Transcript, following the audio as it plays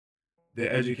the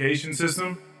education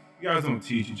system, you guys don't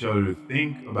teach each other to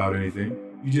think about anything.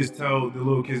 You just tell the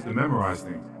little kids to memorize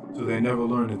things. So they never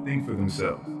learn to think for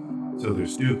themselves. So they're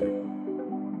stupid.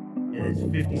 And it's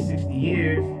 50, 60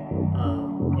 years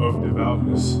Of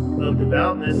devoutness.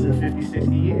 in 50,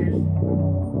 60 years.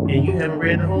 And you haven't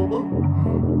read the whole book.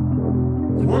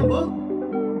 It's one book.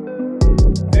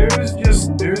 There's just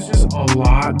a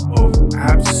lot of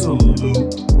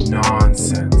absolute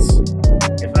nonsense.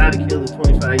 If I'd have killed it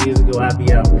 25 years ago, I'd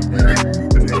be out.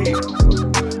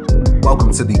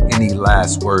 Welcome to the Any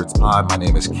Last Words Pod. My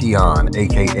name is Keon,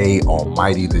 aka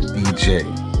Almighty the DJ.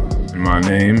 And my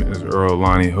name is Earl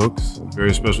Lonnie Hooks.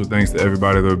 Very special thanks to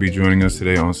everybody that will be joining us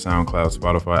today on SoundCloud,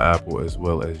 Spotify, Apple, as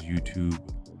well as YouTube.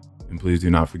 And please do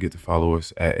not forget to follow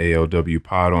us at ALW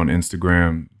Pod on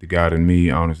Instagram. The God in me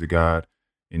honors the God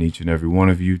in each and every one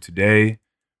of you. Today,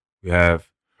 we have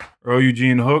Earl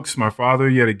Eugene Hooks, my father,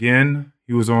 yet again.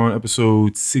 He was on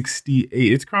episode 68.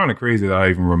 It's kind of crazy that I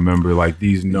even remember like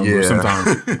these numbers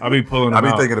sometimes. I'll be pulling them I'll be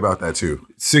out. thinking about that too.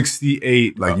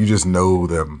 68. Like you just know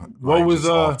them. What like, was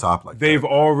just off top like They've that.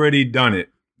 Already Done It.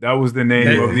 That was the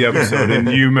name of the episode. And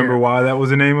do you remember why that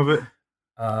was the name of it?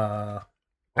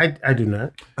 I do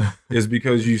not. Is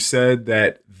because you said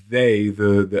that they,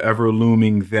 the ever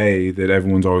looming they that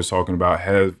everyone's always talking about,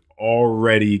 have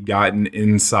already gotten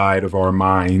inside of our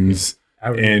minds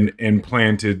and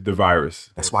planted the virus.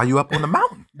 That's why you up on the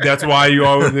mountain. That's why you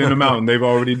are in the mountain. They've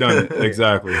already done it.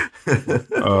 Exactly.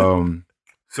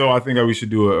 So I think we should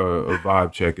do a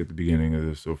vibe check at the beginning of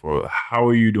this so far. How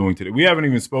are you doing today? We haven't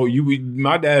even spoke.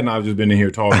 My dad and I have just been in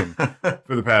here talking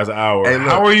for the past hour. Hey, look,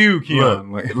 how are you,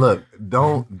 Keon? Look,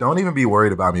 don't even be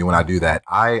worried about me when I do that.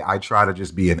 I try to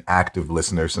just be an active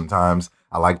listener sometimes.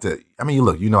 I like to,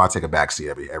 look, I take a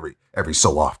backseat every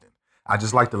so often. I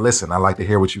just like to listen. I like to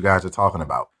hear what you guys are talking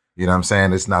about. You know what I'm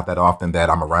saying? It's not that often that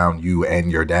I'm around you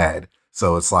and your dad.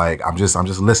 So it's like, I'm just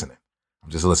listening. I'm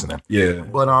just listening. Yeah.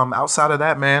 But outside of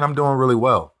that, man, I'm doing really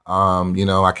well.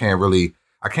 I can't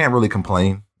really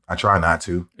complain. I try not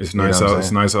to. It's nice out.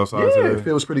 It's nice outside Yeah, today. it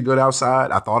feels pretty good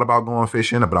outside. I thought about going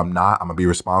fishing, but I'm not. I'm gonna be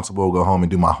responsible, go home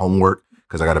and do my homework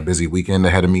because I got a busy weekend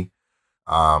ahead of me.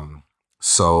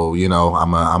 So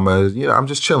I'm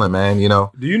just chilling, man.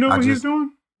 Do you know what he's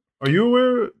doing? Are you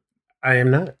aware? I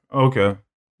am not. Okay.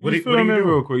 What are you fill him in doing?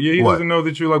 real quick. Yeah, he doesn't know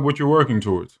that you're like what you're working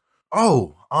towards.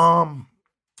 Oh,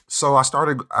 so I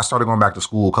started going back to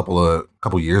school a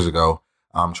couple years ago.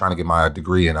 I'm trying to get my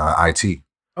degree in IT.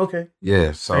 Okay.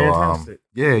 Yeah. So Fantastic.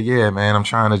 yeah, man. I'm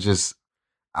trying to just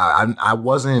I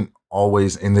wasn't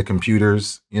always into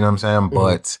computers, you know what I'm saying? Mm-hmm.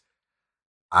 But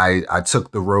I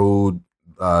took the road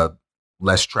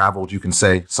less traveled, you can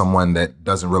say, someone that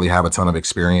doesn't really have a ton of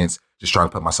experience, just trying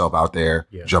to put myself out there,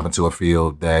 jump into a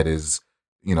field that is,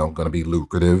 going to be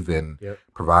lucrative and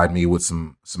provide me with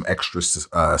some extra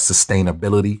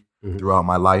sustainability throughout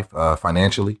my life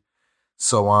financially.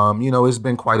 So, it's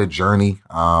been quite a journey.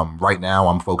 Right now,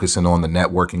 I'm focusing on the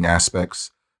networking aspects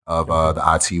of the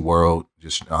IT world,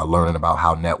 just learning about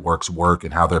how networks work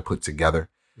and how they're put together.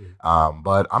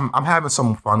 But I'm having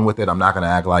some fun with it. I'm not going to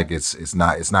act like it's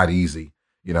not easy.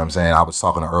 You know what I'm saying? I was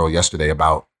talking to Earl yesterday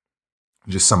about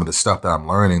just some of the stuff that I'm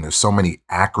learning. There's so many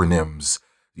acronyms,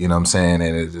 you know what I'm saying?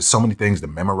 And there's so many things to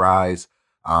memorize.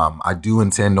 I do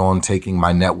intend on taking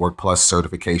my Network Plus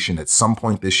certification at some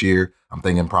point this year. I'm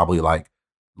thinking probably like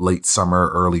late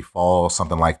summer, early fall,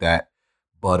 something like that.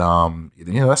 But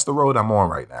that's the road I'm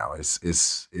on right now.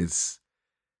 It's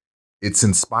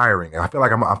inspiring. I feel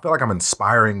like I'm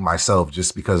inspiring myself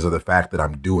just because of the fact that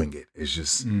I'm doing it. It's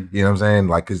just, you know what I'm saying?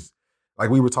 Like, 'cause like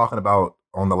we were talking about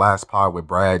on the last pod with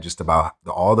Brad, just about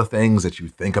all the things that you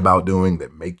think about doing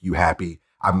that make you happy.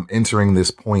 I'm entering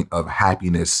this point of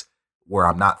happiness where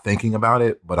I'm not thinking about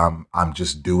it, but I'm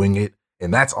just doing it.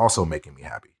 And that's also making me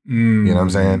happy. You know what I'm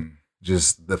saying?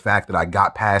 Just the fact that I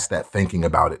got past that thinking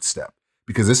about it step,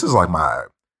 because this is like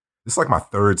my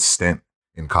third stint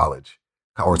in college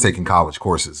or taking college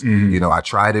courses. I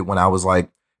tried it when I was like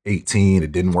 18.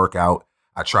 It didn't work out.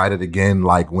 I tried it again,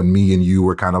 like when me and you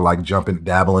were kind of like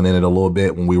dabbling in it a little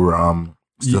bit when we were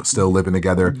still living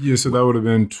together. Yeah, so that would have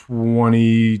been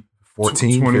 14,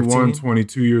 21, 15?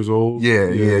 22 years old.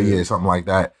 Yeah, something like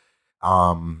that.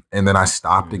 And then I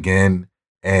stopped again,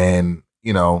 and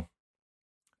I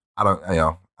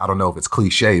don't know if it's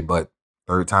cliche, but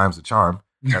third time's the charm.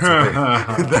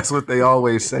 That's what they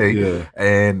always say. Yeah.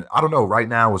 And I don't know, right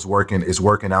now it's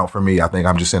working out for me. I think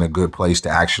I'm just in a good place to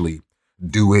actually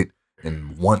do it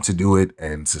and want to do it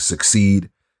and to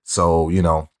succeed. So,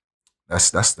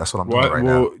 that's what I'm doing right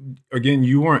now. Well, again,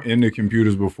 you weren't into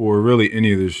computers before, really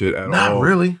any of this shit at all. Not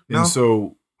really. No. And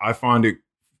so I find it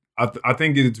I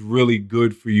think it's really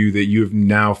good for you that you have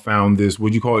now found this,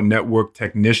 would you call it network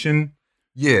technician?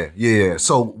 Yeah.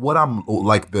 So what I'm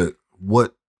like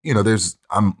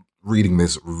I'm reading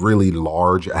this really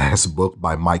large ass book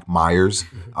by Mike Myers.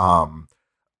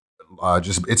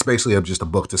 Just it's basically just a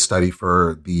book to study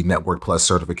for the Network Plus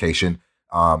certification.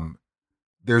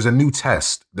 There's a new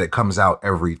test that comes out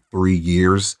every 3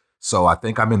 years. So I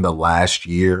think I'm in the last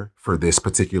year for this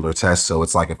particular test. So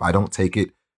it's like if I don't take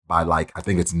it by I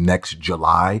think it's next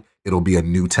July, it'll be a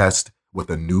new test with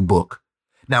a new book.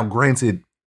 Now, granted,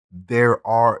 there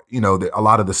are, a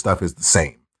lot of the stuff is the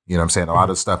same. You know what I'm saying? A lot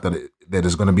of stuff that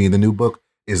is going to be in the new book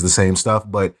is the same stuff,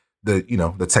 but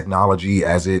the technology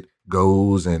as it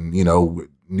goes and,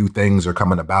 new things are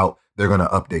coming about, they're going to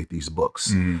update these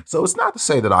books. So it's not to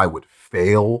say that I would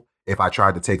fail if I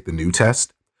tried to take the new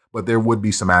test, but there would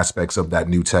be some aspects of that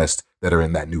new test that are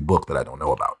in that new book that I don't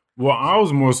know about. Well, I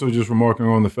was more so just remarking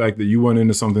on the fact that you went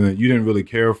into something that you didn't really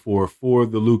care for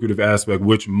the lucrative aspect,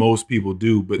 which most people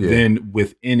do. But then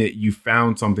within it, you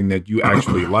found something that you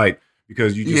actually like,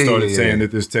 because you just started saying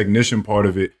that this technician part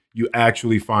of it, you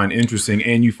actually find interesting,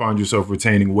 and you find yourself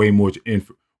retaining way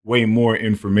more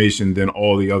information than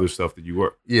all the other stuff that you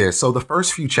were. Yeah. So the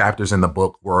first few chapters in the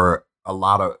book were a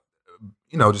lot of,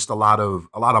 just a lot of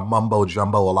mumbo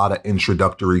jumbo, a lot of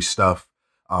introductory stuff.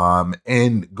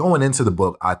 And going into the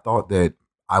book, I thought that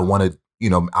I wanted,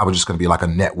 I was just going to be like a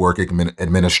network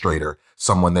administrator,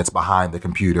 someone that's behind the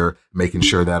computer, making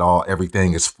sure that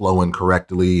everything is flowing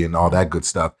correctly and all that good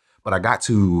stuff. But I got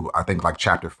to, I think, like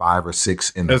chapter 5 or 6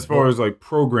 in the as far as like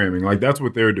programming, like that's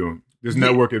what they're doing. There's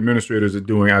network administrators that are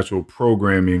doing actual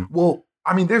programming. Well,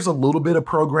 I mean, there's a little bit of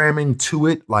programming to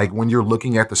it. Like when you're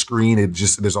looking at the screen,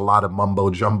 there's a lot of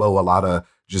mumbo jumbo, a lot of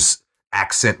just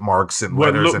accent marks and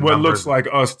letters and numbers. What looks like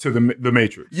us to the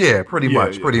Matrix. Yeah, pretty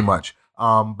much.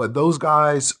 But those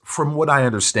guys, from what I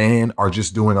understand, are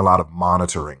just doing a lot of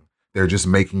monitoring. They're just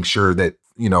making sure that,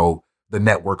 the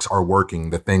networks are working,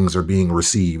 the things are being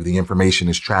received, the information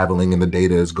is traveling, and the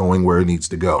data is going where it needs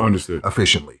to go. Understood.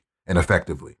 Efficiently and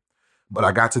effectively. But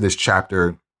I got to this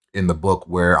chapter in the book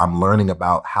where I'm learning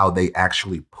about how they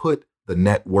actually put the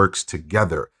networks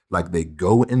together. Like they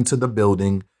go into the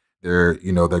building, they're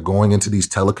going into these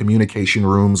telecommunication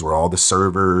rooms where all the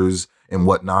servers and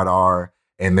whatnot are,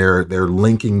 and they're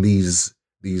linking these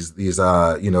the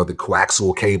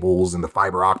coaxial cables and the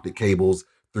fiber optic cables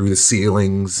through the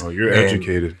ceilings. Oh, you're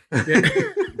educated.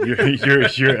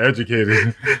 you're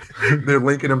educated. They're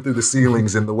linking them through the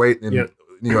ceilings, and the way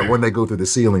when they go through the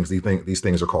ceilings, these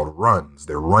things are called runs.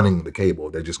 They're running the cable.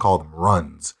 They just call them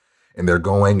runs. And they're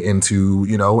going into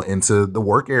the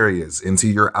work areas, into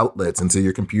your outlets, into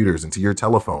your computers, into your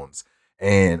telephones.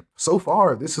 And so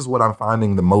far, this is what I'm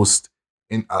finding the most.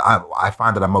 I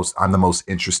find that I'm the most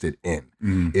interested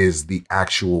in is the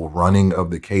actual running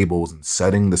of the cables and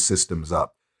setting the systems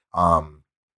up.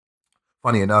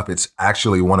 Funny enough, it's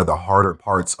actually one of the harder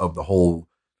parts of the whole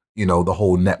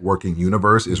networking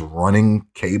universe is running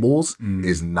cables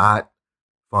is not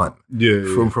fun.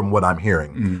 From what I'm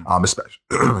hearing,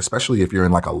 especially if you're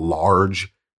in like a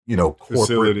large, corporate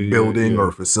facility, building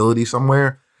or facility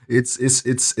somewhere. It's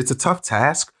a tough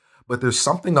task, but there's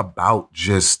something about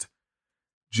just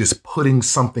putting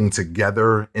something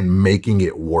together and making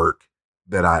it work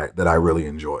that I really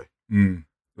enjoy.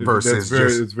 Versus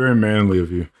it's very manly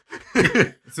of you.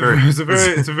 It's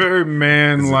a very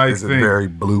man-like thing. It's a very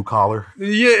blue collar.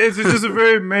 Yeah, it's just a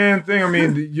very man thing. I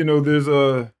mean,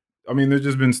 there's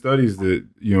just been studies that,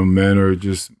 men are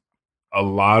just, a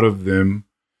lot of them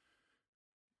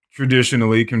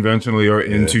traditionally, conventionally are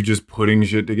into just putting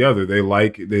shit together. They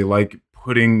like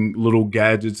putting little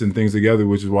gadgets and things together,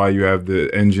 which is why you have the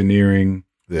engineering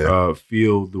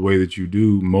field the way that you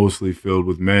do, mostly filled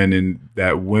with men, and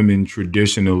that women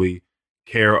traditionally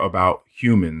care about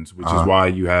humans, which is why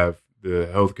you have the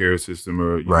healthcare system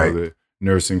or the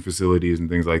nursing facilities and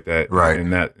things like that in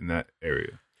that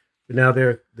area. But now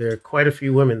there are quite a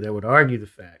few women that would argue the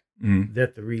fact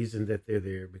that the reason that they're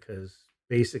there because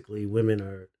basically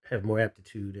women have more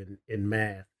aptitude in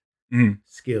math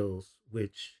skills,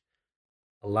 which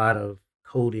a lot of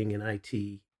coding and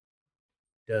IT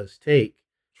does take.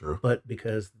 True. But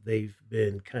because they've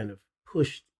been kind of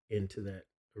pushed into that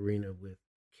arena with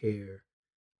care,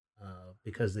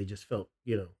 because they just felt,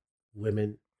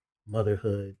 women,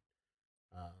 motherhood,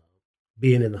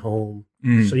 being in the home.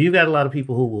 So you've got a lot of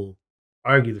people who will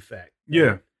argue the fact.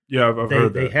 Yeah, I've heard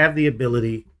that. They have the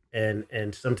ability,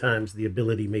 and sometimes the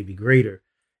ability may be greater.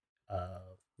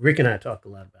 Rick and I talked a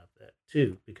lot about that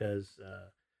too, because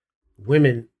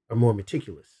women are more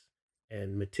meticulous,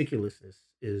 and meticulousness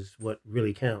is what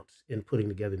really counts in putting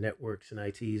together networks and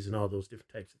ITs and all those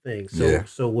different types of things.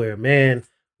 So where a man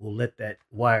will let that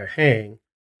wire hang,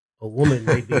 a woman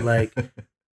may be like,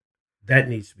 that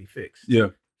needs to be fixed. Yeah.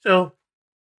 So,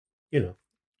 you know.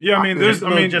 Yeah, I mean,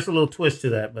 just a little twist to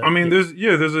that. But I mean, there's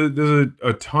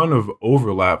a ton of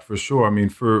overlap for sure. I mean,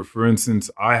 for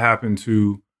instance, I happen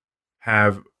to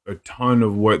have a ton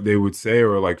of what they would say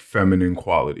are like feminine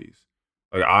qualities.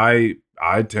 Like I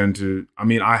tend to, I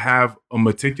mean, I have a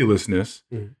meticulousness,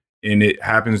 and it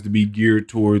happens to be geared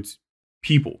towards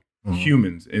people,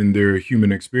 humans, and their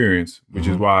human experience, which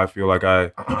is why I feel like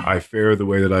I fare the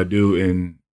way that I do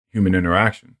in human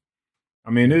interaction. I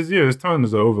mean, there's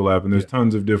tons of overlap, and there's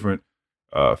tons of different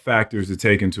factors to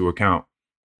take into account.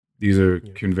 These are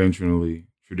conventionally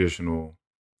traditional,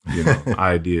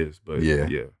 ideas, but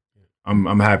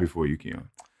I'm happy for you, Keon.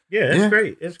 Yeah, it's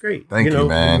great. It's great. Thank you,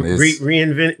 man.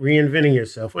 Reinventing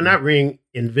yourself. Well, not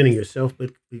reinventing yourself, but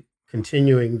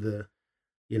continuing the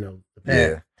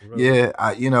path. Yeah.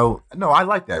 I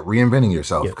like that, reinventing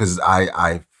yourself, because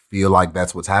I feel like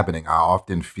that's what's happening. I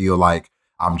often feel like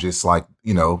I'm just like,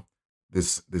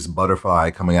 this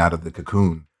butterfly coming out of the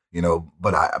cocoon,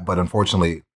 but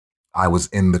unfortunately I was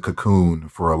in the cocoon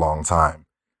for a long time,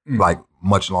 like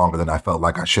much longer than I felt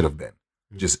like I should have been,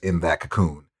 just in that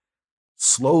cocoon,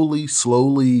 slowly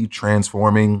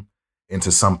transforming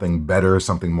into something better,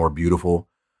 something more beautiful.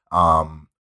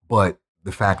 But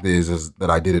the fact is that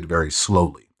I did it very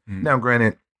slowly. Now,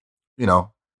 granted,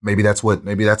 maybe that's what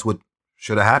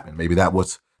should have happened. Maybe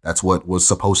that's what was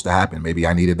supposed to happen. Maybe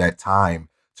I needed that time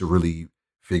to really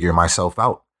figure myself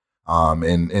out.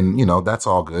 And that's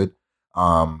all good.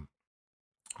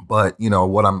 But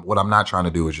what I'm not trying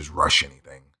to do is just rush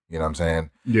anything. You know what I'm saying?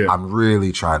 Yeah. I'm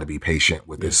really trying to be patient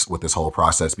with this whole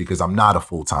process, because I'm not a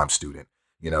full-time student,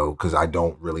 because I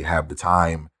don't really have the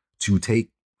time to take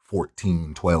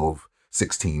 14, 12,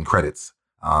 16 credits.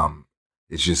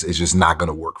 It's just not going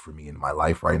to work for me in my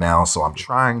life right now. So I'm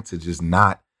trying to just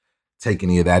not take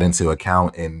any of that into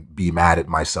account and be mad at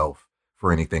myself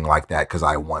for anything like that, because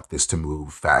I want this to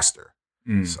move faster.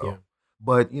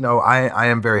 But I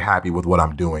am very happy with what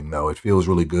I'm doing, though. It feels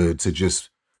really good to just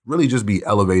be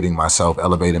elevating myself,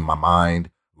 elevating my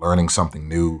mind, learning something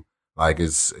new. Like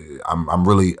I'm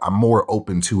more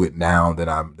open to it now than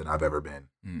I've ever been.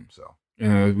 So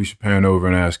we should pan over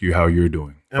and ask you how you're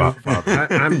doing.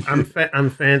 I'm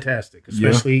fantastic,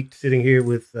 especially sitting here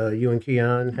with you and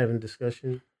Keon having a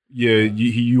discussion. Yeah,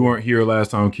 you weren't here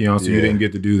last time, Keon, so you didn't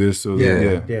get to do this. So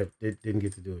didn't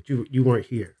get to do it. You weren't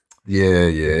here. Yeah,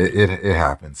 it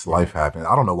happens. Life happens.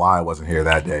 I don't know why I wasn't here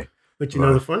that day. But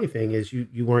the funny thing is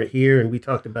you weren't here, and we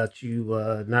talked about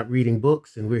you not reading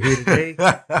books, and we're here today,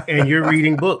 and you're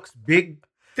reading books, big,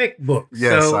 thick books.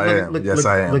 Yes, so I am.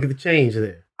 I am. Look at the change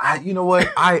there. You know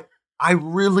what? I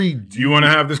really do. You want to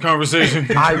have this conversation?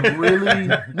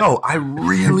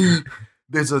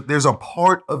 There's a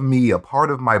part of me, a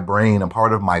part of my brain, a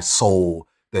part of my soul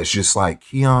that's just like,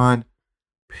 Keon,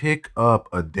 pick up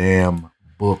a damn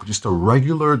book, just a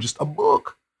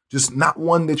book, just not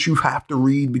one that you have to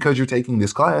read because you're taking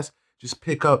this class. Just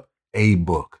pick up a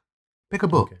book. Pick a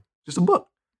book, just a book.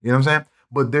 You know what I'm saying?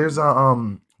 But there's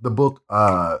the book.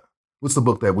 What's the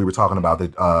book that we were talking about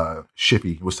that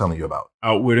Shippy was telling you about?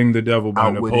 Outwitting the Devil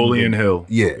by Napoleon Hill.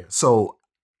 Yeah. So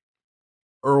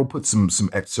Earl put some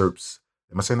excerpts.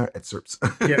 Am I saying that? Excerpts.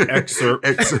 Yeah,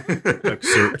 excerpts.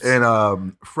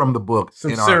 And from the book.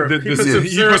 Some syrup. You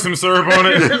put some syrup on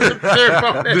it?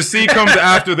 The C comes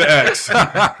after the X.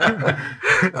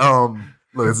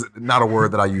 Look, it's not a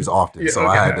word that I use often, so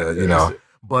I had to,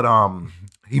 But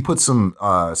he put some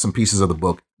pieces of the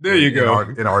book. There you go.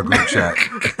 In our group chat.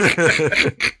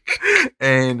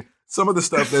 And some of the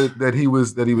stuff that he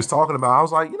was talking about, I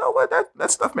was like, you know what?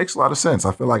 That stuff makes a lot of sense.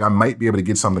 I feel like I might be able to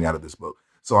get something out of this book.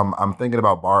 So I'm thinking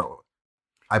about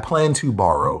I plan to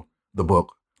borrow the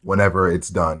book whenever it's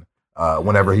done.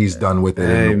 Whenever he's done with it.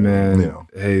 Hey, man.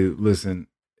 Hey, listen,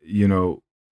 no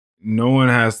one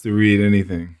has to read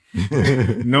anything.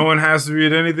 No one has to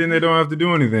read anything. They don't have to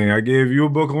do anything. I gave you a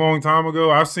book a long time ago.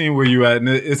 I've seen where you at, and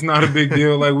it's not a big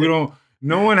deal. Like,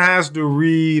 no one has to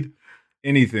read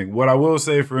anything. What I will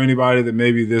say for anybody that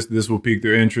maybe this will pique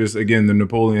their interest, again, the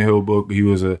Napoleon Hill book, he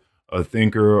was a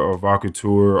thinker, a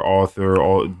vocateur,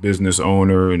 author, business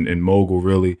owner, and mogul,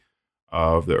 really,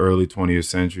 of the early 20th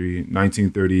century.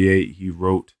 1938, he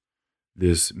wrote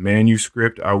this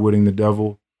manuscript, Outwitting the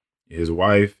Devil. His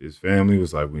wife, his family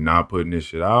was like, we're not putting this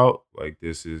shit out. Like,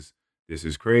 this is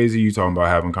crazy. You talking about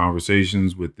having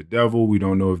conversations with the devil. We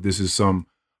don't know if this is some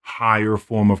higher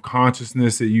form of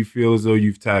consciousness that you feel as though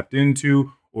you've tapped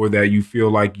into, or that you feel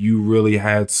like you really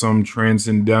had some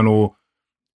transcendental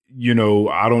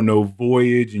I don't know,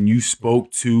 voyage and you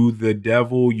spoke to the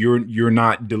devil, you're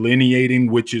not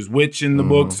delineating which is which in the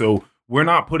book. So we're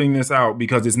not putting this out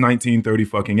because it's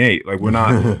 1938. Like we're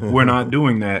not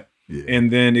doing that. Yeah.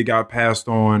 And then it got passed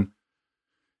on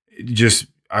just,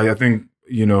 I think,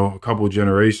 a couple of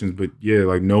generations, but yeah,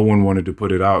 like no one wanted to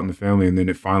put it out in the family. And then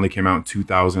it finally came out in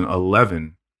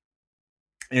 2011.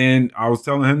 And I was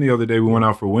telling him the other day, we went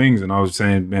out for wings and I was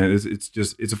saying, man,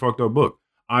 it's a fucked up book.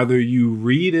 Either you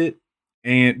read it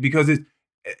and because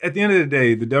at the end of the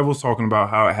day, the devil's talking about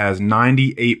how it has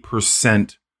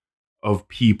 98% of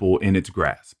people in its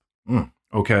grasp.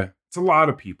 Okay. It's a lot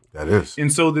of people. That is.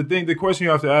 And so the question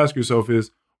you have to ask yourself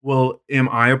is, well, am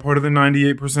I a part of the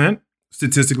 98%?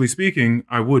 Statistically speaking,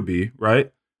 I would be,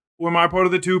 right? Or am I part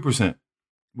of the 2%,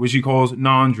 which he calls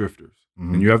non-drifters?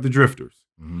 And you have the drifters.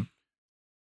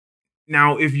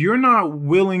 Now, if you're not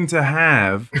willing to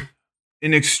have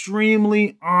an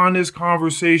extremely honest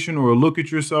conversation or a look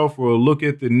at yourself or a look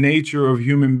at the nature of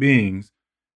human beings,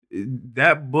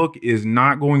 that book is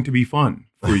not going to be fun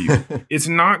for you. It's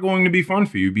not going to be fun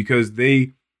for you because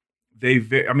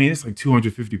it's like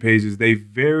 250 pages. They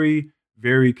very,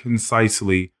 very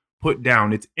concisely put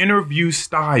down its interview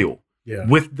style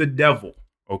with the devil,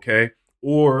 okay?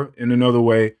 Or in another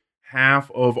way, half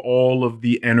of all of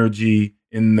the energy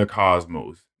in the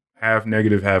cosmos, half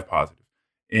negative, half positive.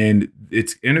 And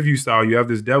its interview style, you have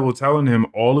this devil telling him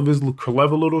all of his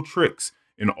clever little tricks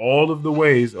in all of the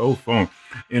ways,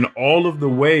 in all of the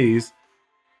ways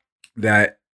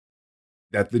that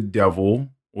the devil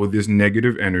or this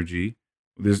negative energy,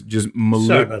 this just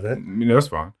sorry about that. That's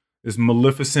fine. This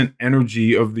maleficent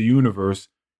energy of the universe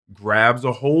grabs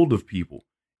a hold of people.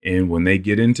 And when they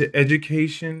get into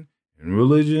education and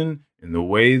religion and the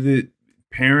way that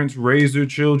parents raise their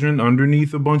children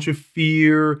underneath a bunch of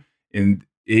fear, and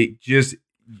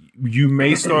you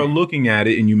may start looking at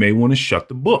it and you may want to shut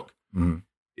the book.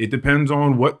 It depends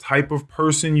on what type of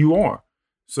person you are.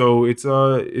 So it's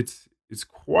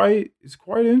quite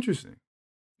interesting.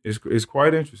 It's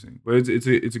quite interesting, but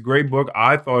it's a great book.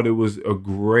 I thought that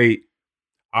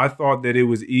it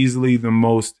was easily the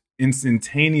most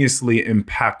instantaneously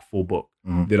impactful book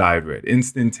that I had read.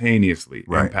 Instantaneously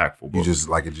impactful book. You just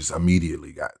like it just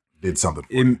immediately did something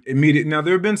for immediate. Now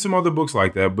there have been some other books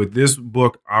like that, but this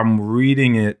book, I'm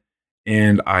reading it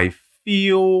and I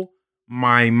feel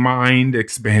my mind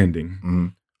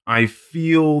expanding. I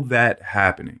feel that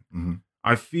happening.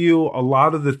 I feel a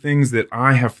lot of the things that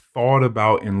I have thought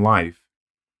about in life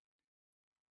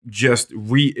just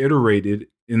reiterated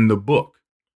in the book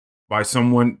by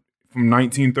someone from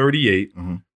 1938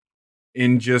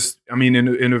 in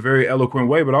a very eloquent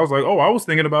way. But I was like, I was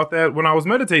thinking about that when I was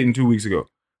meditating 2 weeks ago.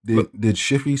 Did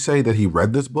Shiffy say that he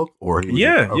read this book? Or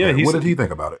yeah. What did he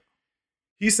think about it?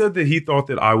 He said that he thought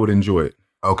that I would enjoy it.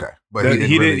 Okay. But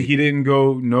he didn't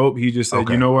go, nope. He just said,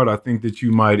 you know what? I think that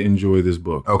you might enjoy this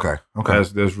book. Okay.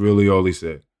 That's really all he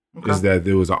said. Is that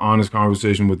there was an honest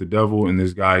conversation with the devil and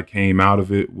this guy came out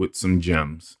of it with some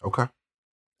gems. Okay.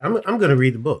 I'm going to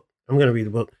read the book.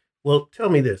 Well, tell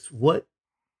me this. What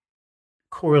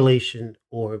correlation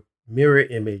or mirror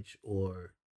image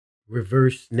or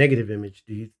reverse negative image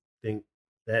do you think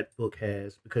that book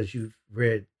has? Because you've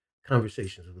read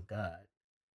Conversations with God,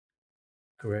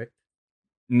 correct?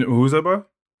 Who's that by?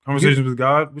 Conversations with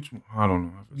God? Which one? I don't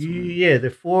know. Yeah, they're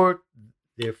four.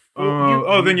 Then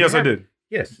yes, I did.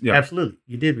 Yes, absolutely.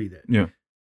 You did read that. Yeah.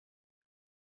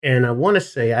 And I want to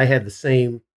say I had the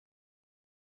same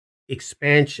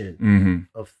expansion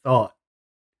of thought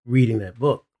reading that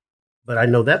book. But I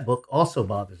know that book also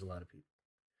bothers a lot of people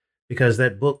because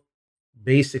that book,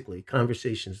 basically,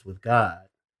 Conversations with God,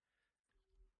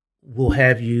 will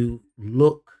have you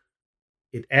look.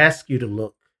 It asks you to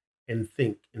look and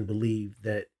think and believe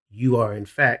that you are in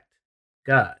fact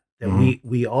God, that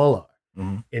we all are.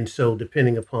 And so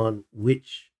depending upon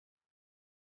which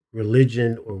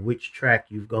religion or which track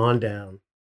you've gone down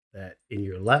that in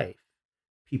your life,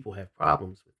 people have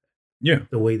problems with that. Yeah.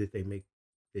 The way that they make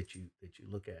that you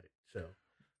look at it. So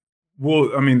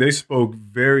well, I mean, they spoke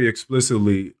very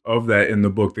explicitly of that in the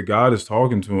book. The God is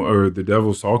talking to him, or the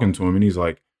devil's talking to him, and he's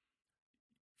like,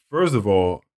 first of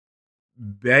all,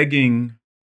 begging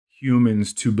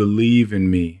humans to believe in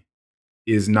me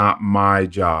is not my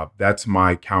job. That's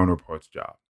my counterpart's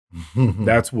job.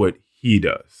 That's what he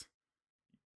does.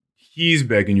 He's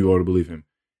begging you all to believe him.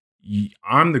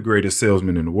 I'm the greatest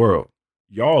salesman in the world.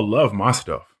 Y'all love my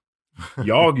stuff.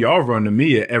 Y'all run to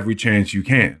me at every chance you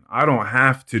can. I don't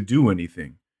have to do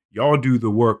anything. Y'all do the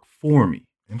work for me.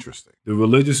 Interesting. The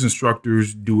religious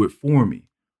instructors do it for me.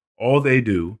 All they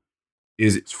do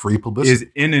is it's free publicity.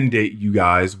 Is inundate you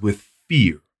guys with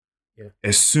fear. Yeah.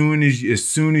 As soon as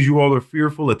you all are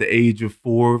fearful at the age of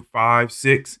 4, 5,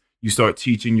 6, you start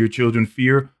teaching your children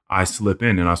fear. I slip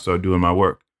in and I start doing my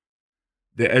work.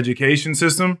 The education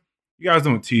system, you guys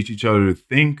don't teach each other to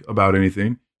think about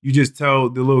anything. You just tell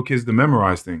the little kids to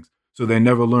memorize things. So they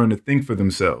never learn to think for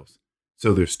themselves.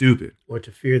 So they're stupid. Or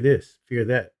to fear this, fear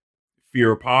that.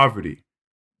 Fear of poverty.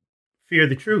 Fear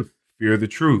the truth. Fear the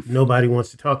truth. Nobody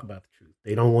wants to talk about the truth.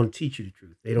 They don't want to teach you the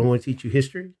truth. They don't want to teach you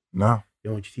history. No. They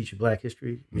want you to teach you Black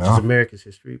history, which is America's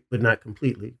history, but not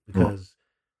completely, because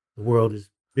the world is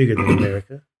bigger than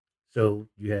America. So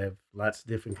you have lots of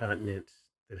different continents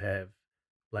that have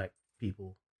Black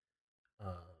people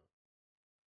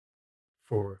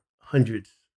for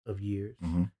hundreds of years.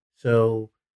 Mm-hmm.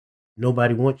 So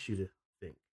nobody wants you to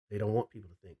think. They don't want people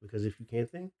to think, because if you can't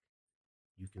think,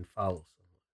 you can follow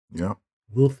someone. Yeah.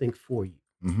 We'll think for you.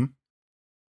 Mm-hmm.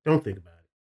 Don't think about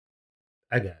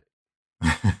it. I got it.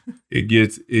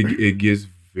 It gets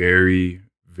very,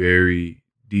 very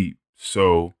deep.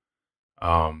 So,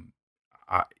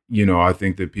 I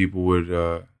think that people would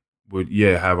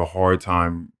have a hard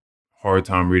time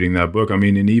reading that book. I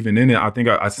mean, and even in it, I think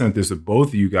I sent this to both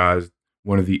of you guys.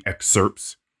 One of the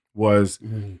excerpts was,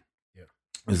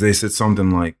 as they said something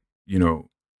like, the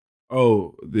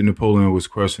Napoleon was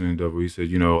questioning the devil. He said,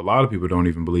 a lot of people don't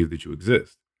even believe that you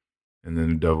exist. And then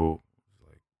the devil was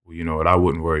like, well, you know what? I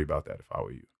wouldn't worry about that if I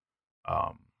were you.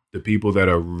 The people that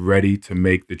are ready to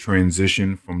make the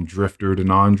transition from drifter to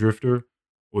non-drifter,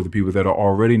 or the people that are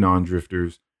already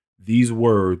non-drifters, these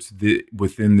words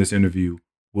within this interview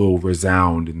will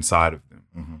resound inside of them.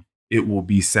 Mm-hmm. It will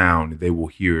be sound. They will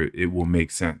hear it. It will make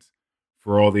sense.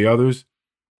 For all the others,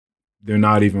 they're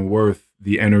not even worth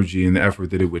the energy and the effort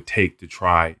that it would take to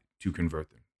try to convert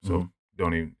them. So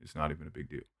it's not even a big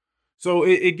deal. So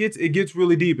it gets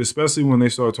really deep, especially when they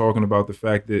start talking about the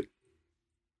fact that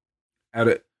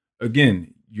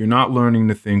again, you're not learning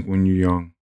to think when you're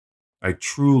young. Like,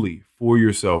 truly, for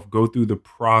yourself, go through the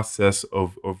process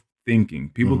of thinking.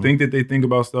 People think that they think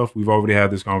about stuff. We've already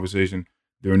had this conversation.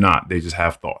 They're not. They just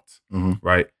have thoughts,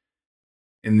 right?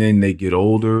 And then they get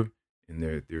older and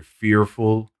they're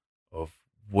fearful of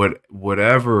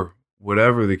whatever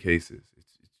the case is.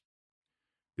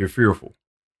 They're fearful.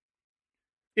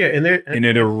 Yeah, and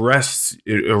it arrests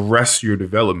your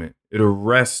development. It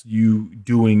arrests you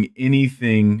doing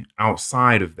anything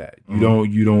outside of that.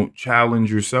 You don't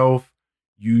challenge yourself.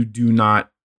 You do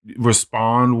not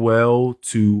respond well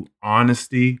to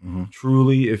honesty.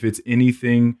 Truly, if it's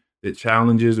anything that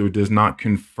challenges or does not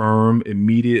confirm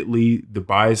immediately the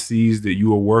biases that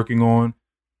you are working on.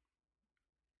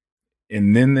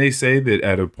 And then they say that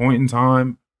at a point in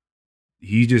time,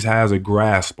 he just has a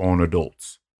grasp on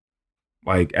adults.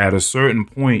 Like, at a certain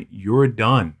point, you're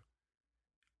done.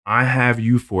 I have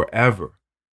you forever.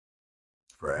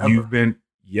 Forever?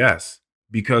 Yes,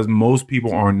 because most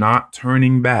people are not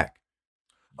turning back.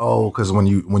 Oh, because when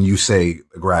you say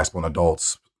a grasp on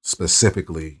adults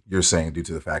specifically, you're saying due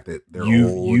to the fact that they're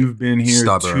old, you've been here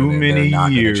too many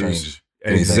years.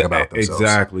 Anything about themselves.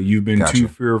 Exactly. You've been too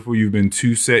fearful. You've been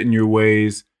too set in your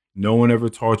ways. No one ever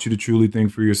taught you to truly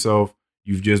think for yourself.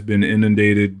 You've just been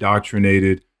inundated,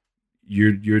 doctrinated.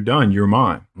 You're done. You're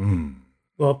mine.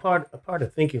 Well, a part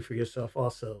of thinking for yourself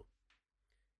also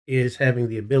is having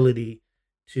the ability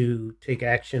to take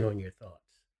action on your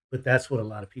thoughts. But that's what a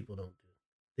lot of people don't do.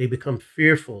 They become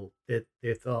fearful that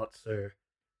their thoughts are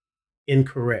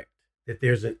incorrect, that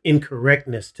there's an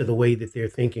incorrectness to the way that they're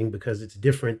thinking because it's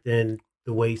different than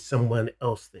the way someone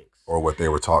else thinks. Or what they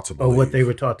were taught to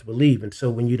believe. And so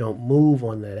when you don't move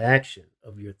on that action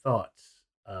of your thoughts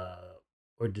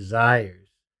or desires,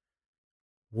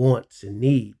 wants and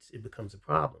needs, it becomes a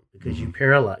problem because you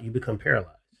become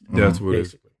paralyzed. That's what it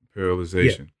is.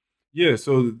 Paralyzation. Yeah,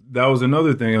 so that was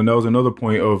another thing, and that was another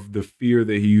point of the fear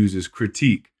that he uses,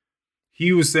 critique.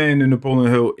 He was saying to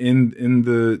Napoleon Hill in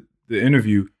the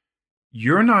interview,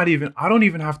 I don't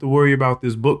even have to worry about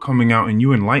this book coming out and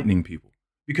you enlightening people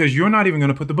because you're not even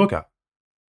going to put the book out.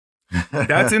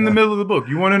 That's in the middle of the book.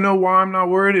 You want to know why I'm not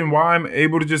worried and why I'm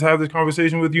able to just have this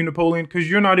conversation with you, Napoleon? Because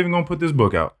you're not even going to put this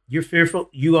book out. You're fearful.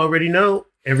 You already know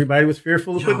everybody was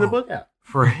fearful of putting the book out.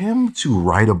 For him to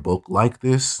write a book like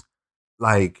this,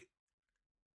 like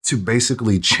to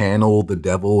basically channel the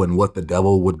devil and what the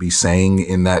devil would be saying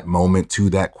in that moment to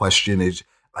that question is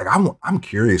like, I'm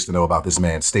curious to know about this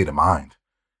man's state of mind.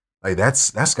 Like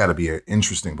that's got to be an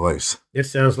interesting place. It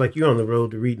sounds like you're on the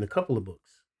road to reading a couple of books.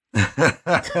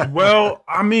 Well,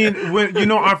 I mean,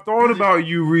 I've thought about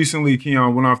you recently,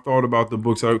 Keon, when I've thought about the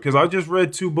books, because I just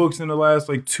read 2 books in the last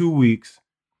 2 weeks.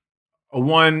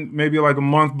 one maybe like a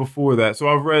month before that. So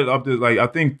I've read up to like I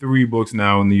think 3 books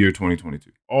now in the year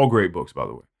 2022. All great books, by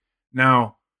the way.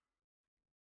 Now,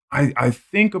 I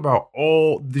think about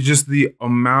just the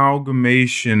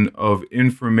amalgamation of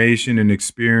information and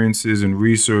experiences and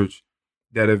research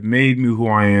that have made me who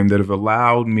I am, that have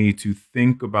allowed me to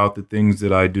think about the things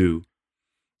that I do.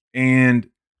 And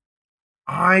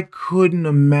I couldn't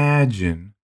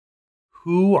imagine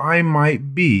who I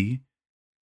might be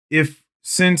if,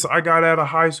 since I got out of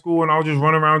high school and I was just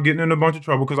running around getting in a bunch of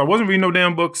trouble because I wasn't reading no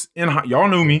damn books y'all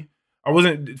knew me. I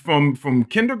wasn't from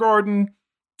kindergarten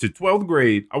to 12th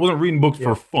grade. I wasn't reading books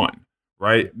for fun,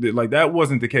 right? Like that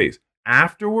wasn't the case.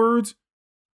 Afterwards,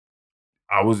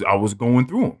 I was going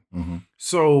through them. Mm-hmm.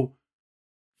 So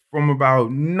from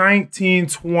about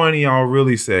 1920, I'll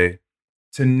really say,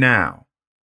 to now,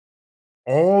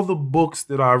 all the books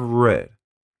that I've read,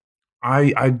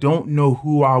 I don't know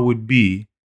who I would be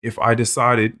if I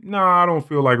decided, I don't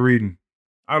feel like reading.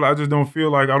 I just don't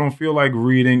feel like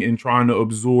reading and trying to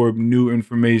absorb new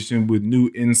information with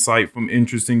new insight from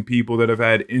interesting people that have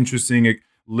had interesting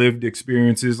lived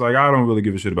experiences. Like, I don't really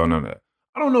give a shit about none of that.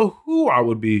 I don't know who I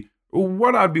would be or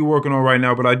what I'd be working on right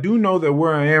now, but I do know that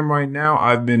where I am right now,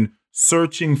 I've been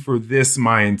searching for this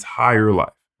my entire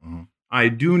life. Mm-hmm. I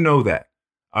do know that.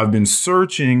 I've been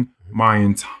searching my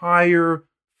entire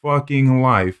fucking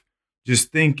life,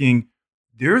 just thinking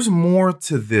there's more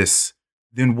to this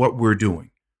than what we're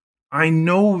doing. I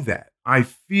know that. I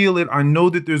feel it. I know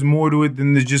that there's more to it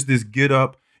than there's just this get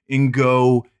up and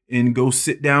go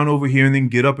sit down over here and then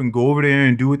get up and go over there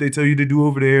and do what they tell you to do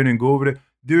over there and then go over there.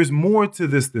 There's more to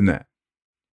this than that.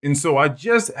 And so I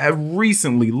just have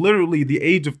recently, literally the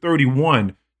age of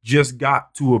 31, just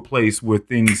got to a place where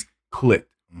things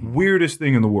clicked. Mm-hmm. Weirdest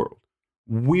thing in the world.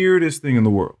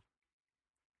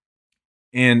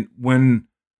 And when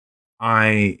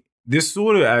this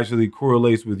sort of actually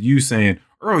correlates with you saying,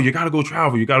 Earl, you got to go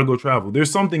travel.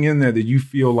 There's something in there that you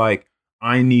feel like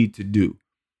I need to do.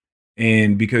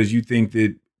 And because you think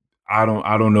that I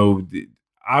don't know,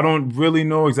 I don't really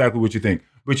know exactly what you think,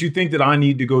 but you think that I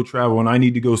need to go travel and I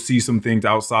need to go see some things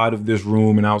outside of this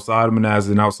room and outside of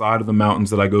Manassas and outside of the mountains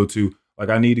that I go to. Like,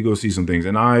 I need to go see some things.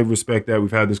 And I respect that.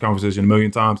 We've had this conversation a million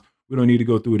times. We don't need to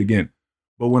go through it again.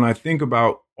 But when I think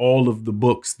about all of the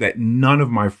books that none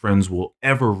of my friends will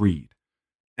ever read,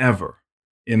 ever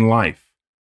in life,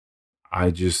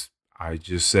 I just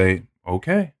say,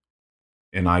 okay.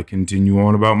 And I continue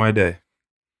on about my day.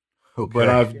 Okay. But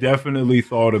I've definitely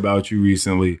thought about you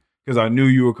recently because I knew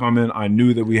you were coming. I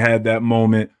knew that we had that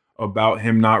moment about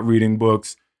him not reading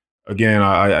books. Again,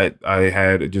 I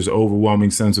had a just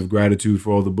overwhelming sense of gratitude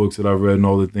for all the books that I've read and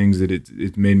all the things that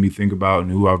it made me think about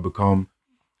and who I've become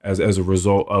as a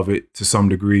result of it to some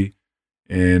degree.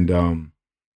 And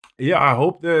I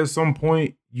hope that at some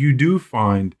point you do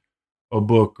find a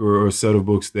book or a set of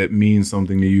books that means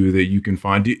something to you that you can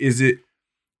find. Is it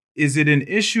an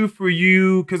issue for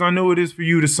you? Because I know it is for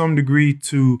you to some degree.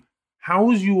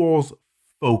 How is you all's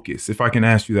focus? If I can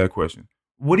ask you that question,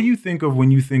 what do you think of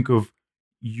when you think of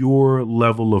your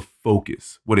level of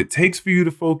focus? What it takes for you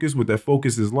to focus? What that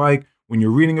focus is like when you're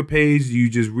reading a page? Do you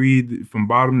just read from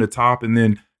bottom to top and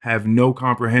then have no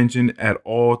comprehension at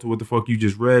all to what the fuck you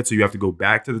just read? So you have to go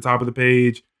back to the top of the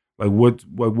page. Like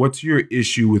what's your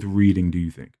issue with reading, do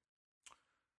you think?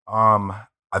 I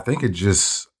think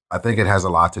it has a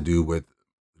lot to do with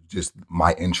just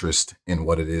my interest in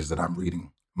what it is that I'm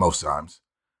reading most times.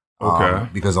 Okay.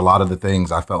 Because a lot of the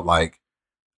things I felt like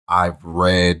I've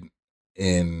read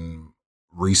in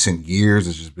recent years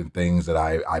has just been things that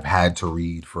I've had to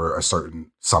read for a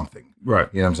certain something. Right.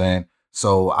 You know what I'm saying?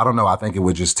 So I don't know. I think it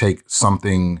would just take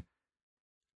something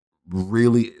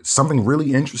really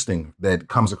interesting that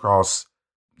comes across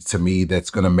to me that's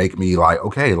going to make me like,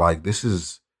 okay, like this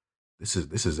is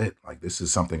it. Like, this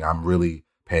is something I'm really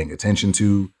paying attention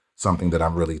to, something that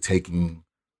I'm really taking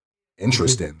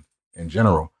interest in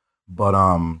general. But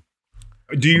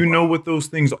do you know what those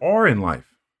things are in life?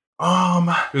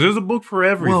 Because there's a book for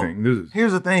everything. Well,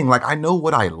 here's the thing. Like, I know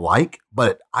what I like,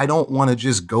 but I don't want to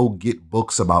just go get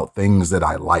books about things that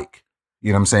I like.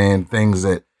 You know what I'm saying? Things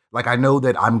that, like, I know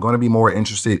that I'm going to be more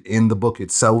interested in the book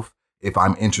itself if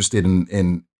I'm interested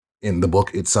in the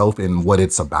book itself and what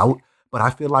it's about. But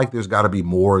I feel like there's got to be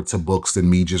more to books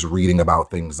than me just reading about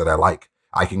things that I like.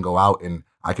 I can go out and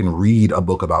I can read a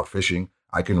book about fishing.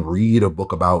 I can read a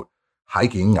book about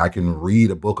hiking. I can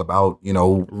read a book about,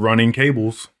 running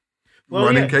cables.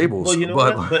 Cables. Well, you know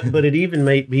what? But it even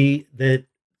may be that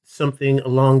something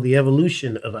along the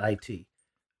evolution of IT,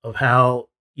 of how,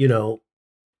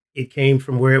 it came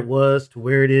from where it was to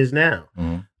where it is now.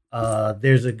 Mm-hmm.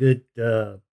 There's a good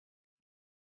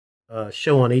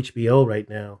show on HBO right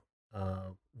now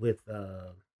with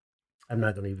I'm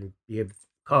not going to even be able to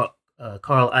call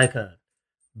Carl Icahn,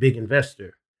 big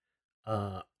investor,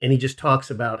 and he just talks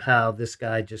about how this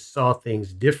guy just saw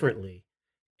things differently,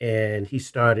 and he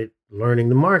started learning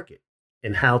the market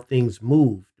and how things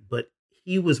moved. But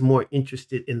he was more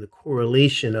interested in the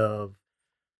correlation of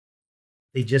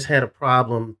they just had a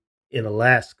problem in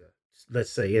Alaska,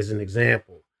 let's say, as an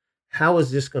example. How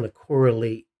is this going to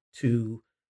correlate to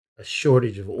a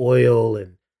shortage of oil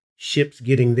and ships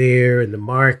getting there and the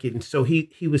market? And so he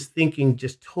was thinking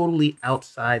just totally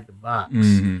outside the box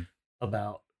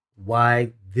about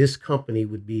why this company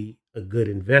would be a good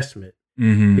investment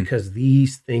because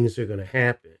these things are going to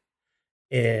happen.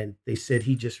 And they said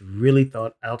he just really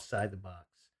thought outside the box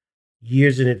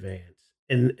years in advance.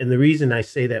 And the reason I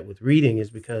say that with reading is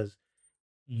because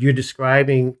you're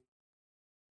describing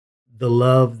the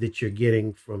love that you're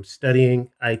getting from studying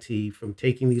IT, from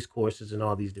taking these courses and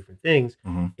all these different things.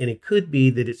 And it could be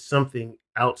that it's something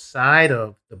outside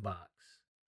of the box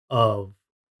of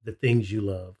the things you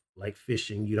love, like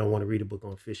fishing. You don't want to read a book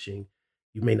on fishing.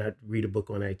 You may not read a book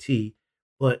on IT,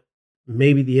 but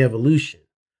maybe the evolution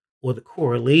or the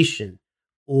correlation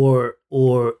or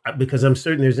because I'm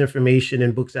certain there's information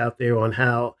and books out there on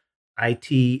how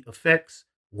IT affects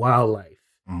wildlife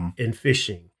and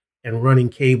fishing and running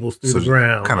cables through the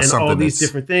ground and all these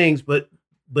different things, but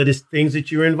it's things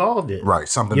that you're involved in. Right.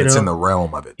 Something that's in the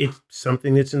realm of it. It's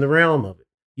something that's in the realm of it.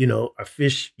 A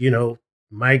fish,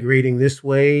 migrating this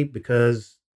way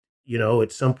because,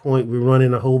 at some point we're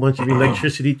running a whole bunch of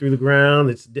electricity through the ground.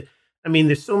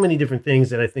 There's so many different things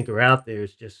that I think are out there.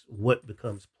 It's just what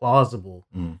becomes plausible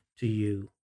to you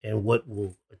and what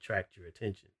will attract your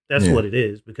attention. That's what it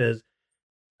is, because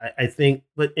I think,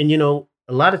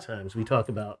 a lot of times we talk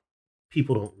about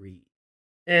people don't read.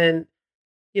 And,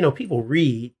 people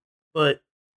read, but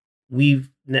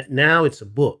now it's a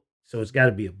book. So it's got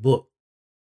to be a book.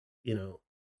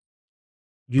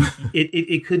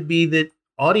 It could be that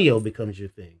audio becomes your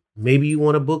thing. Maybe you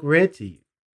want a book read to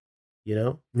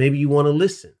you. Maybe you want to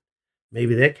listen.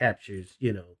 Maybe that captures,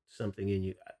 something in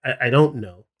you. I don't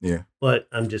know. Yeah. But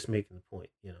I'm just making the point.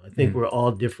 I think we're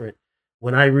all different.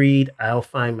 When I read, I'll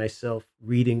find myself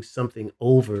reading something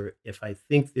over. If I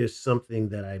think there's something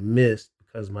that I missed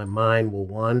because my mind will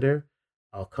wander,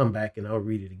 I'll come back and I'll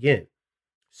read it again.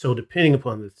 So depending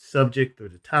upon the subject or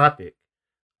the topic,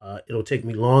 it'll take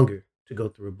me longer to go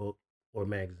through a book or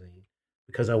magazine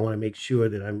because I want to make sure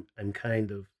that I'm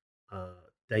kind of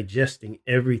digesting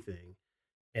everything.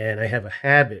 And I have a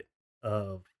habit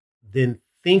of then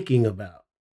thinking about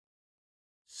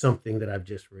something that I've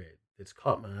just read that's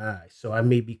caught my eye. So I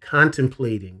may be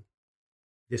contemplating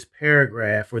this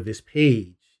paragraph or this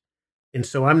page. And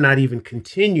so I'm not even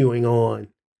continuing on,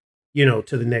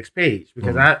 to the next page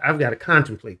because I've got to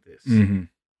contemplate this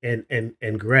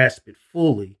and grasp it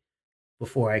fully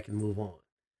before I can move on.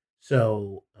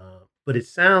 So, but it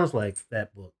sounds like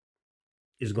that book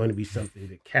is going to be something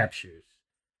that captures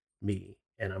me.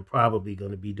 And I'm probably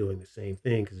going to be doing the same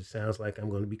thing because it sounds like I'm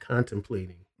going to be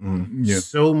contemplating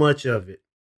so much of it.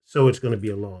 So it's going to be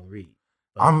a long read.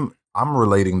 But I'm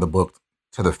relating the book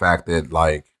to the fact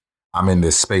that I'm in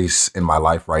this space in my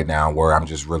life right now where I'm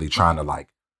just really trying to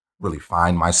really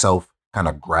find myself, kind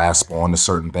of grasp on to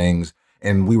certain things.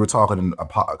 And we were talking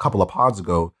a couple of pods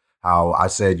ago how I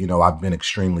said, I've been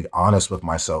extremely honest with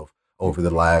myself over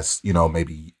the last,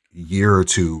 maybe year or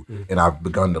two, and I've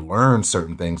begun to learn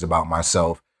certain things about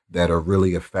myself that are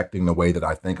really affecting the way that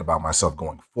I think about myself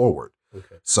going forward.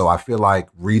 Okay. So I feel like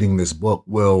reading this book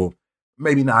will,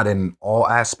 maybe not in all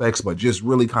aspects, but just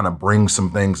really kind of bring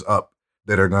some things up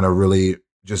that are going to really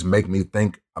just make me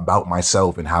think about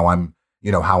myself and how I'm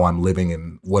living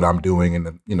and what I'm doing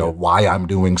and, why I'm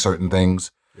doing certain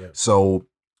things. Yeah. So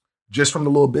just from the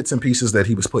little bits and pieces that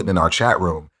he was putting in our chat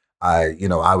room, I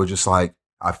was just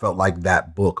I felt like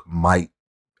that book might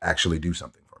actually do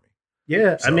something for me.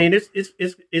 Yeah. So,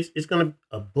 it's going to,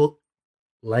 a book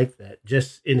like that,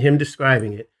 just in him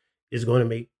describing it, is going to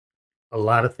make a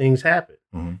lot of things happen.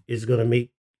 It's going to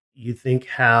make you think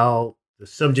how the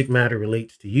subject matter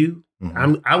relates to you.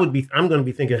 I'm going to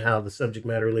be thinking how the subject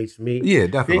matter relates to me. Yeah,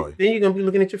 definitely. Then you're going to be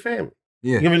looking at your family.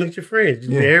 Yeah. You're going to be looking at your friends,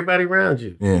 everybody around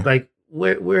you. Yeah. Like,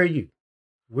 where are you?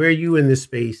 Where are you in this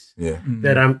space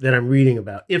that I'm reading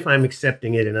about? If I'm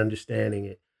accepting it and understanding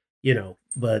it,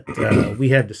 But we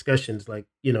have discussions like,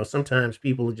 sometimes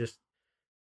people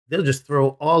they'll just throw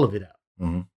all of it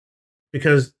out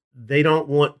because they don't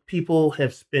want. People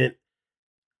have spent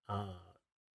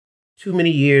too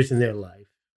many years in their life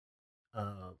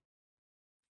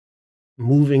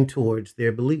moving towards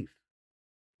their belief,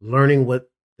 learning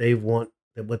what they want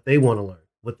that what they want to learn,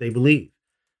 what they believe.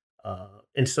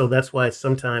 And so that's why it's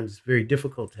sometimes very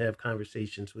difficult to have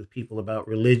conversations with people about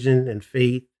religion and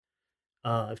faith.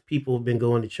 If people have been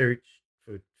going to church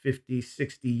for 50,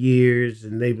 60 years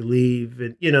and they believe,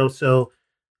 and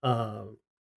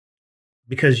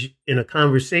because in a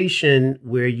conversation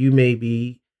where you may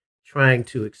be trying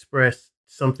to express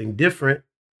something different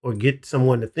or get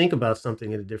someone to think about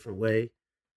something in a different way,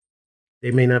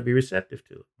 they may not be receptive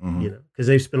to it, because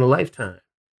they've spent a lifetime,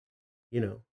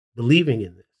 believing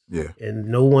in this. Yeah. And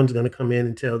no one's going to come in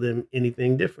and tell them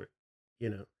anything different,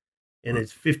 and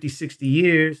it's 50, 60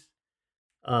 years.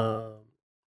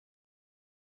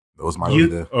 Those might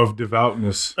be of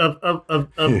devoutness.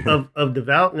 Of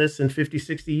devoutness in 50,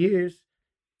 60 years.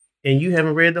 And you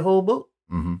haven't read the whole book.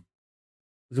 Mm-hmm.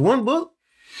 It's one book.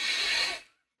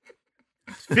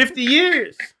 It's 50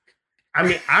 years. I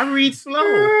mean, I read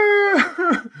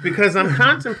slow because I'm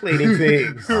contemplating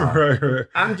things. Right.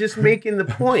 I'm just making the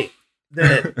point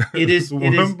that it is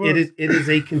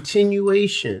a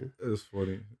continuation. That's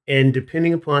funny. And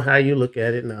depending upon how you look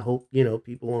at it, and I hope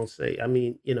people won't say. I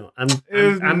mean,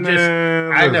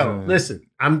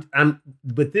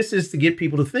 but this is to get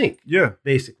people to think. Yeah,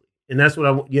 basically, and that's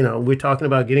what we're talking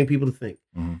about, getting people to think,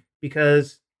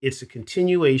 because it's a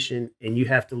continuation, and you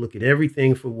have to look at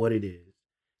everything for what it is.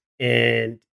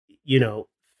 And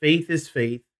faith is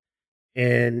faith,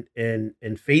 and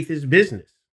faith is business.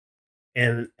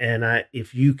 And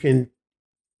if you can,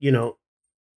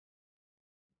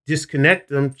 disconnect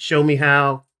them, show me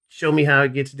how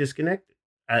it gets disconnected.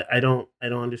 I don't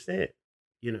understand.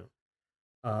 There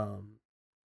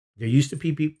used to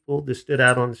be people that stood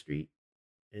out on the street,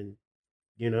 and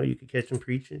you could catch them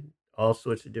preaching all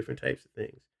sorts of different types of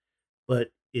things.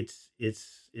 But it's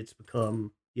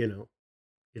become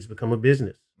it's become a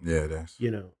business. Yeah, it is.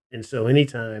 And so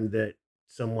anytime that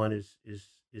someone is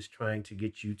trying to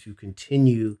get you to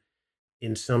continue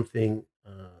in something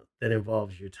that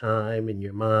involves your time and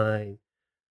your mind,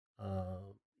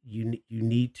 you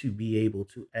need to be able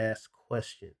to ask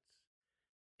questions.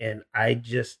 And I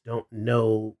just don't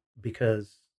know,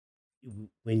 because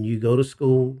when you go to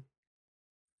school,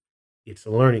 it's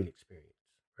a learning experience,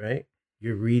 right?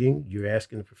 You're reading, you're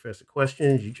asking the professor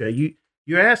questions,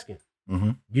 you're asking.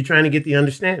 Mm-hmm. You're trying to get the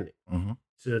understanding. Mm-hmm.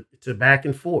 To back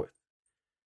and forth.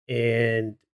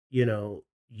 And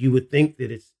you would think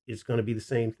that it's going to be the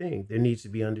same thing. There needs to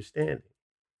be understanding.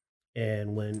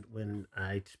 And when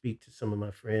I speak to some of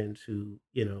my friends who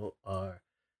are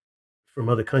from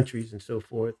other countries and so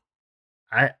forth,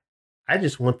 I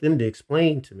just want them to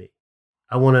explain to me.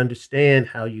 I want to understand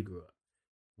how you grew up,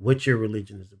 what your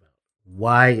religion is about,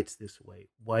 why it's this way,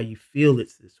 why you feel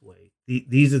it's this way.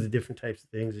 These are the different types of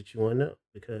things that you want to know,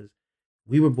 because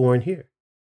we were born here.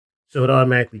 So it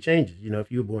automatically changes.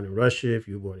 If you were born in Russia, if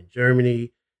you were born in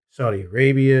Germany, Saudi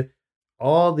Arabia,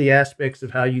 all the aspects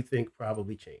of how you think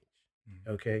probably change.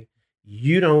 Okay?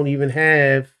 You don't even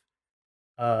have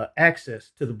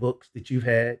access to the books that you've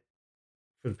had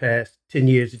for the past 10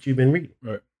 years that you've been reading.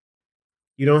 Right.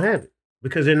 You don't have it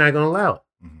because they're not going to allow it.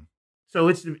 Mm-hmm. So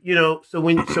it's, so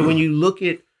when you look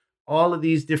at all of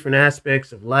these different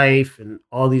aspects of life and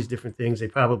all these different things, they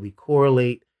probably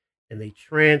correlate and they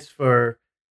transfer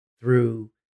through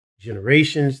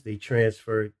generations, they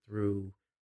transfer through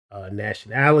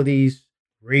nationalities,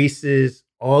 races,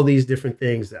 all these different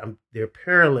things. They're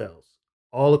parallels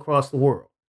all across the world.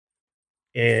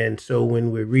 And so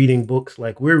when we're reading books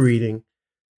like we're reading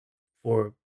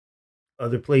for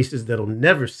other places that'll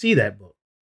never see that book,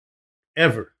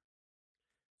 ever,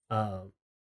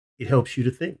 it helps you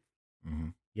to think,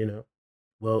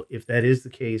 Well, if that is the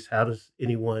case, how does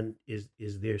anyone, is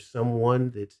there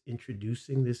someone that's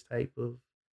introducing this type of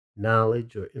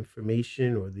knowledge or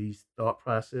information or these thought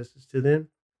processes to them?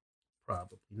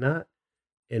 Probably not.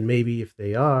 And maybe if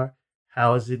they are,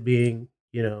 how is it being,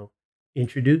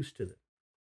 introduced to them?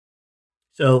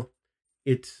 So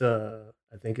it's,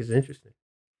 I think it's interesting.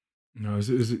 No, it's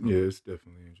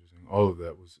definitely interesting. All of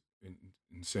that was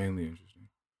insanely interesting.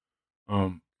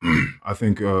 I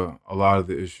think a lot of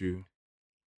the issue,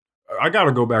 I got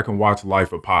to go back and watch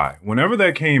Life of Pi. Whenever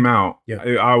that came out,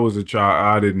 I was a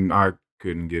child. I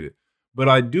couldn't get it. But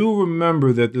I do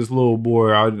remember that this little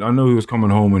boy, I know he was coming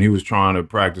home and he was trying to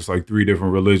practice like 3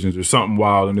 different religions or something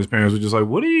wild. And his parents were just like,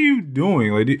 what are you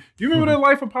doing? Like, do you remember that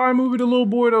Life of Pi movie, the little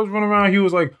boy that was running around? He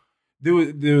was like, there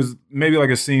was maybe like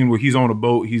a scene where he's on a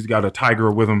boat. He's got a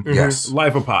tiger with him. Yes.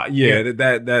 Life of Pi. Yeah.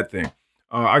 That thing.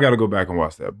 I got to go back and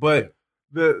watch that. But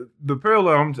the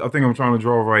parallel I think I'm trying to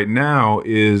draw right now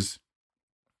is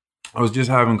I was just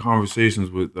having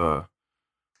conversations with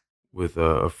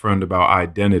a friend about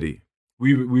identity,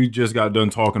 we just got done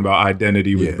talking about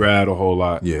identity with Brad a whole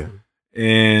lot. Yeah.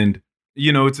 And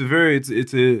it's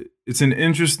an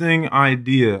interesting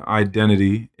idea,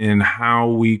 identity, and how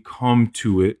we come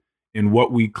to it and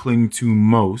what we cling to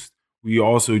most. We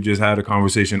also just had a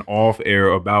conversation off air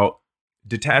about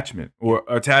detachment or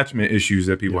attachment issues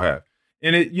that people have.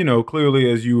 And it,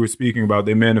 clearly, as you were speaking about,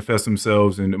 they manifest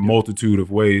themselves in a multitude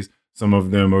of ways. Some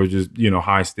of them are just,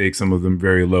 high stakes, some of them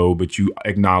very low, but you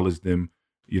acknowledge them,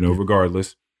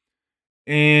 regardless.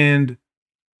 And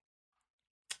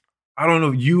I don't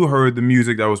know if you heard the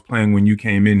music that was playing when you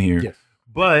came in here. Yes.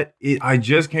 But I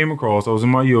just came across, I was in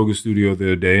my yoga studio the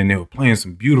other day, and they were playing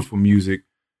some beautiful music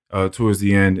towards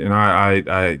the end. And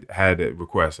I had a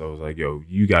request. I was like, yo,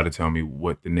 you got to tell me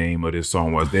what the name of this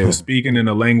song was. They were speaking in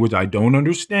a language I don't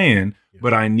understand,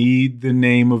 but I need the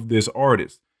name of this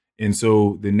artist. And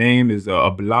so the name is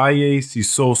Ablaye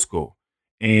Sissoko.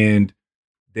 And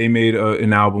they made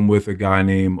an album with a guy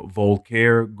named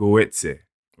Volker Goetze.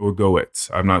 Or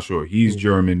Goetz, I'm not sure. He's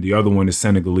German. The other one is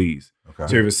Senegalese. Okay.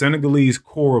 So you have a Senegalese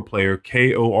kora player,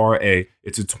 Kora.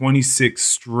 It's a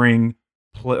 26-string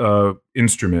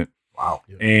instrument. Wow.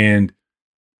 And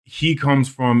he comes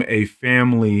from a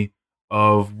family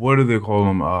of, what do they call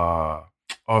them? I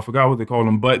forgot what they call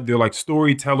them, but they're like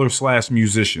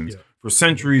storyteller/musicians for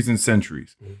centuries and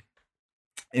centuries.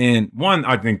 And one,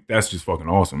 I think that's just fucking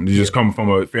awesome. They just come from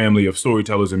a family of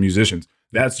storytellers and musicians.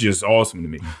 That's just awesome to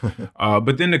me.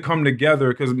 But then to come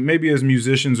together, because maybe as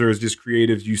musicians or as just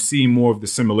creatives, you see more of the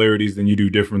similarities than you do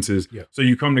differences. Yeah. So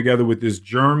you come together with this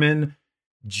German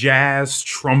jazz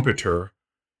trumpeter,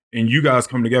 and you guys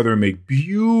come together and make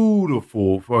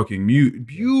beautiful fucking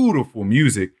beautiful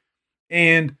music.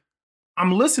 And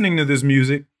I'm listening to this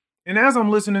music, and as I'm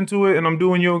listening to it and I'm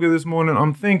doing yoga this morning,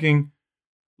 I'm thinking,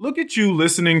 look at you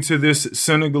listening to this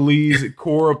Senegalese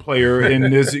kora player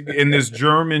and this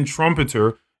German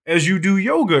trumpeter as you do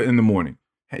yoga in the morning.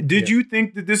 Did you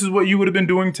think that this is what you would have been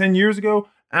doing 10 years ago?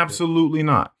 Absolutely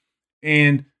not.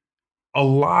 And a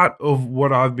lot of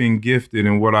what I've been gifted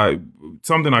and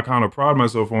something I kind of pride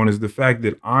myself on is the fact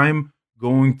that I'm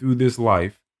going through this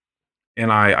life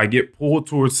and I get pulled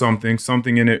towards something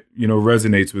in it,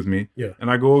 resonates with me. Yeah. And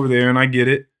I go over there and I get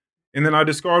it. And then I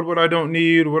discard what I don't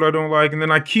need, what I don't like, and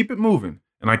then I keep it moving.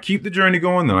 And I keep the journey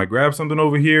going. Then I grab something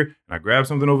over here, and I grab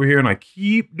something over here, and I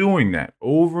keep doing that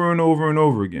over and over and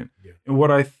over again. Yeah. And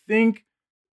what I think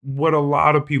what a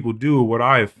lot of people do, what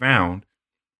I have found,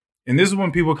 and this is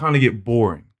when people kind of get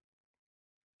boring.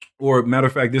 Or matter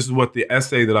of fact, this is what the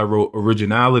essay that I wrote,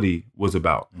 Originality, was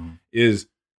about, is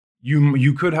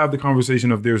you could have the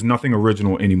conversation of there's nothing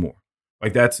original anymore.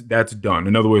 Like that's done.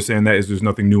 Another way of saying that is there's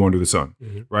nothing new under the sun,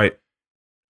 right?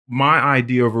 My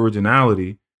idea of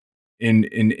originality in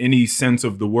any sense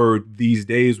of the word these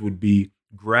days would be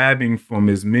grabbing from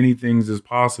as many things as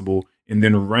possible and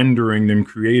then rendering them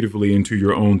creatively into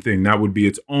your own thing. That would be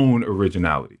its own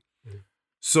originality.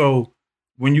 So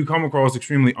when you come across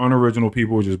extremely unoriginal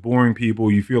people or just boring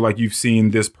people, you feel like you've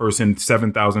seen this person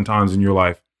 7,000 times in your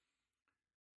life.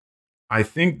 I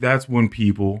think that's when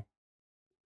people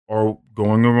are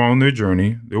going around their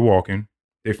journey, they're walking,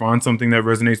 they find something that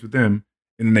resonates with them,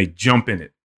 and then they jump in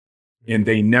it. And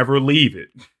they never leave it.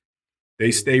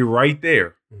 They stay right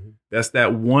there. That's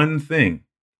that one thing.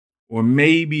 Or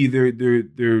maybe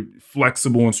they're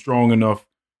flexible and strong enough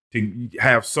to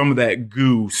have some of that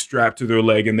goo strapped to their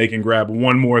leg and they can grab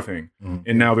one more thing.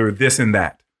 And now they're this and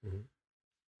that.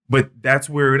 But that's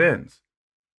where it ends.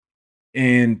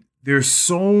 And there's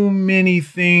so many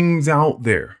things out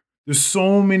there. There's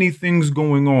so many things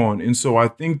going on. And so I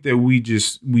think that we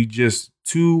just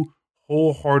too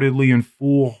wholeheartedly and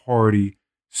foolhardy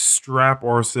strap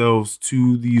ourselves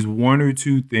to these one or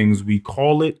two things. We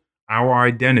call it our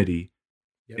identity.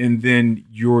 And then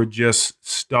you're just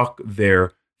stuck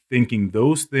there thinking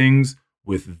those things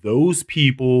with those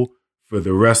people for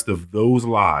the rest of those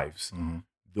lives,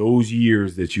 those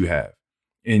years that you have.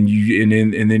 And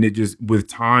then it just with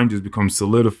time just becomes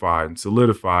solidified.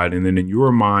 And then in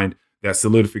your mind, that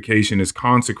solidification is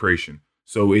consecration.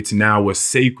 So it's now a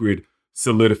sacred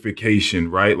solidification,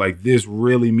 right? Like this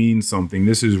really means something.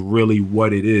 This is really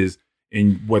what it is.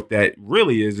 And what that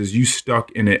really is you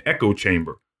stuck in an echo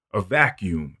chamber, a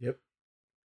vacuum.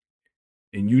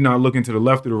 And you're not looking to the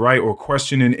left or the right or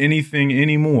questioning anything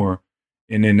anymore.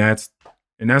 And then that's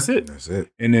it. That's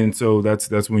it. And then so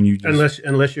that's when you just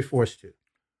unless you're forced to.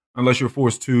 Unless you're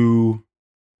forced to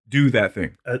do that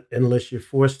thing. Unless you're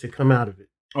forced to come out of it.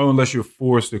 Oh, unless you're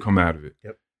forced to come out of it.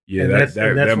 Yeah,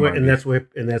 and that's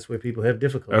where people have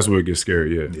difficulty. That's where it gets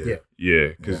scary.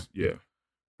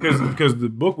 Because the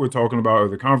book we're talking about or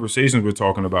the conversations we're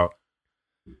talking about,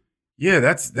 Yeah,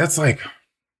 that's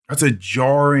a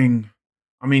jarring.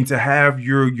 I mean, to have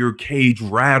your cage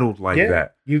rattled like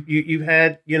that. You've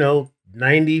had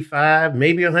 95,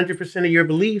 maybe 100% of your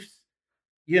beliefs,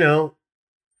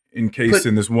 encased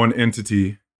in this one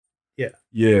entity. Yeah.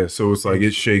 Yeah. So it's like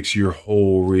it shakes your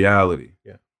whole reality.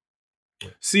 Yeah.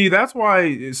 See, that's why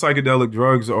psychedelic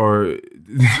drugs are.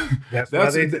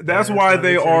 That's why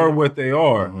they are what they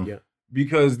are. Mm-hmm. Yeah.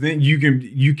 Because then you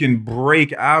can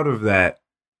break out of that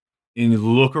and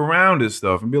look around at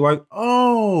stuff and be like,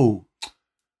 oh,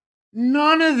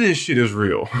 none of this shit is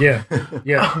real. Yeah.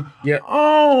 Yeah. Yeah.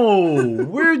 Oh,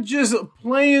 we're just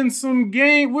playing some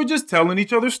game. We're just telling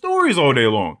each other stories all day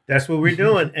long. That's what we're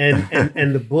doing.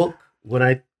 And the book, when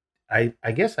I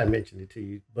guess I mentioned it to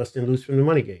you, Busting Loose from the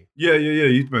Money Game. Yeah.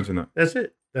 You mentioned that. That's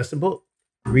it. That's the book.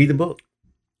 Read the book.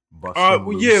 But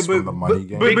give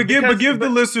the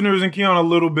listeners and Keon a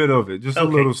little bit of it, just a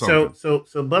little something.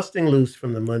 So Busting Loose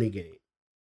from the Money Game,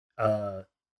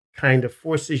 kind of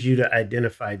forces you to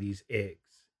identify these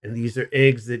eggs, and these are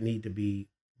eggs that need to be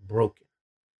broken.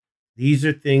 These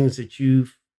are things that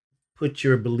you've put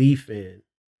your belief in,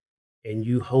 and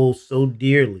you hold so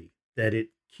dearly that it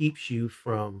keeps you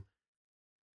from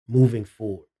moving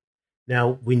forward.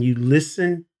 Now, when you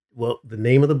listen, the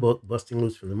name of the book, Busting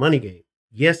Loose from the Money Game.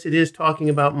 Yes, it is talking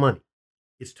about money.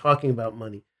 It's talking about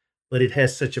money, but it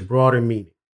has such a broader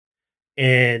meaning.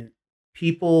 And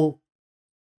people,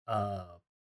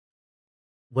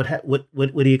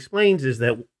 what he explains is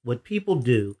that what people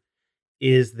do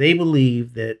is they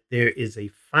believe that there is a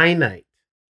finite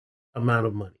amount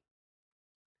of money.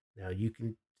 Now you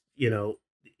can,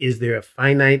 is there a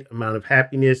finite amount of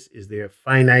happiness? Is there a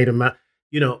finite amount?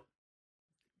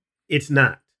 It's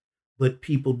not, but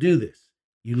people do this.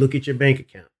 You look at your bank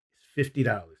account; it's $50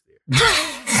 there,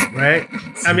 right?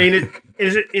 I mean,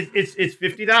 it's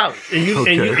 $50,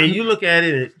 and you look at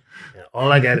it, and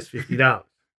all I got is $50,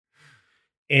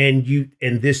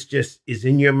 and this just is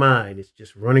in your mind. It's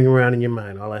just running around in your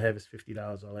mind. All I have is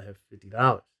 $50. All I have is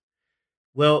 $50.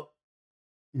 Well,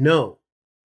 no,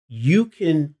 you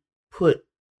can put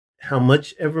how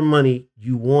much ever money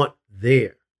you want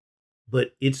there,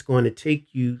 but it's going to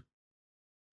take you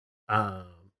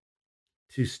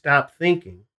to stop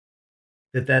thinking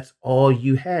that that's all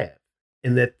you have,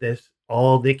 and that that's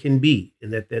all that can be,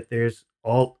 and that there's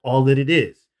all that it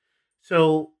is.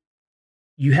 So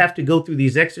you have to go through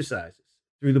these exercises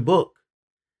through the book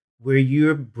where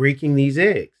you're breaking these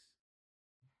eggs.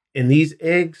 And these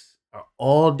eggs are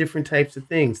all different types of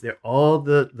things. They're all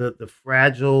the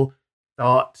fragile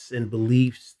thoughts and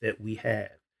beliefs that we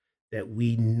have, that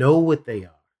we know what they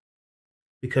are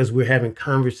because we're having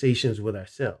conversations with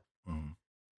ourselves. Mm-hmm.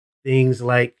 Things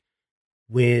like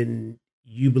when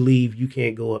you believe you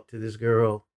can't go up to this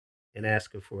girl and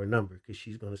ask her for a number because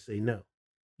she's going to say no.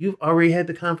 You've already had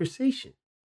the conversation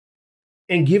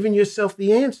and given yourself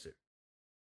the answer.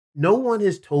 No one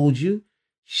has told you.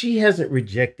 She hasn't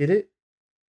rejected it.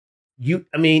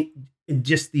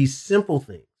 Just these simple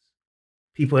things.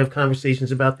 People have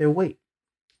conversations about their weight.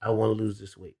 I want to lose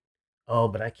this weight. Oh,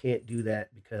 but I can't do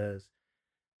that because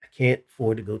I can't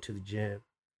afford to go to the gym.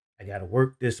 I got to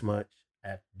work this much. I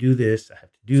have to do this. I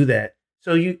have to do that.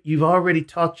 So you've already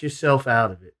talked yourself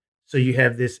out of it. So you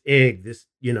have this egg, this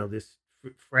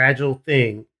fragile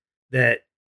thing that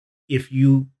if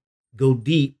you go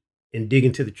deep and dig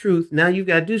into the truth, now you've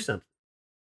got to do something.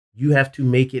 You have to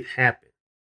make it happen.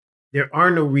 There are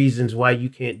no reasons why you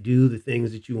can't do the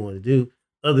things that you want to do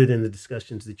other than the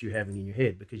discussions that you're having in your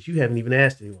head, because you haven't even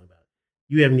asked anyone about it.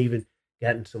 You haven't even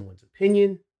gotten someone's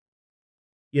opinion,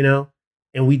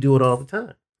 and we do it all the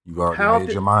time. You've already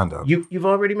made your mind up. You've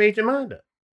already made your mind up.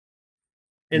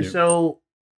 And so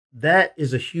that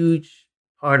is a huge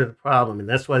part of the problem. And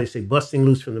that's why they say busting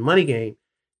loose from the money game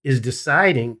is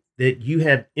deciding that you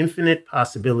have infinite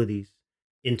possibilities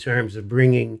in terms of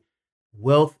bringing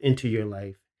wealth into your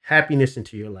life, happiness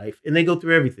into your life. And they go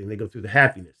through everything. They go through the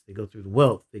happiness. They go through the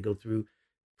wealth. They go through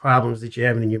problems that you're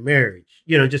having in your marriage.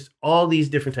 Just all these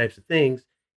different types of things.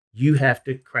 You have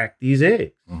to crack these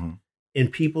eggs. Mm-hmm. And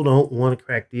people don't want to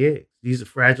crack the eggs. These are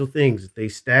fragile things that they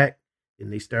stack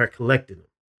and they start collecting them.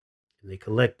 And they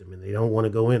collect them and they don't want to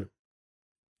go in them.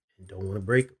 And don't want to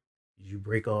break them. You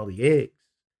break all the eggs,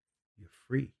 you're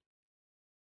free.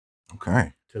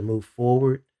 Okay. To move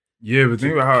forward. Yeah, but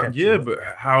think about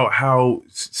how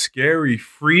scary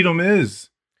freedom is.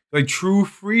 Like true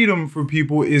freedom for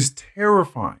people is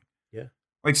terrifying. Yeah.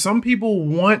 Like some people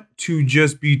want to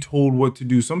just be told what to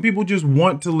do. Some people just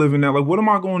want to live in that. Like, what am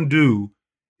I going to do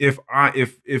if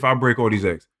I break all these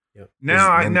eggs? Yep.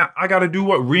 Now I got to do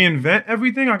what? Reinvent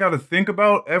everything? I got to think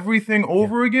about everything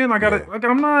over again? I got to, like,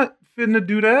 I'm not fitting to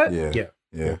do that.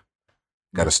 Yeah.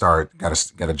 Got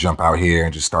to jump out here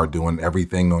and just start doing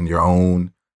everything on your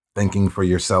own, thinking for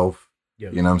yourself.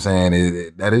 Yep. You know what I'm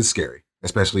saying? That is scary,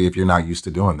 especially if you're not used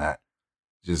to doing that.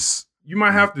 You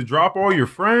might have to drop all your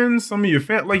friends, some of your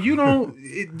family. Like, you don't,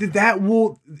 that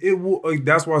will, like,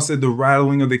 that's why I said the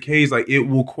rattling of the cage, like, it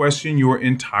will question your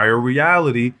entire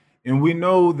reality. And we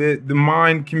know that the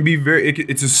mind can be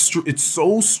it's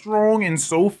so strong and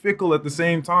so fickle at the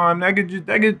same time. That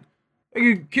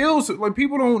could kill. Like,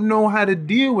 people don't know how to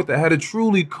deal with that, how to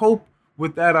truly cope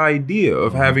with that idea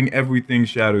of having everything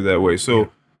shattered that way. So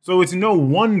it's no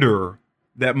wonder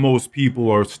that most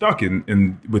people are stuck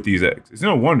in with these eggs. It's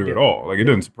no wonder at all. Like, it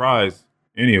doesn't surprise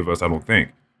any of us, I don't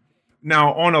think.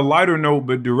 Now, on a lighter note,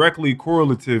 but directly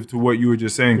correlative to what you were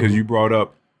just saying, because you brought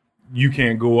up you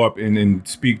can't go up and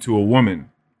speak to a woman,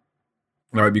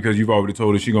 right? Because you've already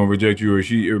told her she's gonna reject you,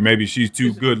 or maybe she's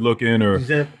too good looking, or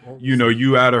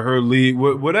you out of her league.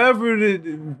 Whatever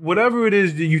it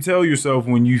is that you tell yourself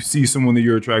when you see someone that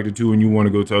you're attracted to and you want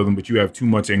to go tell them, but you have too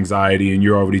much anxiety and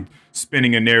you're already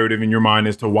spinning a narrative in your mind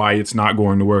as to why it's not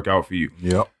going to work out for you.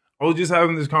 Yep. I was just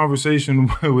having this conversation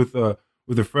with a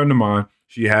friend of mine.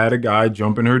 She had a guy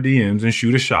jump in her DMs and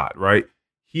shoot a shot, right?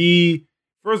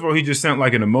 First of all, he just sent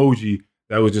like an emoji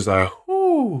that was just like,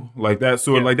 whoo, like that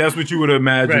sort of, like, that's what you would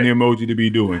imagine the emoji to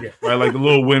be doing, right? Like the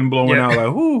little wind blowing out,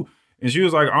 like, whoo. And she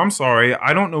was like, I'm sorry,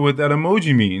 I don't know what that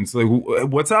emoji means. Like,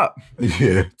 what's up?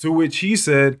 Yeah. To which he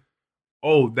said,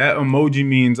 oh, that emoji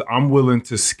means I'm willing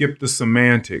to skip the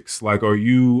semantics. Like, are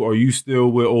you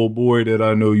still with old boy that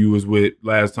I know you was with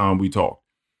last time we talked?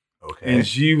 Okay. And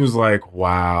she was like,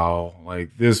 wow,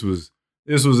 like this was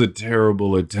a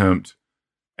terrible attempt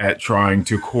at trying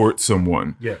to court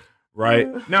someone. Yeah.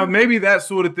 Right? Now, maybe that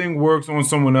sort of thing works on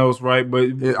someone else, right? But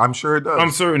I'm sure it does.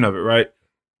 I'm certain of it, right?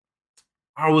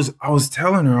 I was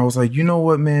telling her, I was like, you know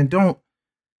what, man, don't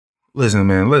listen,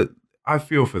 man. I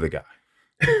feel for the guy.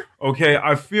 Okay,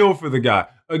 I feel for the guy.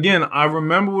 Again, I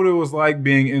remember what it was like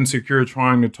being insecure,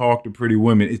 trying to talk to pretty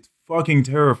women. It's fucking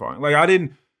terrifying.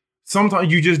 Like,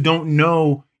 sometimes you just don't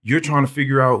know. You're trying to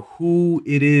figure out who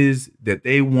it is that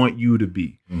they want you to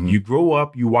be. Mm-hmm. You grow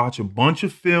up, you watch a bunch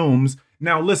of films.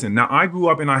 Now, listen, I grew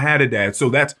up and I had a dad.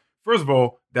 So first of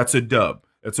all, that's a dub.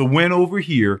 That's a win over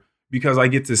here because I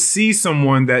get to see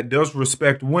someone that does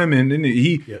respect women. And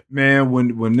man, when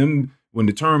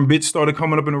the term bitch started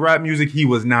coming up in the rap music, he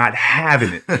was not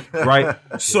having it, right?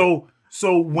 So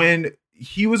when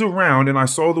he was around and I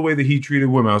saw the way that he treated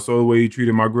women, I saw the way he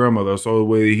treated my grandmother, I saw the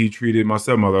way that he treated my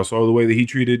stepmother, I saw the way that he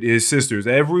treated his sisters,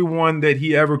 everyone that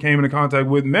he ever came into contact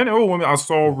with, men or women, I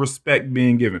saw respect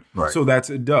being given. Right. So that's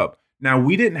a dub. Now,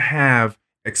 we didn't have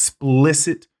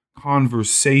explicit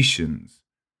conversations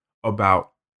about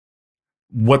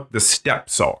what the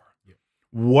steps are.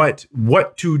 What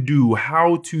to do,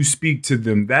 how to speak to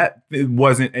them. That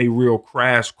wasn't a real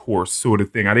crash course sort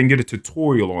of thing. I didn't get a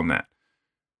tutorial on that.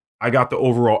 I got the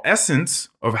overall essence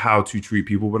of how to treat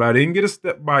people, but I didn't get a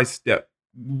step-by-step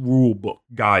rule book,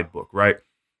 guidebook, right?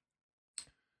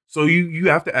 So you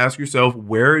have to ask yourself,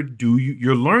 where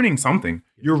you're learning something.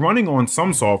 You're running on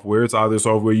some software. It's either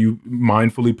software you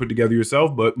mindfully put together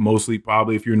yourself, but mostly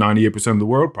probably if you're 98% of the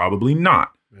world, probably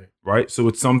not. Right? So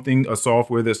it's a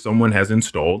software that someone has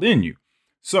installed in you.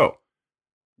 So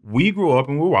we grew up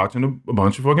and we're watching a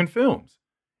bunch of fucking films.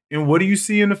 And what do you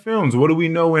see in the films? What do we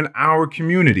know in our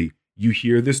community? You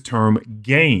hear this term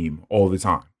game all the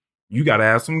time. You got to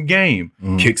have some game,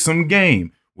 kick some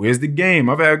game. Where's the game?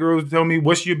 I've had girls tell me,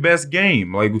 what's your best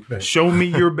game? Like, show me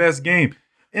your best game.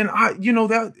 And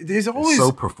that there's always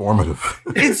so performative.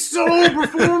 It's so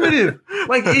performative.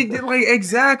 Like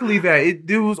exactly that.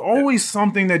 There was always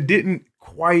something that didn't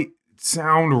quite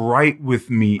sound right with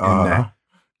me in that.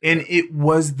 And it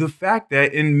was the fact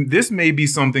that, and this may be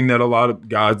something that a lot of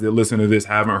guys that listen to this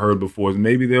haven't heard before.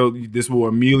 Maybe this will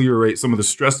ameliorate some of the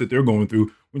stress that they're going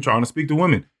through when trying to speak to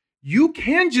women. You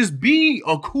can just be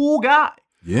a cool guy.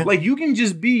 Yeah. Like, you can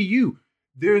just be you.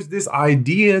 There's this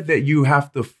idea that you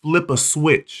have to flip a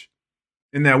switch,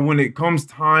 and that when it comes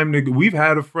time to, we've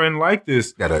had a friend like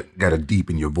this. Gotta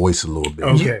deepen your voice a little bit.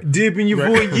 Okay. Deepen your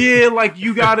voice, yeah. Like,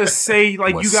 you gotta say,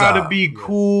 like, you gotta be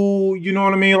cool. You know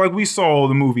what I mean? Like, we saw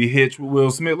the movie Hitch with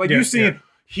Will Smith. Like, you seen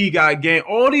He Got Game.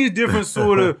 All these different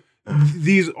sort of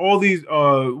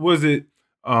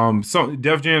some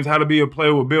Def Jam's How to Be a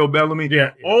Player with Bill Bellamy.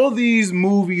 Yeah. All these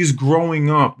movies growing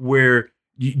up where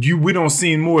we don't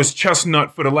see Morris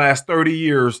Chestnut for the last 30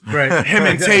 years. Right. Him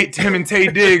and Tay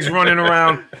Diggs running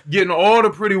around getting all the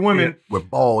pretty women with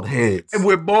bald heads.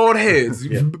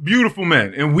 Beautiful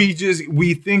men. And we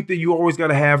think that you always got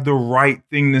to have the right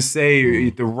thing to say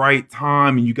at the right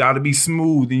time, and you got to be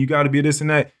smooth and you got to be this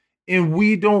and that. And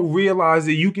we don't realize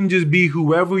that you can just be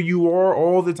whoever you are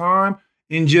all the time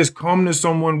and just come to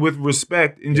someone with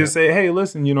respect and just say, hey,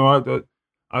 listen,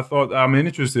 I thought I'm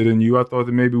interested in you. I thought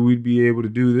that maybe we'd be able to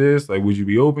do this. Like, would you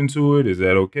be open to it? Is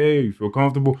that okay? You feel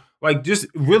comfortable? Like, just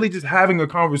really just having a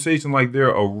conversation like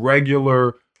they're a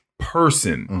regular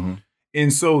person. Mm-hmm.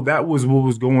 And so that was what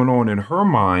was going on in her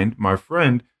mind. My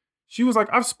friend, she was like,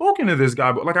 I've spoken to this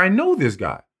guy, but like, I know this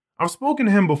guy. I've spoken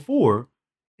to him before,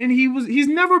 and he's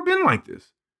never been like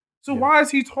this. So why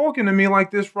is he talking to me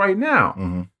like this right now?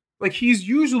 Mm-hmm. Like, he's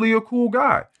usually a cool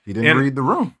guy. He didn't read the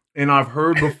room. And I've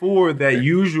heard before that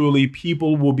usually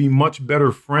people will be much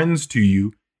better friends to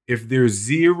you if there's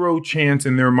zero chance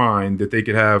in their mind that they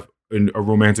could have a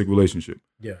romantic relationship.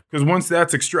 Yeah. Because once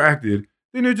that's extracted,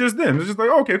 then they're just them. It's just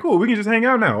like, okay, cool. We can just hang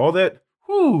out now. All that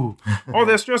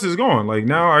stress is gone. Like,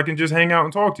 now I can just hang out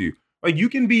and talk to you. Like, you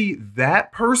can be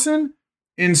that person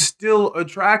and still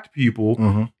attract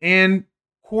people and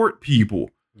court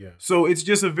people. Yeah. So it's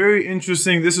just a very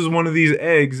interesting, this is one of these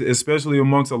eggs, especially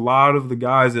amongst a lot of the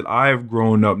guys that I have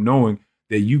grown up knowing,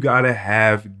 that you got to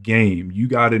have game. You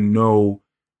got to know,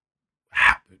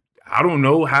 I don't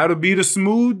know, how to be the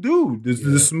smooth dude,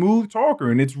 the smooth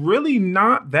talker. And it's really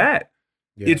not that.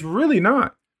 Yeah. It's really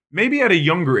not. Maybe at a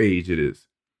younger age it is.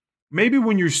 Maybe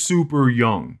when you're super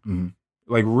young,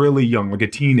 like really young, like a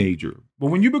teenager. But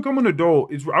when you become an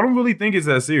adult, I don't really think it's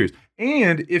that serious.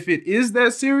 And if it is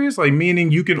that serious, like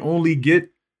meaning you can only get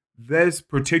this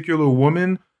particular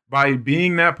woman by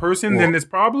being that person, then it's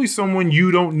probably someone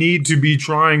you don't need to be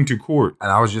trying to court.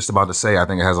 And I was just about to say, I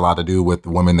think it has a lot to do with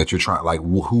the woman that you're trying, like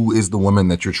who is the woman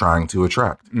that you're trying to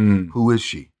attract? Who is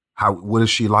she? What is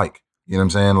she like? You know what I'm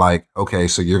saying? Like, okay,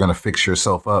 so you're going to fix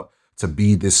yourself up to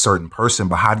be this certain person,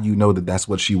 but how do you know that that's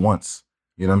what she wants?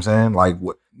 You know what I'm saying? Like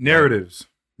what? Narratives.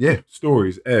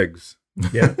 Stories, eggs.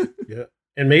 Yeah.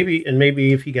 And maybe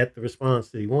if he got the response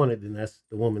that he wanted, then that's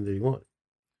the woman that he wanted.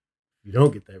 If you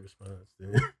don't get that response,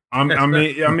 then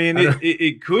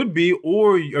it could be,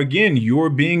 or again,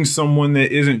 you're being someone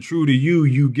that isn't true to you.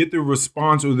 You get the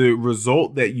response or the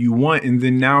result that you want, and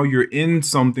then now you're in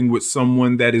something with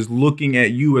someone that is looking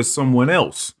at you as someone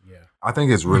else. Yeah, I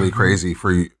think it's really crazy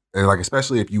for you. Like,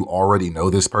 especially if you already know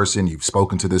this person, you've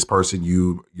spoken to this person,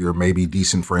 you're maybe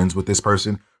decent friends with this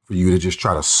person, for you to just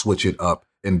try to switch it up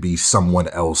and be someone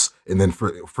else. And then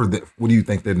what do you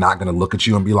think? They're not going to look at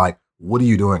you and be like, what are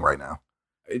you doing right now?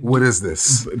 What is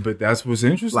this? But that's what's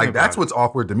interesting. Like, that's what's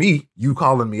awkward to me. You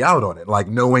calling me out on it. Like,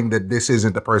 knowing that this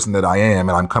isn't the person that I am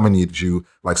and I'm coming at you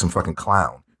like some fucking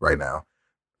clown right now.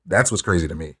 That's what's crazy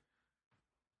to me.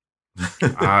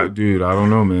 Dude, I don't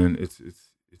know, man. It's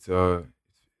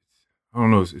I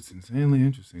don't know. It's insanely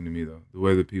interesting to me, though, the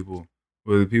way that people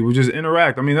just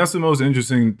interact. I mean, that's the most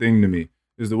interesting thing to me,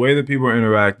 is the way that people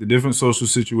interact, the different social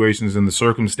situations and the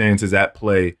circumstances at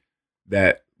play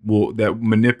that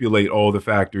manipulate all the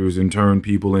factors and turn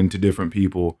people into different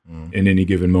people in any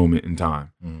given moment in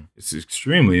time. It's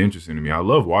extremely interesting to me. I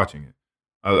love watching it.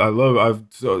 I've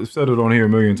said it on here a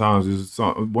million times.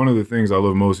 One of the things I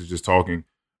love most is just talking,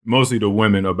 mostly to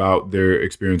women, about their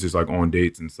experiences, like on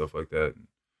dates and stuff like that.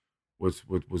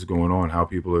 What's going on? How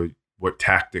people are? What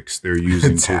tactics they're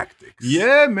using? Tactics.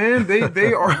 Yeah, man,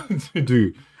 they are,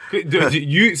 dude.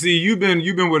 You've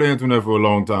been with Antoinette for a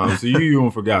long time, so you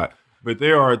don't forgot. But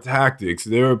there are tactics.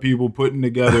 There are people putting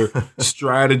together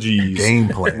strategies, game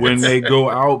plans when they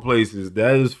go out places.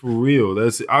 That is for real.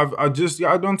 I just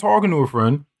got done talking to a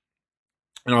friend,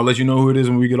 and I'll let you know who it is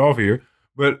when we get off here.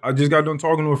 But I just got done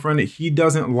talking to a friend that he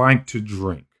doesn't like to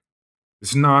drink.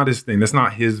 It's not his thing. That's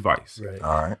not his vice. Right.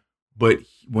 All right. But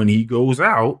when he goes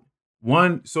out,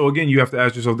 so again, you have to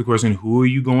ask yourself the question, who are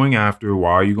you going after?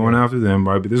 Why are you going after them?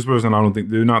 Right. But this person, I don't think,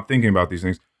 they're not thinking about these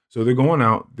things. So they're going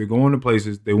out, they're going to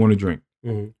places, they want to drink.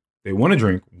 They want to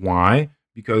drink. Why?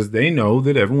 Because they know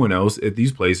that everyone else at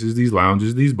these places, these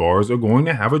lounges, these bars are going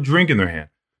to have a drink in their hand.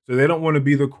 So they don't want to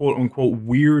be the quote unquote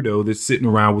weirdo that's sitting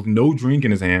around with no drink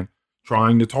in his hand,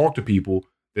 trying to talk to people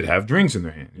that have drinks in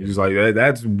their hand. He's like,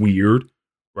 that's weird.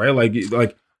 Right.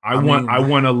 Like, I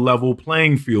want a level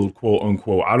playing field, quote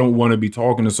unquote. I don't want to be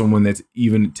talking to someone that's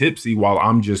even tipsy while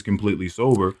I'm just completely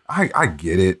sober. I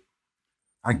get it.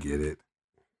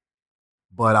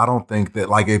 But I don't think that,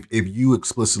 like, if you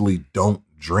explicitly don't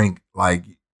drink, like,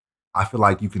 I feel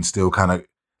like you can still kind of,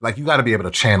 like, you got to be able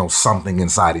to channel something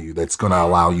inside of you that's going to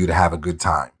allow you to have a good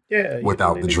time.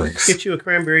 without the drinks. Get you a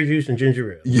cranberry juice and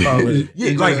ginger ale.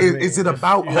 Is it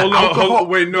about hold on,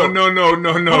 wait, no,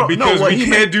 because we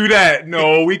can't do that.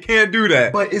 No, we can't do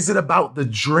that. But is it about the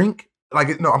drink?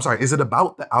 Is it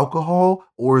about the alcohol,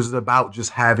 or is it about just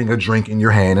having a drink in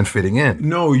your hand and fitting in?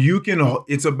 No,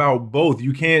 it's about both.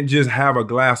 You can't just have a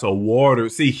glass of water.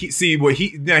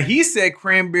 He said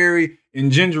cranberry and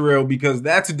ginger ale because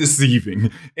that's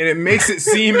deceiving, and it makes it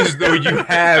seem as though you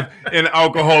have an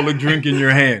alcoholic drink in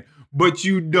your hand, but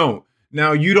you don't.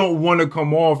 Now, you don't want to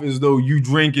come off as though you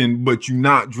drinking, but you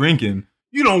not drinking.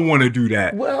 You don't want to do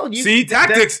that. Well,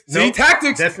 tactics.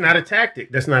 Tactics. That's not a tactic.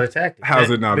 How's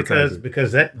it not a tactic?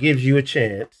 Because that gives you a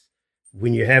chance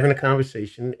when you're having a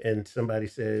conversation and somebody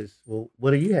says, "Well,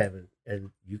 what are you having?" And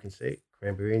you can say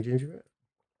cranberry and ginger ale.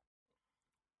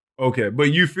 Okay,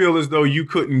 but you feel as though you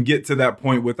couldn't get to that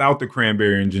point without the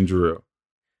cranberry and ginger ale.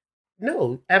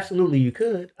 No, absolutely you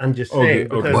could. I'm just saying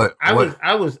because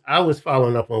I was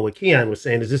following up on what Keon was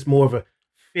saying. Is this more of a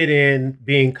fit in,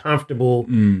 being comfortable,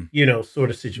 sort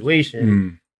of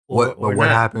situation? What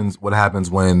happens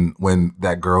when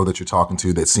that girl that you're talking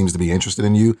to that seems to be interested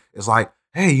in you is like,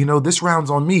 hey, this round's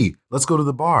on me. Let's go to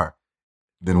the bar.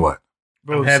 Then what?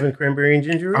 I'm having cranberry and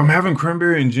ginger ale. I'm having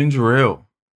cranberry and ginger ale.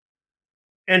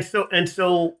 And so if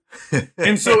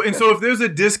there's a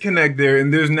disconnect there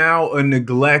and there's now a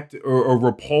neglect or a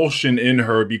repulsion in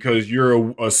her because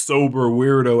you're a sober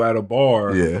weirdo at a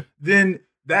bar, then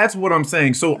that's what I'm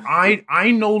saying. So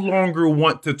I no longer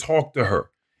want to talk to her.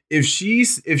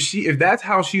 If that's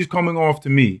how she's coming off to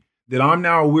me, that I'm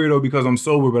now a weirdo because I'm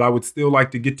sober, but I would still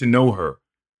like to get to know her,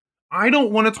 I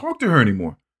don't want to talk to her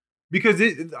anymore because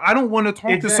I don't want to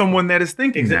talk to someone that is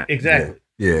thinking that. Exactly.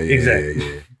 Yeah.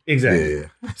 Exactly. Yeah.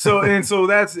 So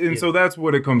that's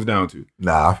what it comes down to.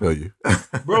 Nah, I feel you.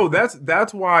 Bro,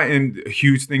 that's why, and a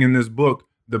huge thing in this book,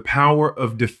 the power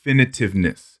of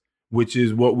definitiveness, which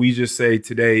is what we just say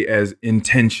today as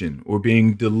intention or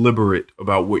being deliberate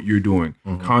about what you're doing,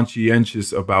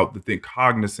 conscientious about the thing,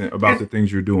 cognizant about the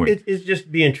things you're doing. It's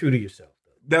just being true to yourself.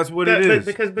 That's what it is.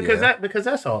 Because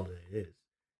that's all it is.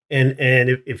 And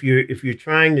if you're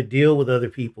trying to deal with other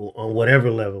people on whatever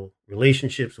level,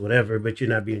 relationships, whatever, but you're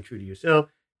not being true to yourself,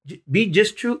 be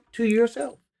just true to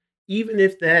yourself. Even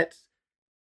if that's,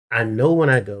 I know when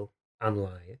I go, I'm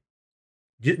lying.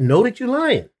 Just know that you're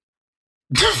lying.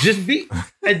 Just be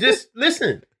and just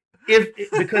listen.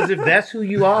 Because if that's who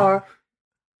you are,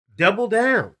 double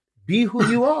down. Be who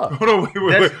you are. Hold on, wait.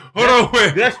 No.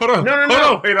 Wait, I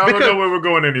don't know where we're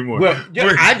going anymore. Well,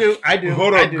 I do.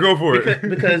 Hold on, go for it.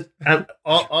 Because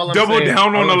all I'm double saying,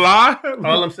 down on the lie.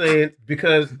 All I'm saying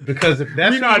because if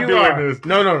that's who you are, this.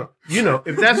 No.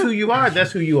 If that's who you are,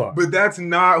 that's who you are. But that's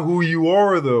not who you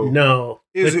are, though. No,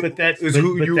 is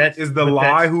the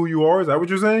lie who you are? Is that what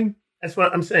you're saying? That's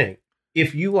what I'm saying.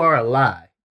 If you are a lie,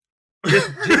 just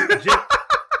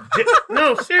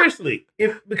no, seriously.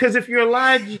 Because if you're a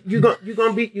lie, you're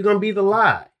gonna be the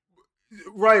lie.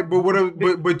 Right, but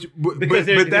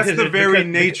that's the very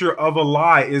nature of a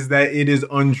lie is that it is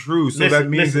untrue. So that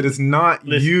means that it's not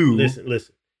you.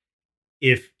 Listen.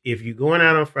 If you're going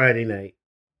out on Friday night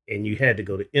and you had to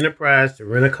go to Enterprise to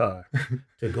rent a car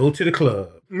to go to the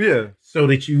club, so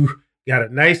that you got a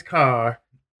nice car,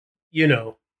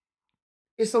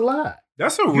 it's a lie.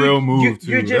 That's a real move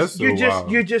too. You're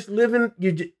just living.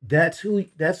 That's who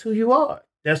you are.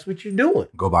 That's what you're doing.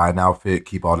 Go buy an outfit,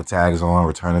 keep all the tags on,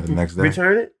 return it the next day.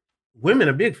 Return it. Women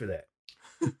are big for that.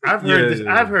 I've heard this.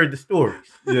 I've heard the stories.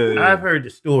 I've heard the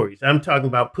stories. I'm talking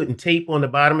about putting tape on the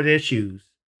bottom of their shoes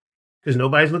because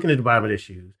nobody's looking at the bottom of their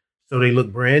shoes, so they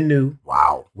look brand new.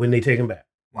 Wow. When they take them back.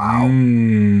 Wow.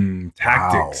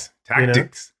 Tactics.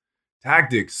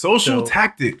 Tactics. Social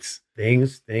tactics.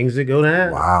 Things that go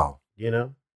down. Wow.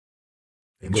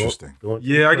 Interesting.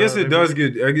 I guess it does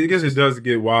get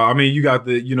wild. I mean, you got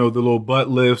the the little butt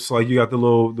lifts, like you got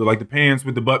the pants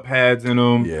with the butt pads in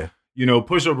them. Yeah.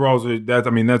 Push-up bras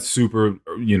that's super.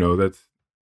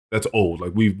 That's old.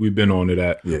 Like we've been on to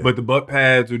that. Yeah. But the butt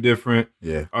pads are different.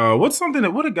 Yeah. What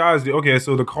do guys do? Okay,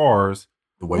 so the cars,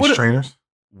 the waist trainers.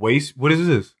 What is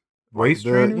this? Waist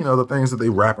trainers? The things that they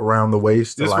wrap around the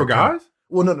waist. This for guys?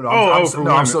 Well, no. I'm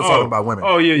still talking about women.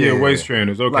 Oh, yeah. Waist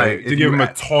trainers. Okay. To give them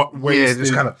a taut waist. Yeah,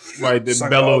 just kind of. Right, that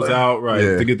bellows out, right,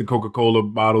 to get the Coca-Cola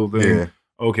bottle thing. Yeah.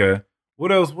 Okay.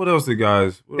 What else did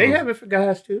guys? They have it for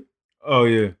guys, too. Oh,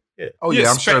 yeah. Oh, yeah,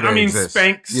 I'm sure they exist.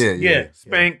 Spanx. Yeah.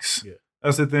 Spanx. Yeah.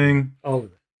 That's the thing. All of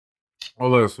it.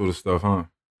 All that sort of stuff, huh?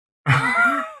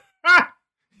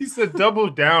 He said double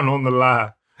down on the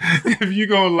lie. If you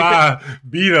gonna lie,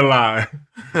 be the lie.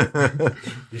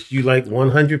 Just you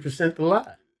 100% the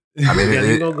lie. I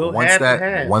mean,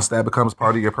 once that becomes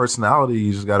part of your personality,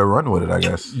 you just got to run with it, I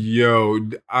guess. Yo,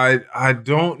 I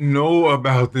don't know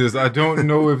about this. I don't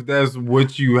know if that's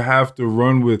what you have to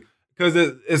run with, because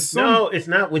it's no, it's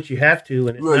not what you have to,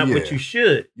 and it's not what you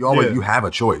should. You have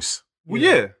a choice. Well,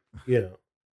 yeah.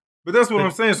 But that's what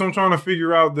I'm saying. So I'm trying to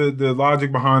figure out the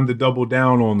logic behind the double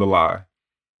down on the lie.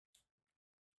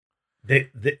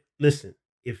 Listen,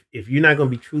 if you're not going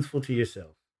to be truthful to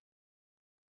yourself,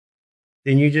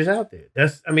 then you're just out there.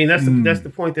 That's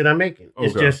the point that I'm making.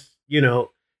 It's just,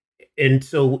 and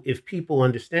so if people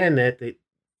understand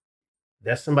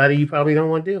that's somebody you probably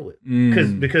don't want to deal with,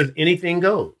 because anything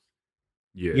goes.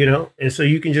 Yeah. And so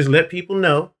you can just let people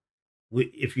know,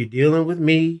 if you're dealing with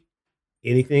me,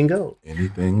 anything goes.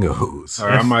 Anything goes.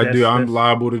 I'm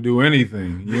liable to do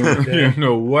anything. You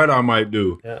know what I might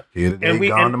do. Yeah. Here today,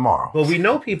 gone tomorrow. But we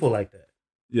know people like that.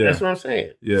 Yeah. That's what I'm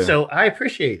saying. Yeah. So I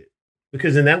appreciate it,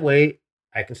 because in that way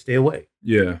I can stay away.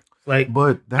 Yeah. It's like,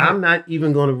 I'm not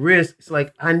even going to risk. It's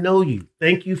like, I know you.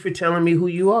 Thank you for telling me who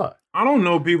you are. I don't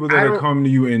know people that come to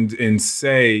you and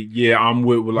say, yeah, I'm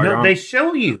with like. No, they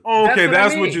show you. Oh, okay,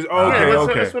 that's what you're. Okay,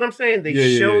 okay. That's what I'm saying.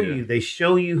 They show you. They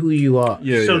show you who you are,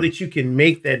 so that you can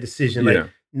make that decision. Like,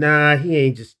 nah, he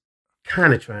ain't just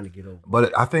kind of trying to get over.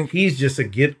 But I think he's just a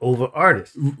get over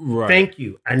artist. Right. Thank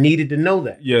you. I needed to know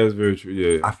that. Yeah, it's very true.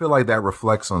 Yeah. I feel like that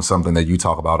reflects on something that you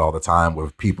talk about all the time, where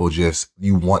people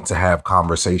you want to have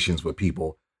conversations with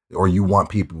people, or you want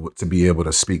people to be able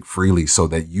to speak freely so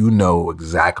that you know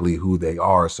exactly who they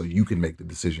are, so you can make the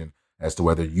decision as to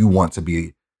whether you want to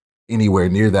be anywhere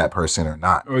near that person or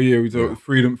not. Oh yeah, we talk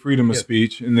freedom of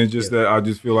speech, and then just that I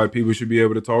just feel like people should be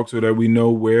able to talk so that we know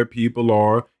where people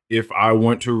are. If I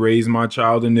want to raise my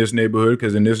child in this neighborhood,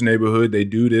 because in this neighborhood they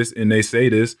do this and they say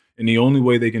this, and the only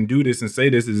way they can do this and say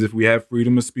this is if we have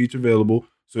freedom of speech available,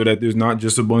 so that there's not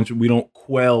just we don't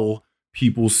quell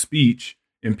people's speech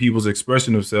and people's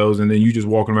expression of themselves, and then you just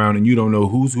walking around and you don't know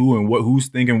who's who and who's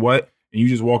thinking what, and you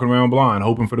just walking around blind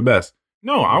hoping for the best.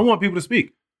 No, I want people to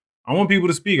speak. I want people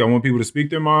to speak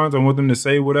their minds. I want them to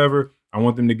say whatever. I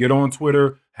want them to get on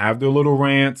Twitter, have their little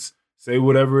rants, say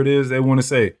whatever it is they want to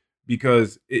say.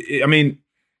 Because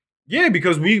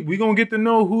because we gonna get to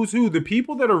know who's who. The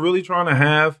people that are really trying to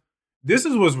have, this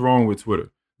is what's wrong with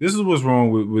Twitter. This is what's wrong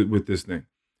with this thing.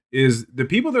 Is the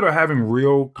people that are having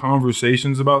real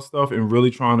conversations about stuff and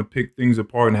really trying to pick things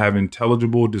apart and have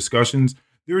intelligible discussions,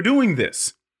 they're doing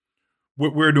this.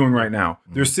 What we're doing right now.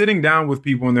 Mm-hmm. They're sitting down with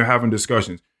people and they're having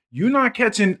discussions. You're not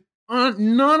catching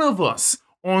none of us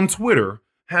on Twitter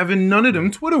having none of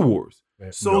them Twitter wars.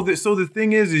 So the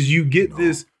thing is you get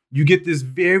this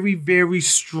very, very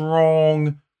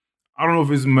strong, I don't know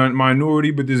if it's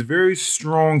minority, but this very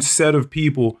strong set of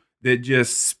people that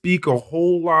just speak a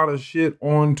whole lot of shit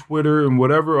on Twitter and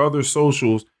whatever other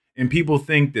socials, and people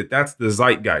think that that's the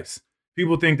zeitgeist.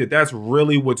 People think that that's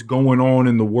really what's going on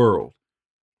in the world.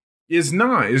 It's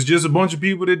not. It's just a bunch of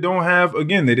people that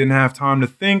they didn't have time to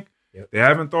think. Yep. They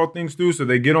haven't thought things through, so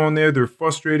they get on there, they're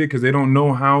frustrated because they don't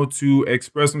know how to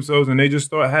express themselves, and they just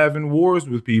start having wars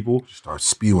with people. Just start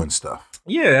spewing stuff.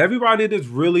 Yeah, everybody that's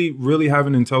really, really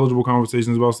having intelligible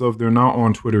conversations about stuff, they're not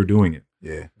on Twitter doing it.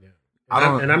 Yeah.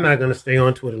 And I'm not going to stay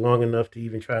on Twitter long enough to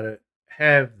even try to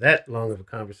have that long of a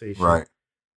conversation. Right.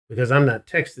 Because I'm not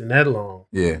texting that long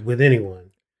with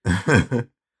anyone.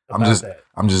 I'm just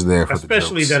there for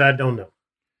especially the jokes. that I don't know.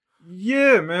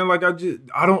 Yeah, man. Like I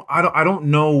don't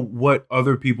know what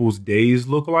other people's days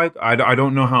look like. I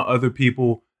don't know how other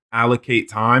people allocate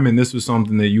time. And this was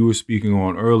something that you were speaking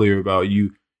on earlier about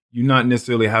you not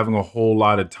necessarily having a whole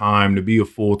lot of time to be a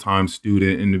full-time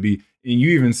student and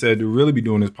you even said to really be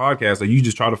doing this podcast, like you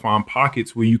just try to find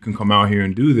pockets where you can come out here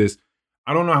and do this.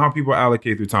 I don't know how people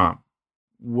allocate their time.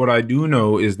 What I do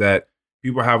know is that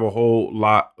people have a whole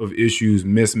lot of issues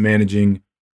mismanaging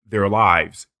their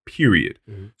lives, period.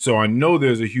 Mm-hmm. So I know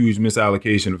there's a huge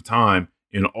misallocation of time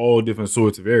in all different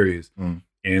sorts of areas. Mm.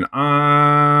 And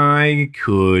I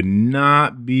could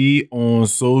not be on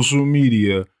social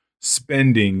media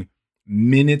spending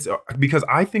minutes, because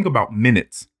I think about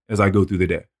minutes as I go through the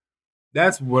day.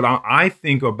 That's what I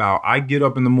think about. I get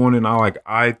up in the morning,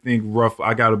 I think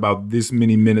I got about this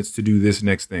many minutes to do this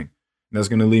next thing. And that's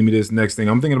going to lead me to this next thing.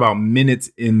 I'm thinking about minutes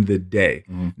in the day,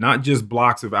 not just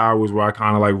blocks of hours where I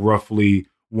kind of like roughly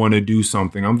want to do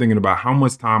something. I'm thinking about how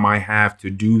much time I have to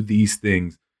do these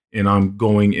things, and I'm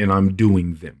going and I'm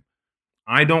doing them.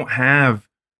 I don't have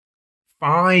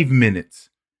 5 minutes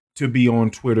to be on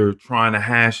Twitter trying to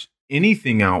hash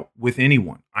anything out with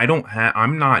anyone.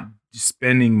 I'm not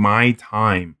spending my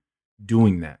time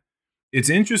doing that. It's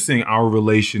interesting, our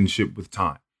relationship with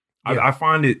time. Yeah. I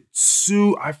find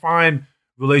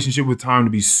relationship with time to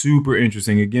be super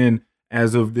interesting. Again,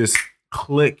 as of this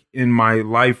click in my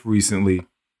life recently,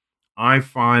 I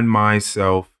find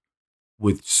myself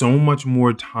with so much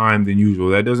more time than usual.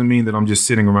 That doesn't mean that I'm just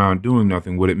sitting around doing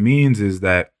nothing. What it means is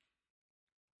that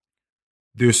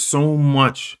there's so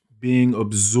much being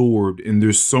absorbed and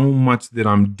there's so much that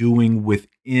I'm doing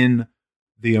within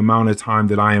the amount of time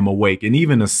that I am awake and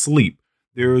even asleep.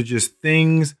 There are just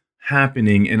things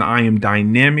happening and I am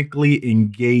dynamically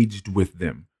engaged with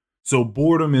them. So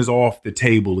boredom is off the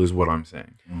table is what I'm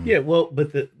saying. Yeah, well,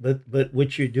 but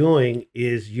what you're doing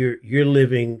is you're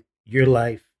living your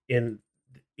life in,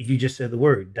 you just said the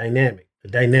word, dynamic, a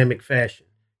dynamic fashion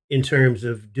in terms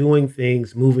of doing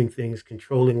things, moving things,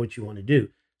 controlling what you want to do.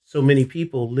 So many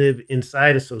people live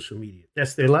inside of social media.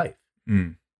 That's their life.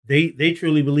 Mm. They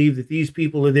truly believe that these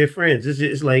people are their friends.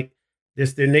 It's like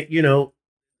this, their, you know,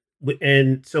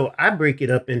 and so I break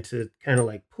it up into kind of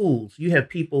like pools. You have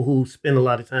people who spend a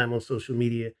lot of time on social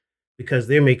media because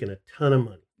they're making a ton of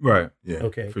money. Right. Yeah.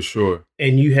 Okay. For sure.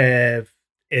 And you have,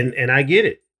 and I get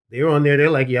it. They're on there. They're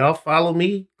like, y'all follow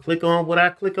me, click on what I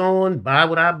click on, buy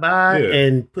what I buy,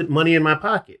 and put money in my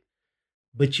pocket.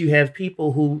 But you have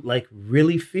people who like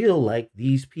really feel like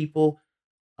these people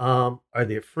are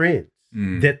their friends,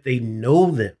 that they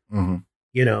know them,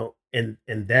 you know, and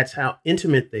that's how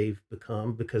intimate they've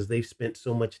become because they've spent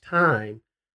so much time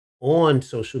on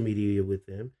social media with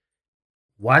them,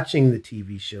 watching the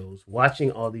TV shows,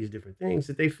 watching all these different things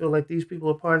that they feel like these people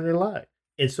are part of their life.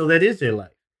 And so that is their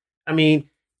life. I mean,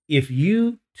 if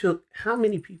you took, how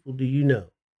many people do you know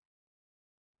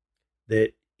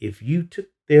that if you took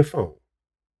their phone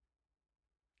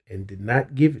and did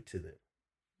not give it to them,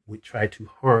 would try to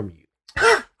harm you?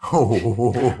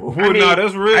 No,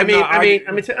 that's real. I mean,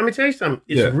 let me tell you something.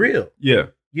 It's real. Yeah.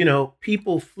 You know,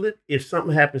 people flip. If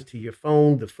something happens to your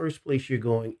phone, the first place you're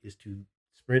going is to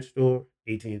Sprint store,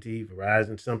 AT&T,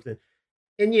 Verizon, something.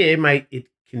 And yeah, it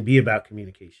can be about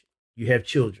communication. You have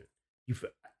children.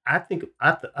 I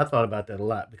thought about that a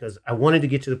lot because I wanted to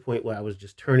get to the point where I was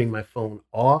just turning my phone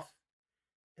off.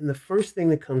 And the first thing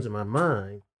that comes to my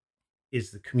mind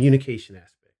is the communication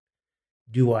aspect.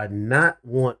 Do I not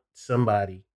want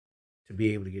somebody to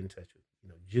be able to get in touch with? You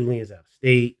know, Julian's out of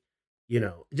state. You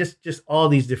know, just all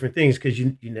these different things because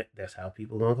you know, that's how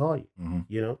people don't call you. Mm-hmm.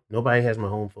 You know, nobody has my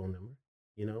home phone number.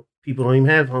 You know, people don't even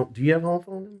have home. Do you have home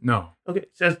phone number? No. Okay,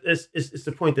 so it's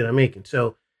the point that I'm making.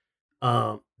 So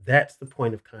that's the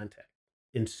point of contact.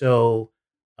 And so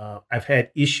I've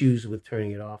had issues with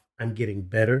turning it off. I'm getting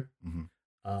better. Mm-hmm.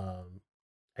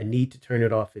 I need to turn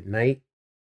it off at night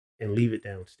and leave it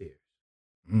downstairs.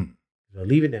 Mm. If I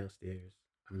leave it downstairs,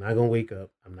 I'm not going to wake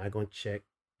up. I'm not going to check,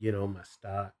 you know, my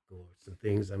stock or some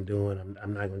things I'm doing.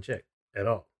 I'm not going to check at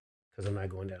all because I'm not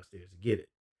going downstairs to get it.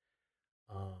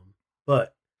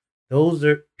 But those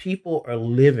are, people are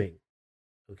living,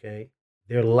 okay?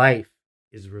 Their life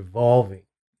is revolving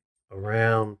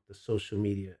around the social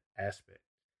media aspect.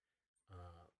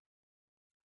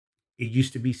 It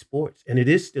used to be sports, and it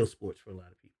is still sports for a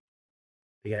lot of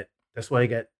people. That's why they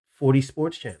got 40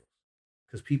 sports channels,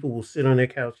 because people will sit on their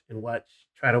couch and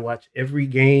try to watch every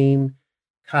game,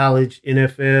 college,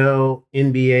 NFL,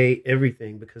 NBA,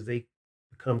 everything, because they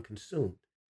become consumed.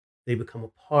 They become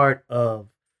a part of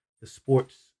the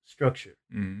sports structure.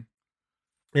 Mm-hmm.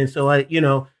 And so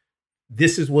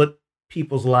this is what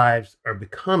people's lives are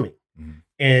becoming. Mm-hmm.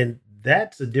 And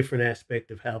that's a different aspect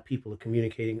of how people are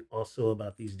communicating also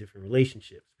about these different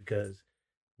relationships. Because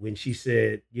when she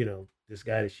said, you know, this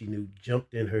guy that she knew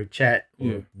jumped in her chat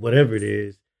or whatever it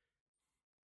is,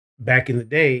 back in the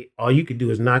day, all you could do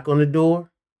is knock on the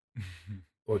door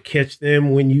or catch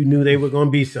them when you knew they were going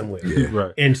to be somewhere. Yeah.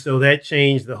 Right. And so that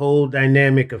changed the whole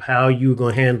dynamic of how you were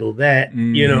going to handle that,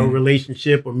 you know,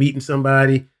 relationship or meeting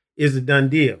somebody is a done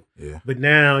deal. Yeah. But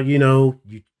now, you know,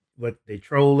 they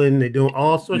trolling, they're doing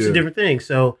all sorts of different things.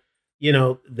 So, you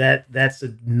know, that's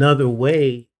another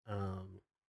way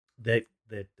that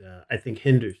I think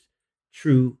hinders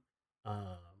true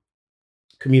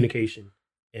communication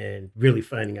and really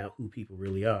finding out who people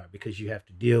really are, because you have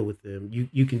to deal with them.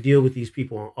 You can deal with these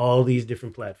people on all these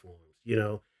different platforms, you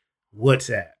know,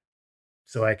 WhatsApp,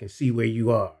 so I can see where you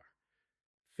are,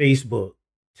 Facebook,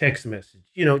 text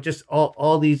message, you know, just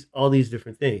all these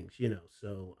different things, you know.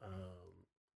 So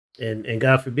and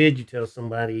God forbid you tell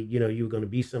somebody, you know, you were going to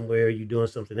be somewhere, you're doing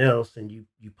something else, and you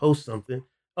post something.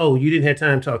 Oh, you didn't have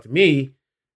time to talk to me,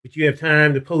 but you have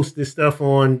time to post this stuff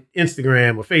on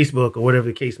Instagram or Facebook or whatever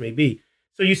the case may be.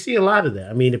 So you see a lot of that.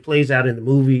 I mean, it plays out in the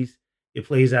movies, it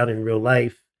plays out in real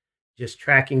life, just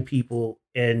tracking people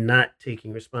and not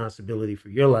taking responsibility for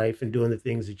your life and doing the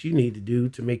things that you need to do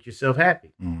to make yourself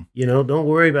happy. You know, don't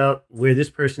worry about where this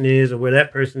person is or where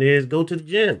that person is. Go to the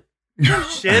gym.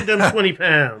 Shed them 20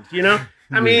 pounds, you know?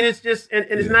 I mean, it's just, and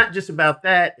it's not just about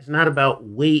that. It's not about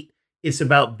weight. It's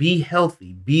about be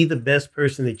healthy. Be the best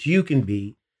person that you can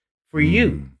be for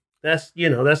you. That's, you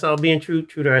know, that's all being true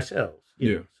to ourselves.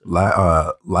 You know,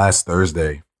 so. Last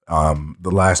Thursday,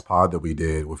 the last pod that we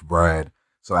did with Brad.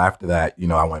 So after that, you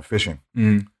know, I went fishing.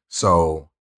 So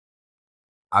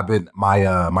I've been,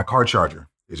 my car charger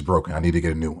is broken. I need to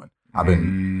get a new one.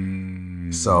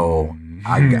 So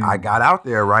I got out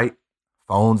there, right?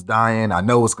 Phone's dying. I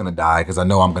know it's going to die because I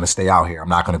know I'm going to stay out here. I'm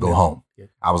not going to go home.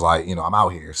 I was like, you know, I'm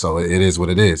out here. So it is what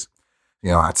it is.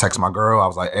 You know, I text my girl. I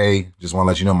was like, hey, just want to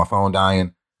let you know my phone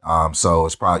dying. So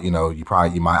it's probably, you know,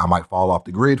 I might fall off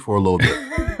the grid for a little bit.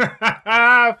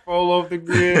 Fall off the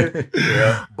grid.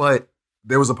 Yeah. But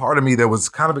there was a part of me that was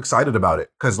kind of excited about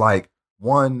it. Cause like,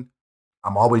 one,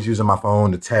 I'm always using my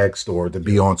phone to text or to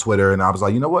be on Twitter. And I was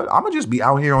like, you know what? I'm gonna just be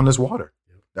out here on this water.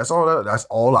 That's all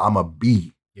I'm gonna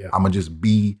be. I'm gonna just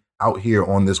be out here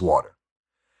on this water.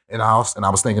 And I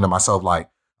was thinking to myself like,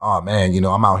 oh man, you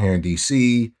know, I'm out here in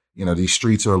DC. You know, these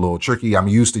streets are a little tricky. I'm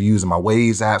used to using my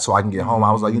Waze app so I can get home.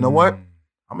 I was like, you know what?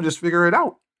 I'm gonna just figure it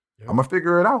out. I'm gonna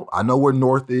figure it out. I know where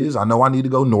north is. I know I need to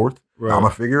go north. Right. I'm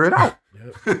gonna figure it out.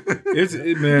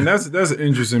 Man, that's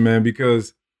interesting, man,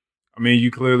 because I mean, you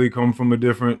clearly come from a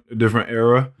different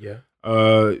era. Yeah.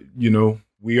 You know,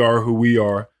 we are who we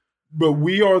are. But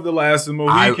we are the last of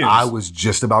Mohicans. I was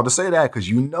just about to say that because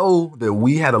you know that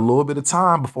we had a little bit of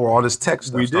time before all this tech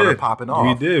stuff started popping off.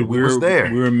 We did. We was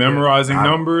there. We were memorizing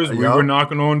numbers. We were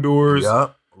knocking on doors.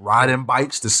 Yep. Riding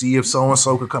bikes to see if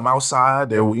so-and-so could come outside.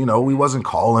 There, you know, we wasn't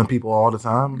calling people all the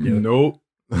time. Nope.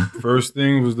 First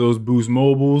thing was those Boost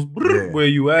Mobiles. Where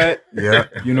you at? Yeah.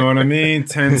 You know what I mean?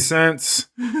 10 cents.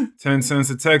 10 cents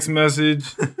a text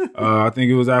message. I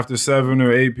think it was after 7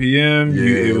 or 8 p.m.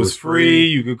 It was free.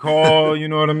 You could call, you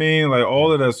know what I mean? Like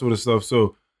all of that sort of stuff.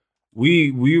 So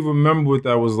we remember what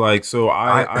that was like. So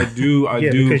I do.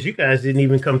 Because you guys didn't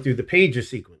even come through the pager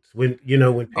sequence. When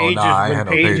pages were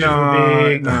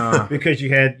big, because you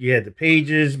had the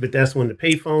pages, but that's when the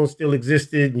payphones still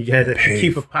existed, and you had to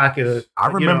keep a pocket of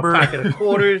pocket of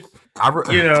quarters.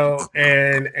 You know,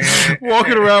 and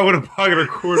walking around with a pocket of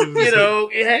quarters. You know,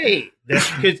 hey,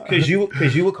 that's because you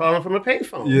were calling from a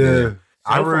payphone. Yeah,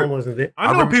 cell phone wasn't there.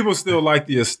 I know people still like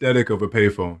the aesthetic of a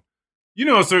payphone. You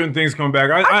know, certain things come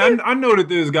back. I know that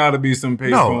there's got to be some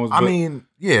payphones. No, I mean,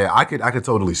 yeah, I could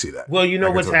totally see that. Well, you know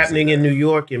what's happening in New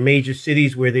York in major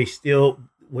cities where they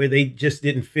just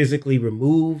didn't physically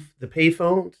remove the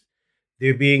payphones.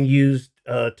 They're being used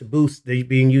to boost. They're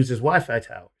being used as Wi-Fi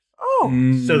towers.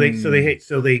 Oh, so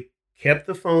they kept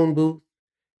the phone booth,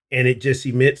 and it just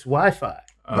emits Wi-Fi.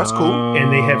 That's cool.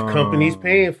 And they have companies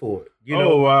paying for it. You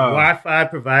know, Wi-Fi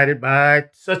provided by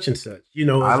such and such. You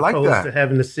know, as opposed to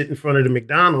having to sit in front of the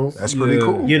McDonald's. That's pretty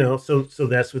cool. You know, so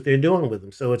that's what they're doing with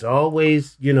them. So it's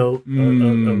always, you know,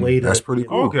 a way to. That's pretty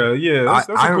cool. Okay, yeah, that's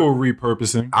a cool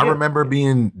repurposing. I remember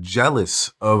being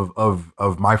jealous of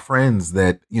my friends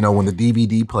that, you know, when the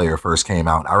DVD player first came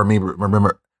out. I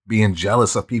remember being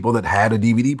jealous of people that had a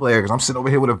DVD player because I'm sitting over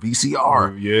here with a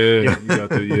VCR. Oh, yeah,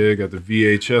 you got the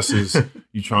VHSs.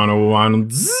 You trying to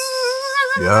wind them.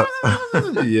 Yeah.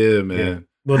 Yeah, man.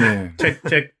 Well, man.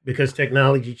 Because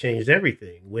technology changed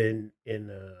everything. When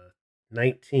in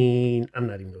I'm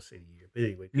not even gonna say the year, but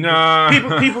anyway,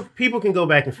 people can go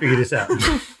back and figure this out.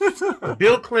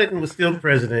 Bill Clinton was still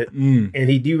president, and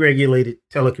he deregulated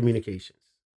telecommunications,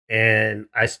 and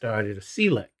I started a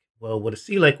CLEC. Well, what a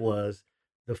CLEC was,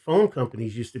 the phone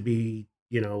companies used to be,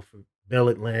 you know, for Bell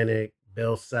Atlantic,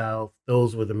 Bell South.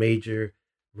 Those were the major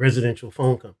residential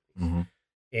phone companies. Mm-hmm.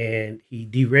 And he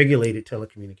deregulated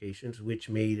telecommunications, which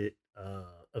made it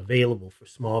available for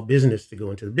small business to go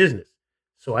into the business.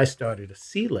 So I started a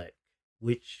CLEC,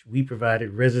 which we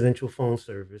provided residential phone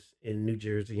service in New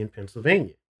Jersey and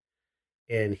Pennsylvania.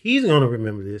 And he's going to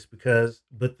remember this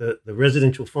but the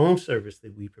residential phone service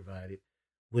that we provided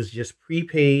was just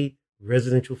prepaid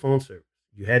residential phone service.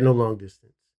 You had no long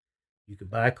distance. You could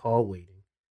buy call waiting.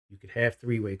 You could have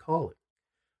three-way calling.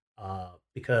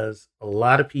 Because a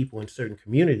lot of people in certain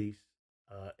communities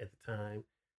at the time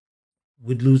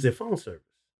would lose their phone service.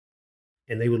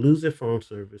 And they would lose their phone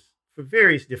service for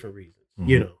various different reasons. Mm-hmm.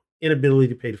 You know, inability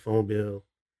to pay the phone bill.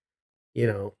 You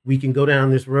know, we can go down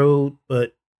this road,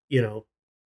 but, you know,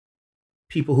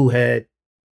 people who had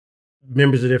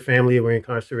members of their family that were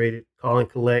incarcerated, call and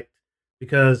collect.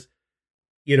 Because,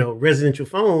 you know, residential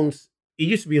phones, it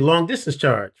used to be a long distance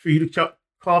charge for you to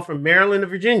call from Maryland to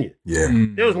Virginia. Yeah.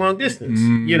 There was long distance,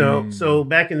 you know. So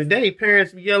back in the day,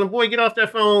 parents be yelling, "Boy, get off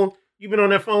that phone. You've been on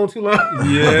that phone too long."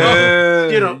 Yeah.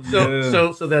 You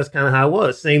know, so that's kind of how it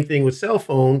was. Same thing with cell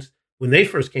phones. When they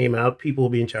first came out, people were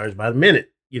being charged by the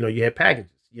minute. You know, you had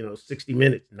packages, you know, 60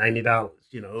 minutes, $90.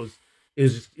 You know, it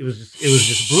was just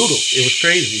brutal. It was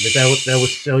crazy. But that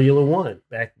was Cellular One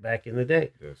back in the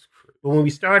day. That's crazy. But when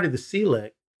we started the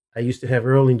CLEC, I used to have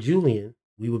Earl and Julian.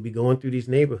 We would be going through these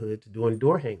neighborhoods doing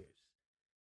door hangers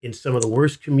in some of the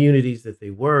worst communities that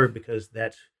they were, because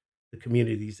that's the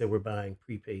communities that were buying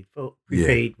prepaid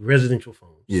residential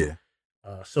phones. Yeah.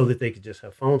 So that they could just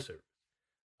have phone service.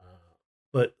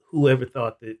 But whoever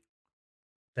thought that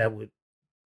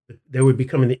there would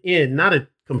become an end, not a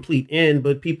complete end,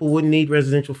 but people wouldn't need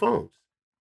residential phones,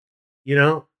 you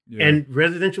know? Yeah. And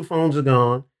residential phones are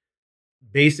gone.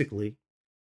 Basically,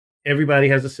 everybody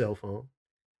has a cell phone.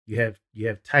 You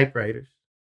have typewriters,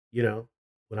 you know.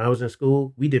 When I was in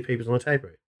school, we did papers on a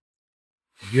typewriter.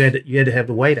 You had to have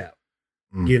the whiteout,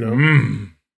 you know.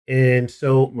 And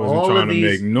so wasn't trying to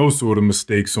make no sort of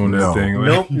mistakes on that thing.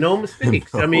 Like. No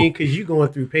mistakes. No. I mean, because you're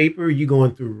going through paper, you're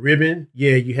going through ribbon.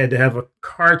 Yeah, you had to have a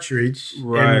cartridge,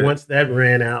 right. And once that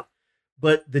ran out.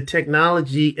 But the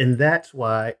technology, and that's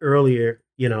why earlier,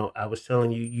 you know, I was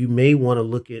telling you, you may want to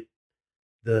look at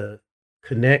the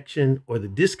connection or the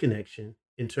disconnection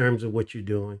in terms of what you're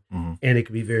doing. Mm-hmm. And it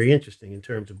can be very interesting in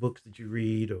terms of books that you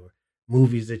read or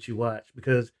movies that you watch,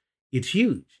 because it's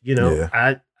huge. You know,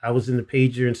 yeah. I was in the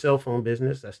pager and cell phone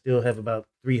business. I still have about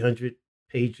 300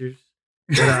 pagers.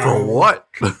 For what?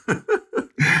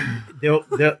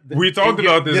 We talked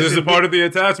about this. This is a part of the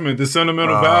attachment, the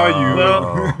sentimental value.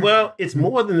 Well, it's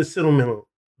more than the sentimental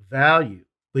value.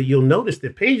 But you'll notice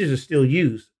that pagers are still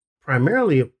used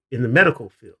primarily in the medical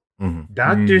field. Mm-hmm.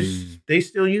 Doctors, they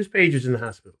still use pagers in the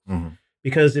hospitals. Mm-hmm.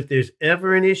 Because if there's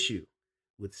ever an issue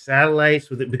with satellites,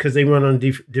 because they run on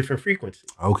different frequencies.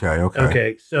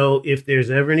 Okay. So if there's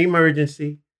ever an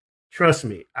emergency, trust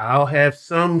me, I'll have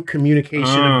some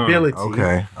communication ability.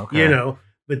 Okay. You know,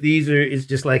 but it's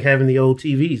just like having the old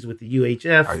TVs with the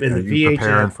UHF and the VHF. Are you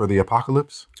preparing for the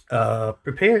apocalypse?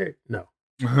 Prepared? No.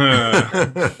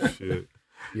 Shit.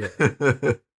 Yeah.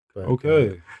 But,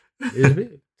 okay. It's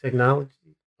big. Technology,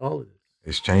 all of this.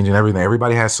 It's changing everything.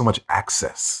 Everybody has so much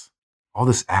access. All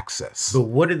this access. But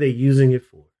what are they using it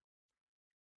for?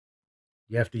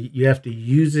 You have to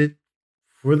use it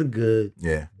for the good.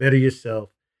 Yeah. Better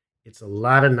yourself. It's a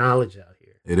lot of knowledge out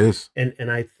here. It is.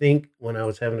 And I think when I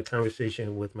was having a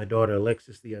conversation with my daughter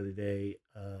Alexis the other day,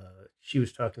 she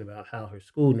was talking about how her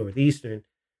school, Northeastern,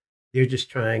 they're just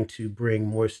trying to bring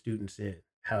more students in,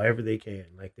 however they can.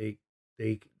 Like they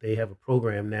have a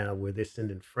program now where they're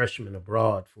sending freshmen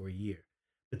abroad for a year.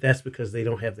 But that's because they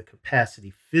don't have the capacity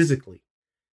physically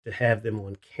to have them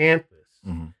on campus.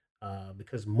 Mm-hmm.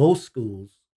 Because most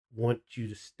schools want you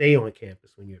to stay on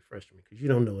campus when you're a freshman because you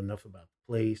don't know enough about the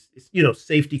place. It's, you know,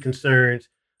 safety concerns,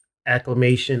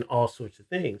 acclimation, all sorts of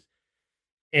things.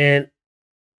 And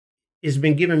it's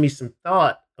been giving me some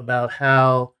thought about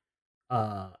how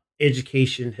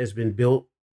education has been built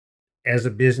as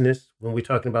a business when we're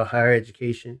talking about higher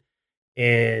education.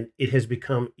 And it has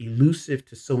become elusive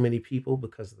to so many people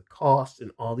because of the cost and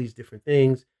all these different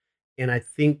things. And I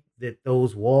think that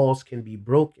those walls can be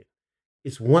broken.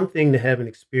 It's one thing to have an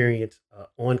experience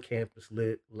on campus,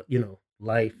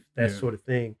 life, that sort of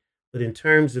thing. But in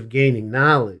terms of gaining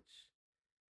knowledge,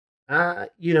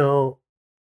 those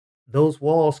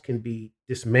walls can be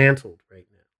dismantled right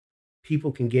now.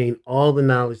 People can gain all the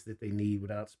knowledge that they need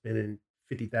without spending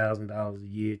 $50,000 a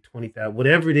year, $20,000,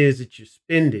 whatever it is that you're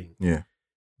spending. Yeah,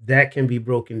 that can be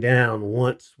broken down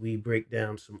once we break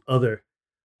down some other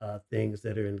things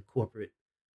that are in corporate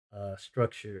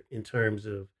structure in terms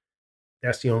of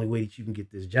that's the only way that you can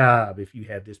get this job if you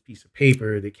have this piece of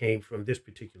paper that came from this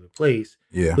particular place.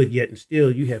 Yeah. But yet and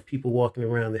still you have people walking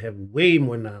around that have way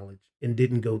more knowledge and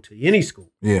didn't go to any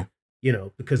school. Yeah. You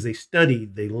know, because they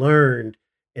studied, they learned,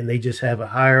 and they just have a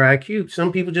higher IQ.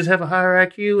 Some people just have a higher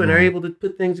IQ and are able to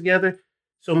put things together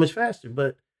so much faster.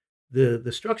 But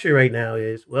the structure right now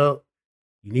is, well,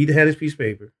 you need to have this piece of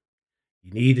paper.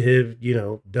 You need to have,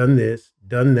 done this,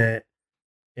 done that.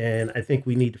 And I think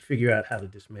we need to figure out how to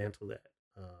dismantle that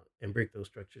and break those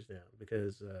structures down.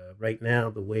 Because right now,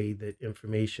 the way that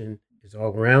information is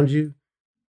all around you,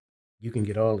 you can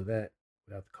get all of that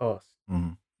without the cost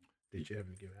that you're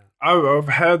having to give out. I've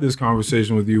had this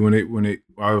conversation with you when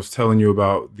I was telling you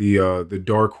about the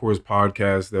Dark Horse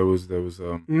podcast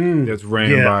that's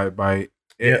ran by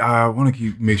I want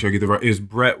to make sure I get the right. It's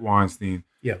Brett Weinstein.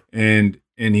 Yeah, and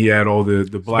he had all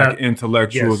the black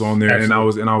intellectuals on there,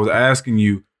 absolutely. and I was asking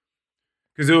you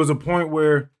Because there was a point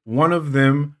where one of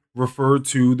them referred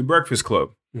to the Breakfast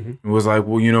Club. It was like,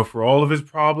 well, you know, for all of his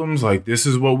problems, like this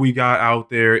is what we got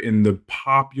out there in the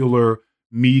popular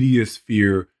media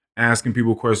sphere, asking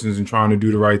people questions and trying to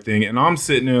do the right thing. And I'm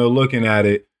sitting there looking at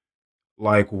it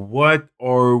like, what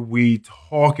are we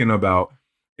talking about?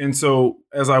 And so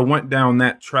as I went down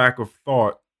that track of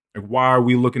thought, like, why are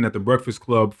we looking at the Breakfast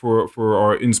Club for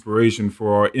our inspiration,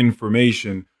 for our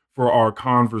information, for our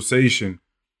conversation?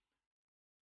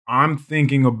 I'm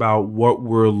thinking about what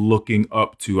we're looking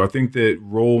up to. I think that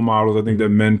role models, I think that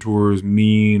mentors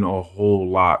mean a whole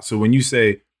lot. So when you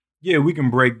say, yeah, we can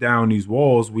break down these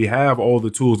walls, we have all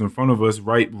the tools in front of us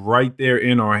right there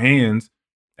in our hands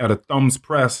at a thumb's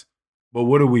press, but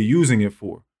what are we using it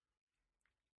for?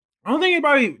 I don't think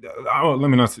anybody, let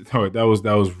me not say, that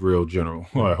was real general.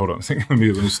 All right, hold on a second. Let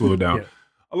me slow it down. Yeah.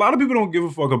 A lot of people don't give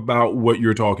a fuck about what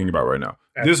you're talking about right now.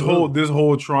 Absolutely. This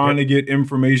whole trying to get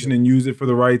information and use it for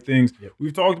the right things.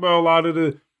 We've talked about a lot of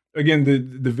the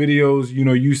videos, you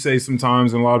know, you say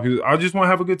sometimes, and a lot of people, I just want to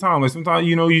have a good time. Like sometimes,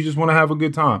 you know, you just want to have a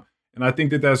good time. And I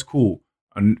think that that's cool.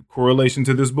 A correlation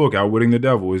to this book, Outwitting the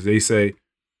Devil, is they say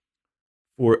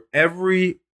for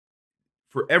every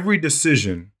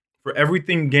decision, for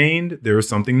everything gained, there is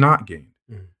something not gained.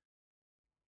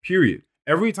 Period.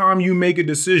 Every time you make a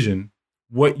decision,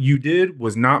 what you did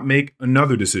was not make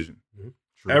another decision.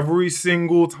 True. Every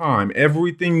single time,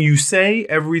 everything you say,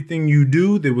 everything you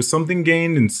do, there was something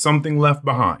gained and something left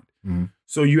behind.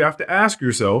 So you have to ask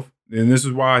yourself, and this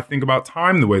is why I think about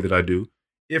time the way that I do,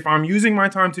 if I'm using my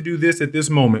time to do this at this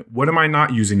moment, what am I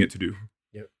not using it to do?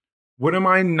 What am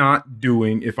I not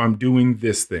doing if I'm doing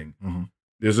this thing?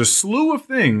 There's a slew of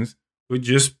things, but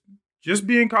just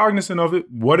being cognizant of it,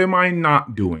 what am I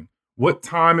not doing? What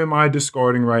time am I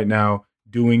discarding right now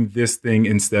doing this thing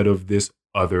instead of this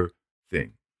other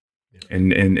thing?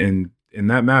 And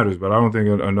that matters, but I don't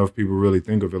think enough people really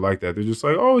think of it like that. They're just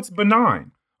like, oh, it's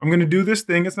benign. I'm going to do this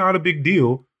thing. It's not a big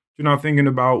deal. You're not thinking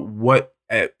about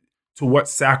to what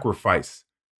sacrifice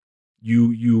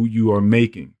you are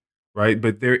making, right?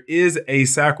 But there is a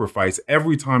sacrifice.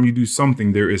 Every time you do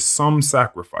something, there is some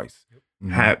sacrifice,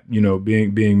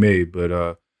 being made.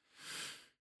 But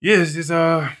it's just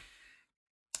I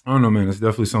don't know, man. It's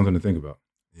definitely something to think about.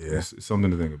 Yeah, it's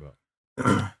something to think about.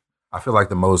 I feel like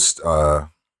the most. I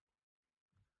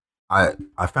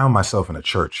found myself in a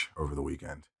church over the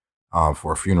weekend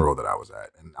for a funeral that I was at,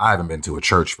 and I haven't been to a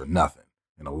church for nothing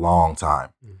in a long time.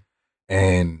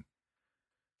 And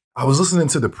I was listening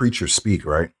to the preacher speak,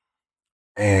 right?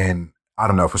 And I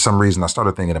don't know, for some reason, I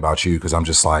started thinking about you because I'm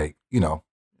just like, you know,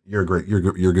 you're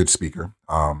a good speaker.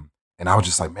 And I was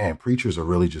just like, man, preachers are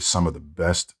really just some of the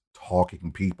best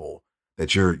talking people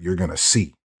that you're gonna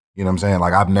see. You know what I'm saying?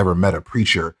 Like, I've never met a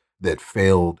preacher that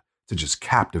failed to just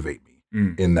captivate me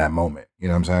in that moment. You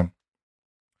know what I'm saying?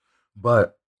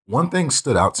 But one thing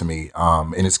stood out to me,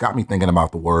 and it's got me thinking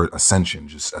about the word ascension,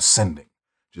 just ascending,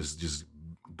 just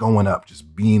going up,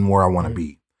 just being where I want to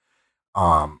be.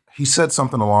 He said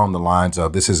something along the lines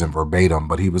of, this isn't verbatim,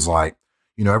 but he was like,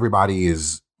 you know, everybody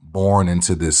is born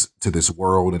into this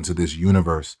world, into this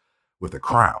universe with a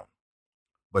crown.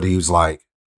 But he was like,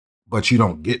 but you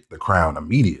don't get the crown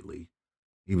immediately.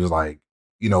 He was like,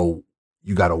 you know,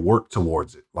 you got to work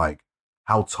towards it. Like,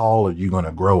 how tall are you going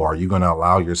to grow? Are you going to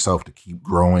allow yourself to keep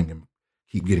growing and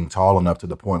keep getting tall enough to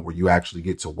the point where you actually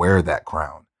get to wear that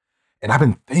crown? And I've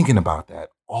been thinking about that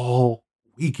all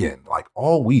weekend, like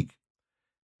all week.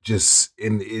 It's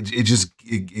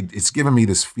giving me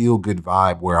this feel good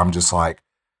vibe where I'm just like,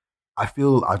 I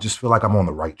just feel like I'm on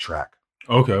the right track.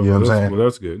 Okay. You know what I'm saying? Well,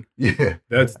 that's good. Yeah.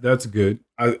 That's good.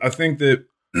 I think that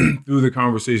through the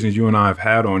conversations you and I have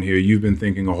had on here, you've been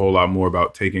thinking a whole lot more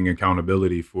about taking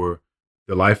accountability for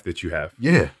the life that you have.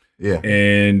 Yeah. Yeah.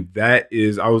 And that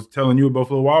is, I was telling you at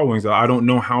Buffalo Wild Wings, I don't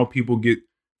know how people get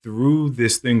through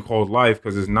this thing called life,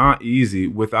 because it's not easy,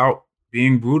 without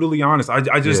being brutally honest. I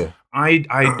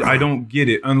don't get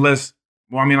it unless,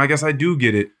 well, I mean, I guess I do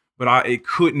get it, but it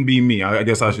couldn't be me. I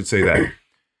guess I should say that.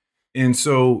 And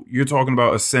so you're talking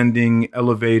about ascending,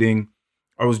 elevating.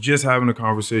 I was just having a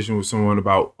conversation with someone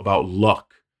about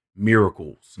luck,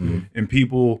 miracles, and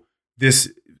people, it's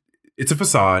a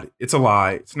facade. It's a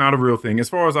lie. It's not a real thing. As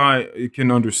far as I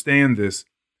can understand this,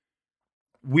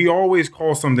 we always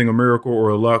call something a miracle or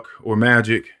a luck or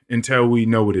magic until we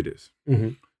know what it is.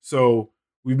 So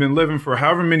we've been living for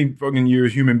however many fucking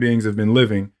years human beings have been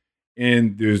living,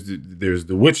 and there's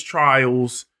the witch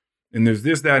trials, and there's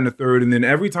this, that, and the third. And then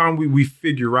every time we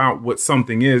figure out what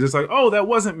something is, it's like, oh, that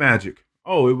wasn't magic.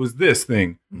 Oh, it was this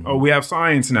thing. Oh, we have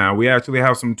science now. We actually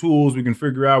have some tools we can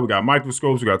figure out. We got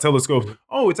microscopes, we got telescopes.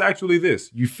 Oh, it's actually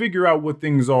this. You figure out what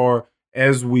things are,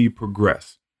 as we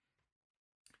progress.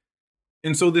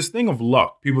 And so this thing of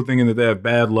luck, people thinking that they have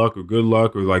bad luck or good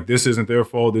luck, or like this isn't their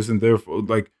fault, this isn't their fault,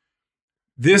 like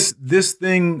this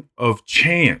thing of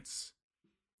chance.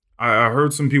 I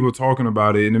heard some people talking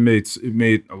about it, and it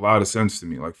made a lot of sense to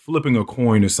me. Like flipping a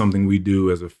coin is something we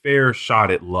do as a fair shot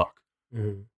at luck.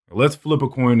 Mm-hmm. Let's flip a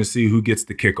coin to see who gets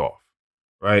the kickoff,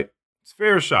 right? It's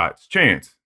fair shot, it's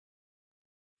chance.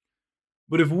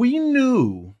 But if we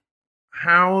knew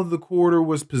how the quarter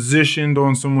was positioned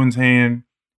on someone's hand,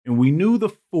 and we knew the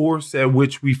force at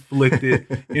which we flicked it,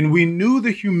 and we knew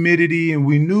the humidity, and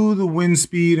we knew the wind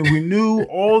speed, and we knew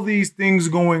all these things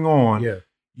going on,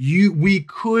 we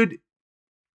could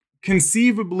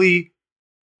conceivably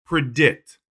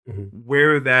predict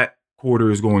where that quarter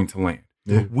is going to land.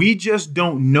 Yeah. We just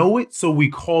don't know it, so we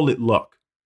call it luck.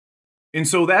 And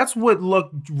so that's what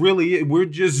luck really is. We're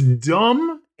just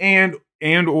dumb and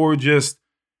or just,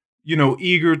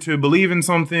 eager to believe in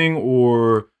something,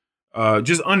 or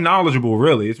just unknowledgeable,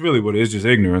 really. It's really what it is, just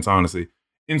ignorance, honestly.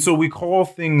 And so we call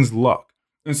things luck.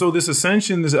 And so this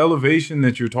ascension, this elevation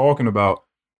that you're talking about,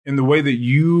 and the way that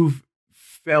you've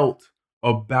felt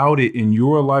about it in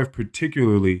your life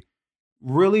particularly,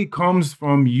 really comes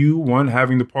from you, one,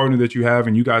 having the partner that you have,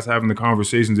 and you guys having the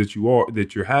conversations that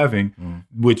you're having,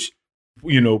 which,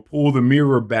 pull the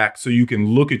mirror back so you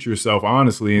can look at yourself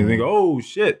honestly and think, oh,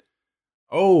 shit.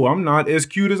 Oh, I'm not as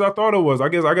cute as I thought I was. I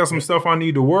guess I got some stuff I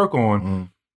need to work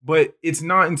on. But it's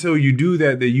not until you do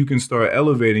that you can start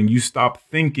elevating. You stop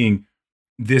thinking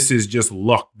this is just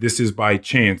luck. This is by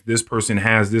chance. This person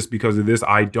has this because of this.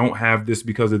 I don't have this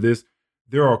because of this.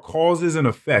 There are causes and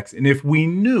effects. And if we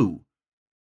knew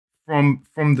from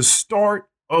the start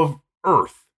of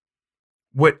Earth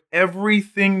what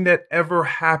everything that ever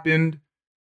happened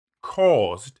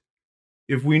caused,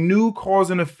 if we knew cause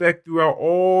and effect throughout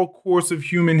all course of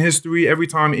human history, every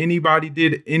time anybody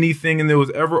did anything and there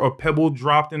was ever a pebble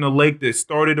dropped in a lake that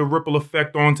started a ripple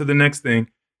effect onto the next thing,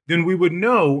 then we would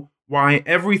know why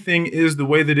everything is the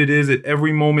way that it is at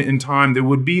every moment in time. There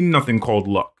would be nothing called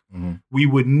luck. We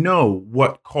would know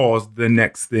what caused the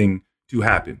next thing to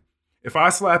happen. If I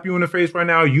slap you in the face right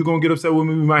now, you gonna get upset with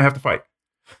me, we might have to fight.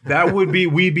 That would be,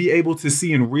 we'd be able to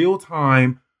see in real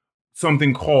time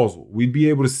something causal. We'd be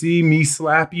able to see me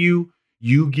slap you,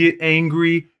 you get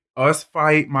angry, us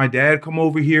fight, my dad come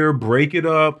over here, break it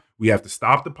up, we have to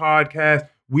stop the podcast.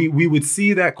 We would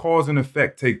see that cause and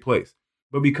effect take place.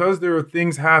 But because there are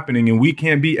things happening and we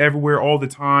can't be everywhere all the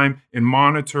time and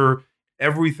monitor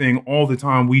everything all the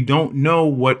time, we don't know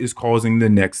what is causing the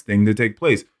next thing to take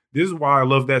place. This is why I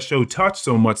love that show Touch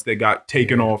so much that got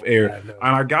taken off air. And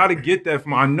I got to get that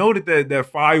from, I know that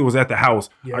file was at the house.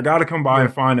 I got to come by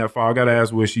and find that file. I got to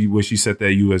ask where she set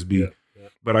that USB.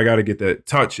 But I got to get that.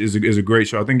 Touch is a great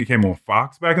show. I think it came on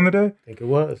Fox back in the day. I think it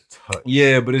was. Touch.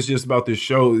 Yeah, but it's just about this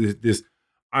show. This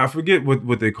I forget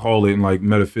what they call it in like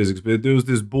metaphysics, but there was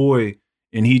this boy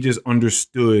and he just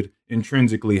understood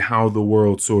intrinsically how the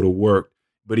world sort of worked.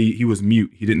 But he was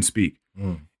mute. He didn't speak.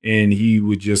 And he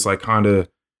would just like kind of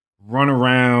run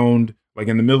around like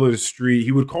in the middle of the street.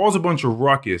 He would cause a bunch of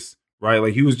ruckus, right?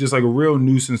 Like he was just like a real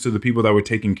nuisance to the people that were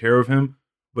taking care of him.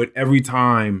 But every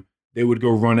time they would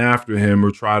go run after him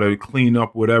or try to clean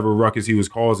up whatever ruckus he was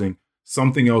causing,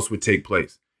 something else would take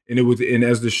place. And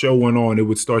as the show went on, it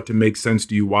would start to make sense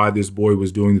to you why this boy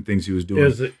was doing the things he was doing.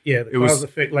 The cause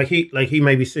effect. Like he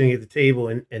may be sitting at the table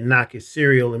and knock his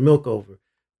cereal and milk over,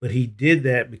 but he did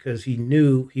that because he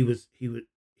knew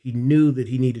he knew that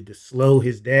he needed to slow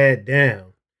his dad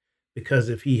down, because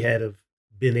if he had have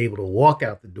been able to walk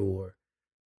out the door,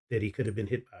 that he could have been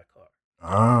hit by a car.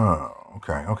 Oh,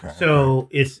 okay. So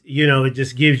it's, it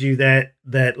just gives you that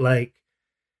like.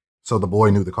 So the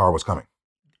boy knew the car was coming.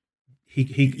 He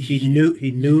knew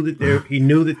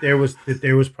that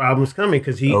there was problems coming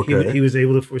because he was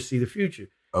able to foresee the future.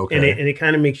 Okay. And it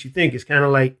kind of makes you think. It's kind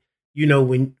of like,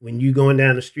 when you going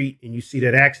down the street and you see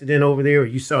that accident over there, or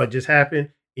you saw it just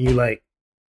happen, and you're like,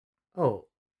 oh,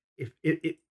 if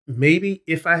maybe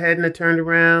if I hadn't have turned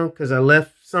around because I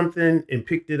left something and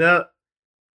picked it up,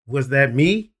 was that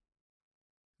me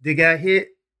that got hit?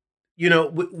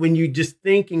 When you're just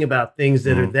thinking about things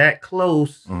that are that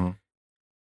close,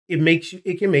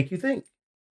 it can make you think.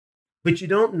 But you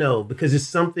don't know, because it's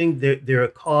something that there are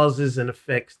causes and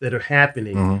effects that are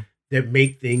happening that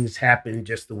make things happen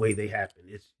just the way they happen.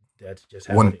 That's just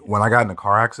happening. When I got in a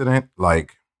car accident,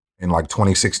 like in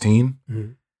 2016,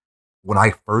 when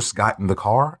I first got in the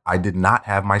car, I did not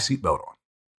have my seatbelt on.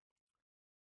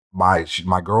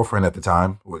 My girlfriend at the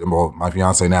time, well, my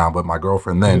fiance now, but my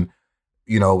girlfriend then,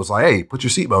 was like, hey, put your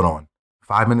seatbelt on.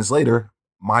 5 minutes later,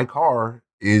 my car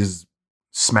is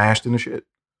smashed into shit.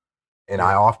 And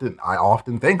I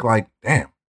often think like, damn,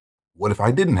 what if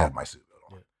I didn't have my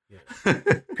seatbelt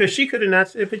on? Because she could have not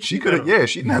said, but she could have. Yeah,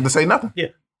 she didn't have to say nothing. Yeah,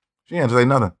 she didn't have to say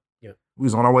nothing. Yeah, we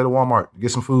was on our way to Walmart to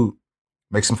get some food,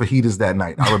 make some fajitas that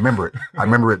night. I remember it. I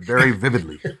remember it very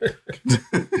vividly.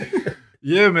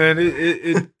 Yeah, man.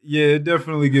 It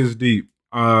definitely gets deep.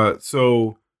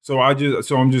 So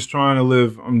I'm just trying to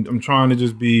live. I'm trying to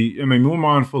just be. I mean, more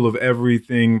mindful of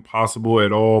everything possible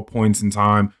at all points in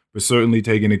time, but certainly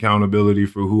taking accountability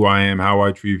for who I am, how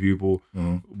I treat people,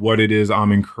 what it is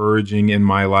I'm encouraging in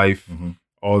my life,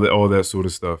 all that sort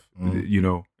of stuff. You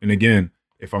know. And again,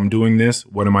 if I'm doing this,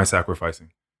 what am I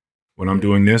sacrificing? When I'm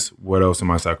doing this, what else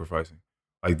am I sacrificing?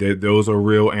 Like those are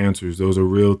real answers. Those are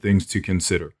real things to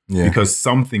consider because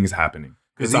something's happening.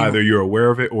 It's either you're aware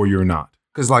of it or you're not.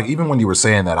 Because like even when you were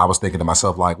saying that, I was thinking to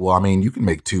myself like, well, I mean, you can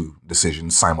make two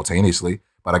decisions simultaneously,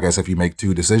 but I guess if you make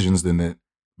two decisions, then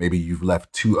maybe you've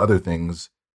left two other things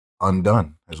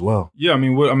undone as well. Yeah, I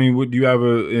mean, what do you have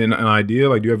an idea?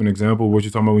 Like, do you have an example of what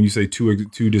you're talking about when you say two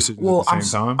decisions at the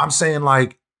same time? I'm saying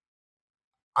like,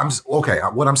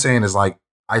 what I'm saying is like,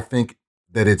 I think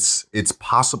that it's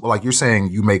possible. Like you're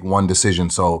saying, you make one decision,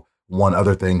 so one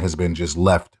other thing has been just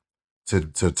left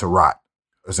to rot.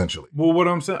 Essentially. Well, what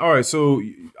I'm saying, all right. So,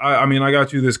 I mean, I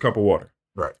got you this cup of water,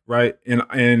 right,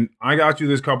 and I got you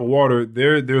this cup of water.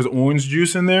 There's orange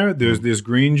juice in there. There's this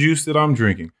green juice that I'm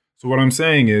drinking. So, what I'm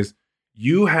saying is,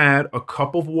 you had a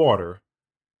cup of water,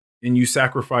 and you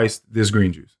sacrificed this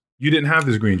green juice. You didn't have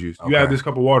this green juice. You had this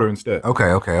cup of water instead.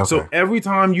 Okay. So every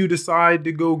time you decide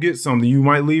to go get something, you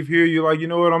might leave here. You're like, you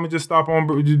know what? I'm gonna just stop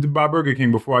by Burger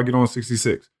King before I get on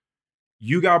 66.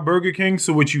 You got Burger King,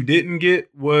 so what you didn't get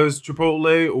was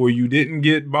Chipotle, or you didn't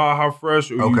get Baja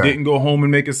Fresh, or you didn't go home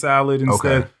and make a salad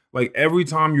instead. Like every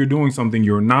time you're doing something,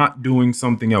 you're not doing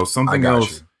something else. Something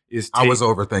else is I was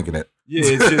overthinking it. Yeah,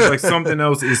 it's just like something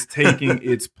else is taking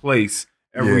its place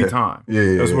every time.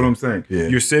 That's what I'm saying. Yeah.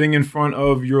 You're sitting in front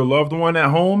of your loved one at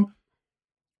home.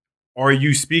 Are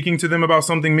you speaking to them about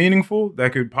something meaningful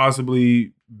that could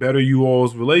possibly better you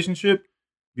all's relationship?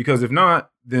 Because if not,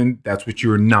 then that's what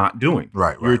you're not doing.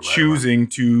 You're choosing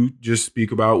to just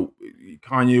speak about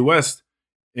Kanye West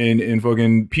and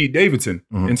fucking Pete Davidson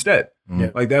instead.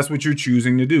 Like that's what you're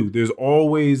choosing to do. There's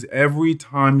always, every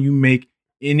time you make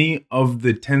any of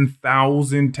the 10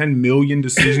 million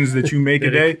decisions that you make a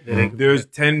day, there's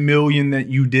 10 million that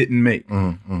you didn't make.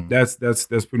 That's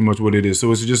pretty much what it is.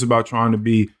 So it's just about trying to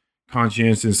be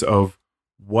conscientious of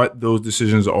what those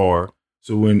decisions are.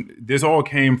 So when this all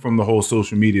came from the whole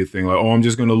social media thing, like, I'm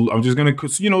just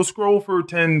gonna, scroll for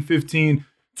 10, 15,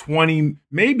 20,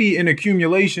 maybe in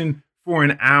accumulation for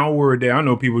an hour a day. I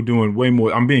know people doing way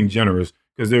more. I'm being generous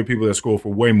because there are people that scroll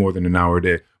for way more than an hour a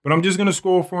day. But I'm just gonna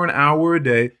scroll for an hour a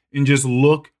day and just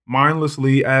look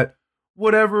mindlessly at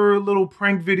whatever little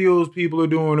prank videos people are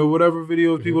doing, or whatever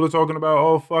videos people are talking about.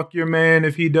 Oh, fuck your man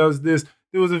if he does this.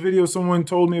 There was a video someone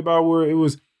told me about where it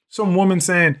was some woman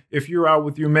saying, if you're out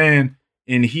with your man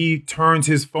and he turns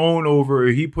his phone over,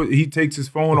 or he takes his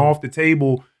phone off the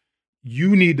table,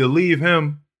 you need to leave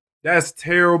him. That's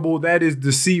terrible. That is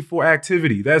deceitful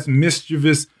activity. That's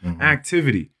mischievous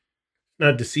activity.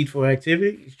 Not deceitful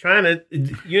activity. He's trying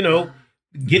to,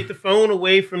 get the phone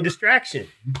away from distraction.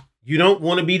 You don't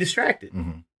want to be distracted.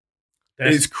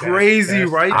 It's crazy,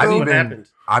 right? That's what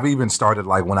happens. I've even started,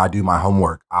 like, when I do my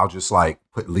homework, I'll just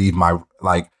leave my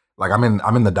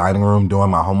I'm in the dining room doing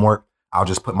my homework. I'll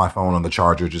just put my phone on the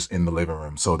charger just in the living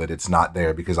room so that it's not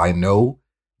there, because I know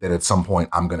that at some point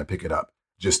I'm going to pick it up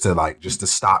just to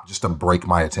stop, just to break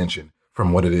my attention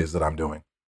from what it is that I'm doing.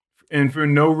 And for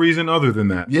no reason other than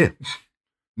that. Yeah.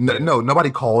 No,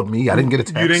 nobody called me. I didn't get a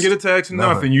text. You didn't get a text,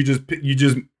 nothing. You just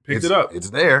picked it up.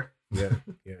 It's there. Yeah.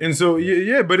 And so,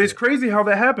 but it's crazy how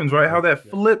that happens, right? How that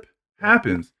flip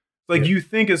happens. Like you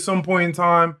think at some point in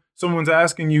time, someone's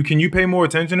asking you, can you pay more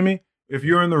attention to me? If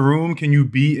you're in the room, can you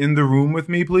be in the room with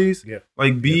me, please? Yeah.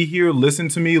 Like, be here, listen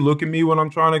to me, look at me when I'm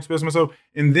trying to express myself.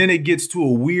 And then it gets to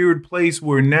a weird place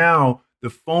where now the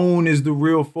phone is the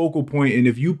real focal point. And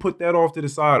if you put that off to the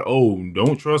side,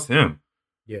 don't trust him.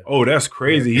 Yeah. Oh, that's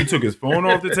crazy. He took his phone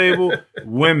off the table.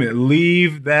 Women,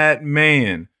 leave that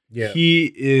man. Yeah.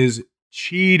 He is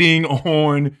cheating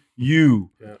on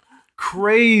you. Yeah.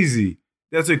 Crazy.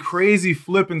 That's a crazy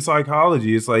flip in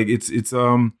psychology. It's like, it's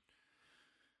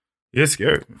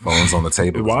scary. Phones on the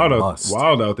table.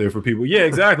 Wild out there for people. Yeah,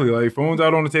 exactly. Like phones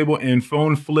out on the table and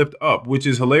phone flipped up, which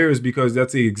is hilarious because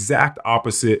that's the exact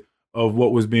opposite of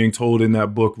what was being told in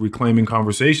that book, Reclaiming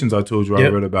Conversations, I told you I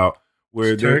read about,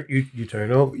 where you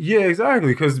turn over. Yeah,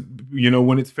 exactly. Because,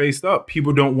 when it's faced up,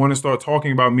 people don't want to start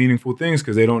talking about meaningful things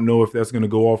because they don't know if that's going to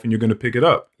go off and you're going to pick it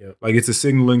up. Yep. Like it's a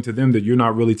signaling to them that you're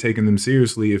not really taking them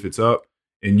seriously if it's up.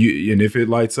 And if it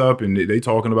lights up and they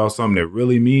talking about something that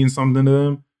really means something to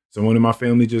them. Someone in my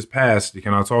family just passed.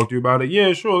 Can I talk to you about it?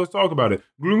 Yeah, sure. Let's talk about it.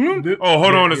 Oh,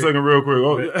 hold on a second real quick.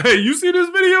 Oh, hey, you see this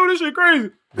video? This shit crazy.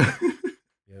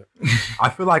 I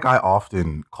feel like I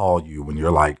often call you when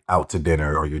you're like out to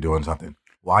dinner or you're doing something.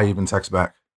 Why even text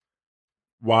back?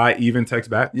 Why even text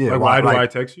back? Yeah. Like, why do I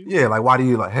text you? Yeah, like why do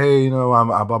you like, hey, I'm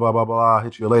blah, blah, blah, blah, I'll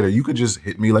hit you later. You could just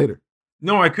hit me later.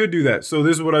 No, I could do that. So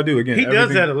this is what I do. Again, he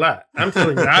does that a lot. I'm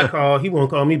telling you, I call. He won't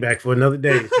call me back for another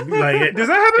day. So be like, does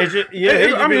that happen?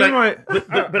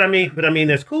 But I mean,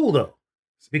 that's cool though.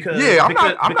 Because I'm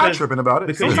not tripping about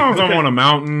it. Sometimes I'm on a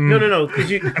mountain. No.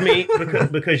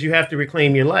 Because you have to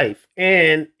reclaim your life,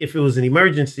 and if it was an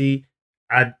emergency,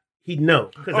 he'd know.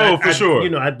 For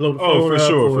sure. I'd blow the phone up.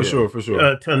 For sure.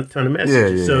 A ton of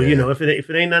messages. Yeah. If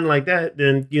it ain't nothing like that,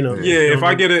 then Yeah, if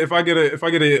I get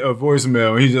a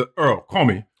voicemail, and he's just, Earl, call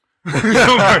me.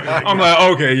 I'm like,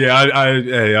 okay, yeah,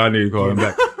 I need to call him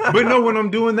back. But no, when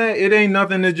I'm doing that, it ain't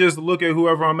nothing to just look at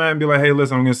whoever I'm at and be like, hey,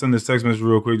 listen, I'm gonna send this text message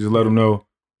real quick, just let them know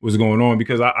what's going on,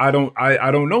 because I don't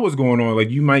know what's going on.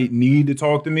 Like, you might need to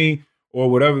talk to me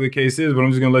or whatever the case is, but I'm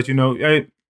just gonna let you know, hey,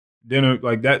 dinner,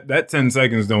 like that 10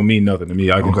 seconds don't mean nothing to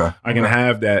me. I can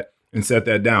have that and set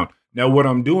that down. Now, what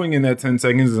I'm doing in that 10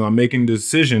 seconds is I'm making the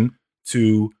decision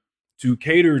to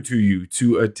cater to you,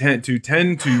 to tend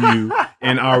to you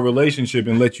in our relationship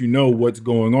and let you know what's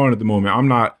going on at the moment. I'm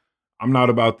not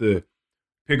about to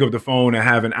pick up the phone and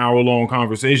have an hour-long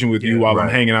conversation with you while I'm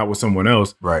hanging out with someone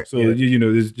else. Right. So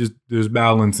there's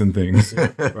balance in things,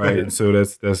 right? So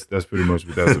that's pretty much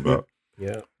what that's about.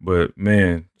 Yeah. But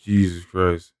man, Jesus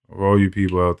Christ, for all you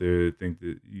people out there that think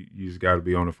that you just got to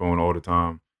be on the phone all the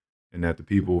time, and that the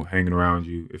people hanging around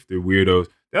you, if they're weirdos,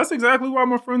 that's exactly why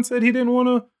my friend said he didn't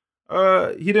want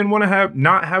to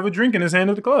not have a drink in his hand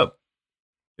at the club.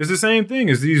 It's the same thing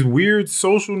as these weird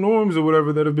social norms or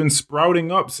whatever that have been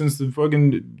sprouting up since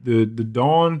the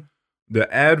dawn,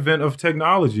 the advent of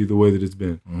technology, the way that it's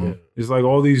been. Mm-hmm. It's like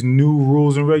all these new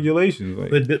rules and regulations.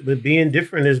 Like, but being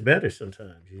different is better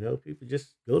sometimes. People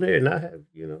just go there and not have,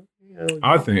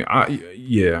 I think,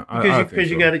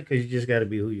 because you just got to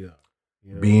be who you are.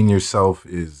 Being yourself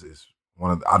is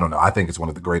one of I don't know. I think it's one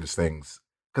of the greatest things,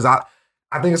 because I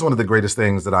think it's one of the greatest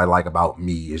things that I like about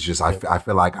me is just I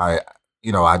feel like I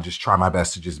just try my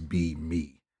best to just be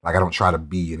me. Like, I don't try to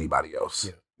be anybody else.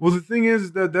 Yeah. Well, the thing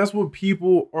is that that's what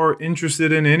people are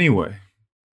interested in anyway.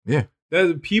 Yeah.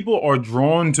 That people are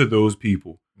drawn to those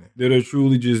people that are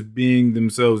truly just being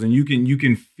themselves, and you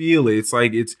can feel it. It's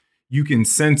like you can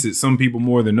sense it. Some people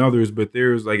more than others, but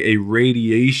there's like a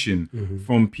radiation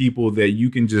from people that you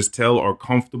can just tell are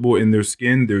comfortable in their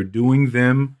skin. They're doing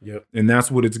them, and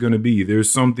that's what it's going to be. There's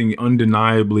something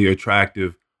undeniably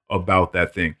attractive about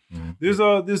that thing.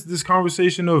 Mm-hmm. There's this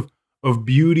conversation of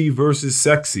beauty versus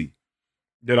sexy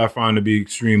that I find to be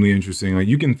extremely interesting. Like,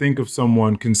 you can think of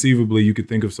someone, conceivably, you could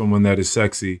think of someone that is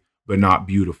sexy but not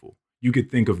beautiful. You could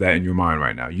think of that in your mind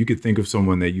right now. You could think of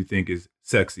someone that you think is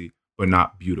sexy but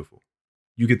not beautiful.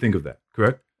 You could think of that,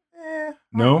 correct?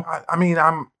 No? I mean,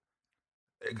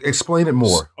 explain it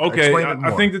more. Okay,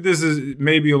 I think that this is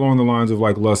maybe along the lines of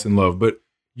like lust and love, but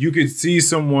you could see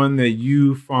someone that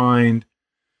you find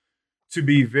to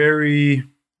be very,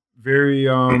 very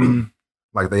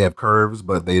like they have curves,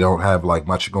 but they don't have like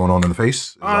much going on in the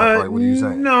face. What are you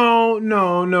saying?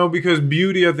 No, because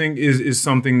beauty, I think, is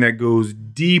something that goes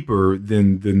deeper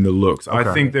than the looks. Okay.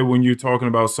 I think that when you're talking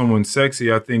about someone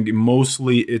sexy, I think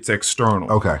mostly it's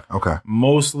external. Okay.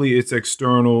 Mostly it's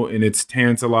external and it's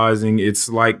tantalizing. It's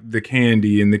like the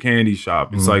candy in the candy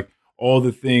shop. It's like all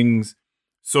the things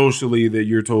socially that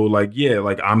you're told, like, yeah,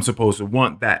 like I'm supposed to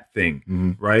want that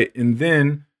thing, right? And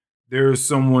then there's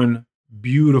someone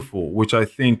beautiful, which I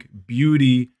think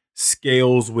beauty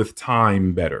scales with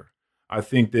time better. I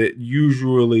think that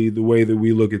usually the way that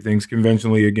we look at things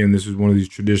conventionally, again, this is one of these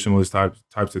traditionalist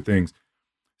types of things.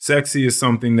 Sexy is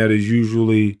something that is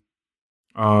usually,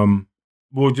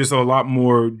 just a lot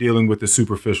more dealing with the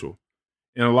superficial,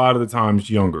 and a lot of the times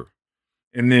younger.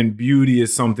 And then beauty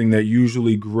is something that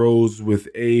usually grows with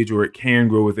age, or it can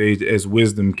grow with age, as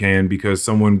wisdom can, because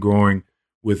someone growing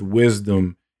with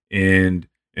wisdom and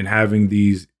having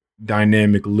these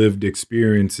dynamic lived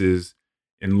experiences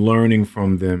and learning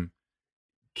from them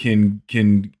can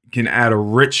add a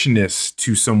richness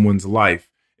to someone's life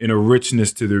and a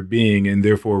richness to their being, and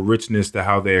therefore a richness to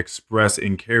how they express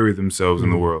and carry themselves in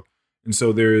the world. And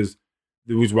so there is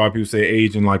which is why people say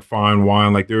aging like fine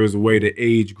wine. Like there is a way to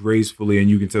age gracefully, and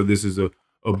you can tell this is a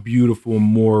beautiful,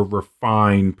 more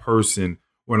refined person.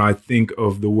 When I think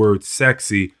of the word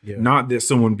sexy, not that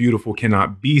someone beautiful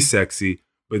cannot be sexy,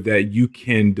 but that you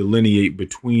can delineate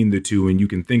between the two, and you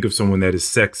can think of someone that is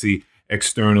sexy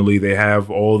externally. They have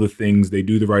all the things, they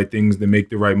do the right things, they make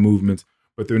the right movements,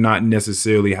 but they're not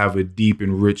necessarily have a deep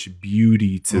and rich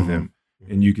beauty to them.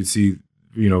 And you can see,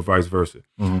 vice versa.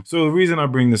 So the reason I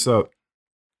bring this up,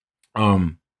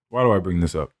 why do I bring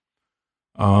this up?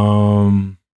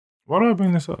 Why do I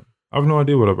bring this up? I have no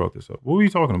idea what I brought this up. What were you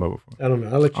talking about before? I don't know.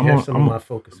 I'll let you have some of my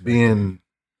focus. Just being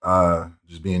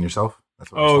yourself.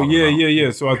 That's what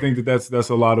yeah. So I think that's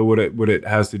a lot of what it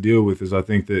has to deal with. Is I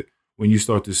think that when you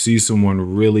start to see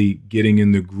someone really getting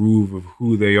in the groove of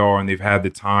who they are, and they've had the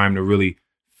time to really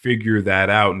figure that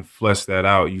out and flesh that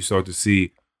out, you start to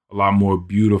see a lot more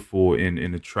beautiful and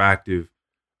attractive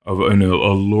and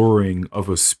alluring of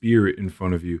a spirit in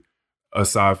front of you,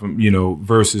 aside from,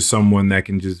 versus someone that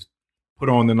can just put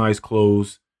on the nice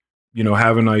clothes,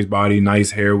 have a nice body,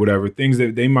 nice hair, whatever, things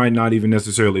that they might not even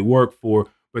necessarily work for,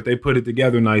 but they put it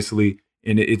together nicely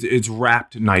and it's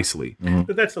wrapped nicely.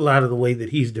 But that's a lot of the way that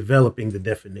he's developing the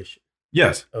definition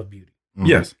of beauty.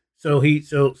 Yes. So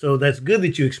so that's good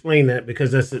that you explain that,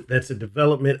 because that's a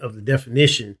development of the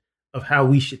definition of how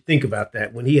we should think about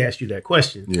that when he asked you that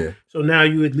question. Yeah. So now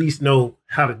you at least know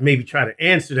how to maybe try to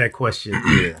answer that question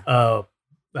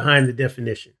behind the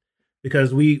definition.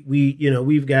 Because we've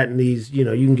gotten these, you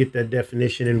can get that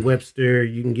definition in Webster,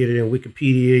 you can get it in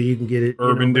Wikipedia, you can get it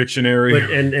Urban Dictionary. But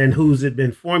and who's it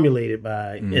been formulated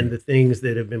by, and the things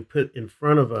that have been put in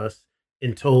front of us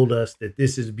and told us that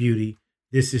this is beauty,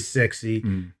 this is sexy,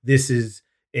 this is,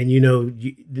 and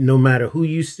no matter who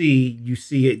you see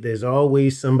it, there's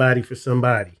always somebody for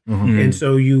somebody. And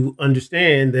so you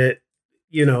understand that,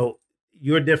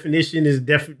 your definition is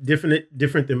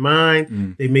different than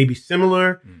mine. They may be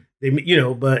similar.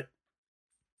 But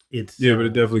it's but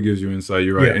it definitely gives you insight.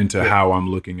 You're right, into how I'm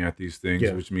looking at these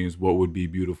things, which means what would be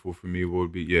beautiful for me, what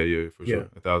would be for sure,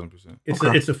 1,000%.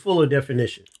 It's a fuller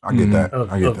definition. I get that.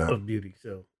 Of beauty.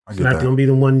 So it's not going to be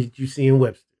the one that you see in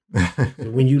Webster.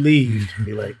 So when you leave,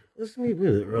 be like, "What's me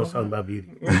with Earl's talking about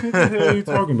beauty?" What the hell are you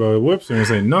talking about? Webster ain't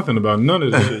saying nothing about none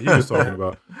of the shit he was talking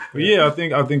about. But I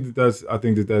think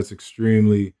that's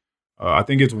extremely. I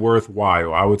think it's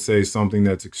worthwhile. I would say something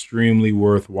that's extremely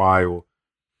worthwhile.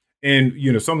 And,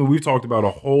 something we've talked about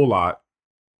a whole lot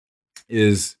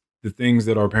is the things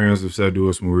that our parents have said to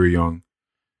us when we were young.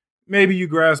 Maybe you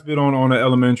grasp it on an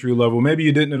elementary level. Maybe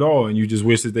you didn't at all, and you just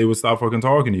wish that they would stop fucking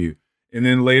talking to you. And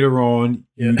then later on,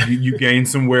 you gain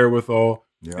some wherewithal.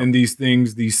 Yep. And these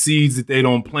things, these seeds that they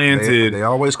don't planted. They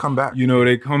always come back.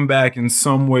 They come back in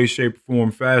some way, shape,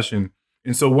 form, fashion.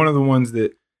 And so one of the ones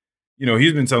that,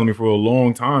 he's been telling me for a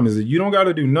long time is that you don't got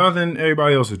to do nothing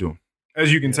everybody else is doing.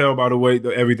 As you can tell by the way,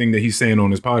 everything that he's saying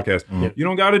on his podcast, you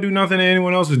don't got to do nothing that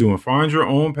anyone else is doing. Find your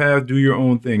own path, do your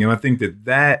own thing. And I think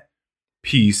that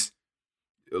piece,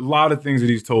 a lot of things that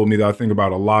he's told me that I think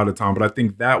about a lot of time, but I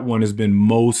think that one has been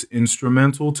most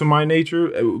instrumental to my nature,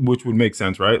 which would make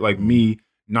sense, right? Like me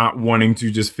not wanting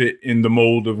to just fit in the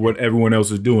mold of what everyone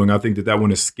else is doing. I think that one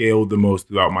has scaled the most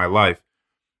throughout my life.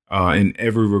 In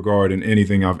every regard, in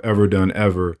anything I've ever done,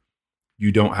 ever,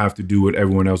 you don't have to do what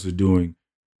everyone else is doing.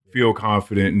 Feel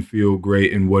confident and feel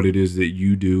great in what it is that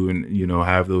you do, and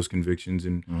have those convictions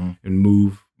and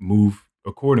move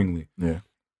accordingly. Yeah.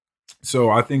 So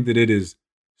I think that it is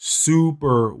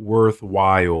super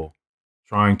worthwhile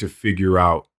trying to figure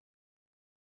out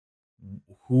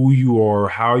who you are,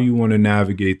 how you want to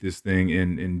navigate this thing,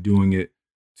 and doing it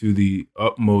to the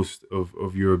utmost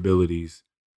of your abilities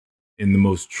in the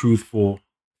most truthful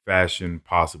fashion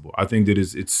possible. I think that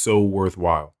it's so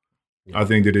worthwhile. Yeah. I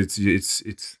think that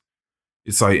it's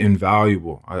like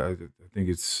invaluable. I think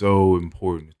it's so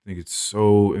important. I think it's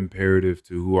so imperative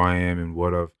to who I am and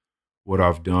what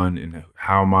I've done and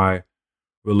how my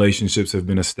relationships have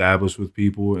been established with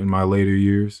people in my later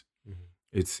years.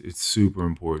 It's super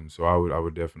important. So I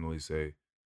would definitely say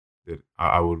that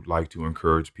I would like to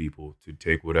encourage people to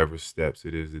take whatever steps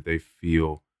it is that they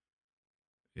feel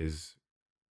is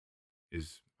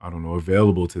I don't know,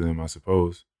 available to them, I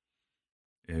suppose,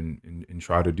 and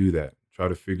try to do that. Try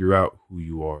to figure out who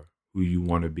you are, who you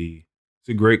want to be. It's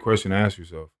a great question to ask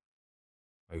yourself.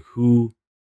 Like who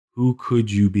could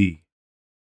you be?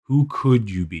 Who could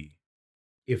you be?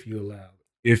 If you allowed it.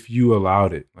 If you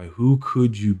allowed it. Like who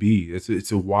could you be? It's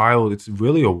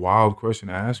really a wild question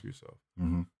to ask yourself.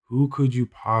 Who could you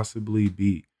possibly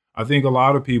be? I think a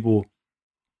lot of people,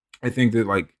 that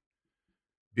like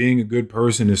being a good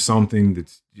person is something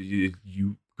that's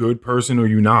you good person or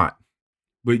you not.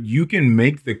 but you can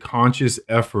make the conscious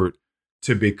effort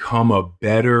to become a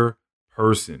better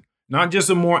person. Not just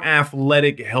a more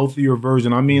athletic, healthier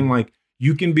version. I mean, like,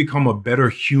 you can become a better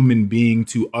human being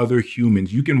to other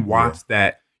humans. You can watch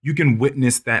that. You can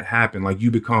witness that happen. Like, you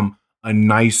become a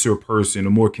nicer person, a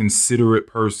more considerate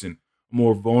person, a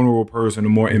more vulnerable person, a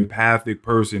more empathic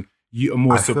person, a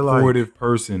more supportive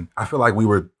person. I feel like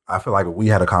we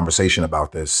had a conversation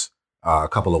about this a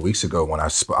couple of weeks ago when I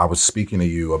was speaking to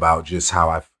you about just how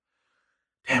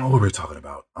what were we talking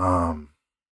about? Damn.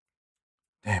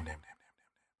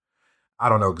 I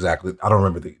don't know exactly. I don't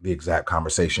remember the exact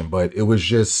conversation, but it was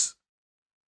just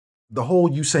the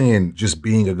whole you saying just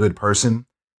being a good person.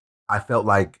 I felt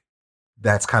like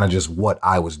that's kind of just what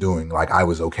I was doing. Like, I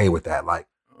was okay with that. Like,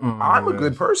 I'm a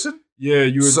good person. Yeah,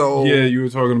 you were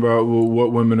talking about, well,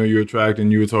 what women are you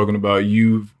attracting? You were talking about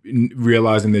you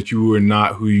realizing that you were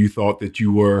not who you thought that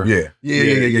you were. Yeah.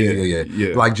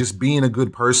 Like, just being a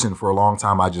good person for a long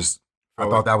time, I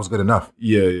thought that was good enough.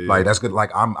 Yeah. Like, that's good. Like,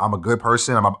 I'm a good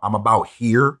person. I'm about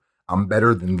here. I'm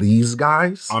better than these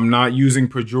guys. I'm not using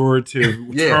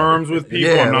pejorative terms with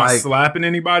people. I'm not slapping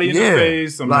anybody in the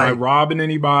face. I'm not robbing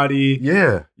anybody.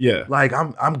 Yeah. Like,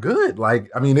 I'm good. Like,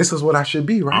 I mean, this is what I should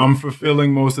be, right? I'm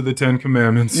fulfilling most of the 10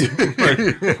 commandments.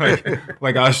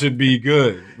 like I should be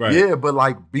good. Right. Yeah, but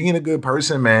like, being a good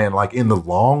person, man, like, in the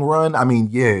long run, I mean,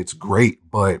 yeah, it's great,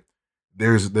 but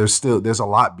there's a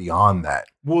lot beyond that.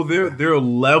 Well, there are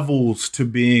levels to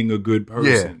being a good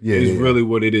person. Really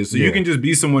what it is. So you can just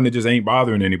be someone that just ain't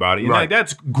bothering anybody. And like,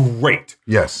 that's great.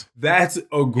 Yes. That's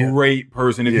a great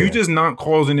person. If you're just not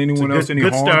causing anyone else any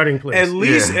harm, starting place. At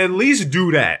least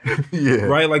do that.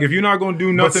 Right? Like, if you're not going to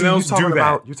do nothing else, do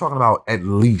that. You're talking about at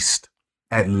least.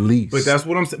 But that's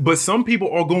what I'm saying. But some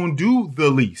people are going to do the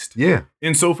least. Yeah.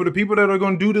 And so for the people that are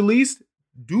going to do the least,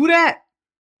 do that.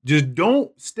 Just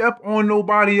don't step on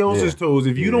nobody else's toes.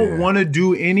 If you don't want to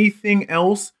do anything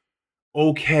else,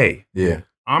 okay. Yeah.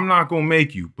 I'm not going to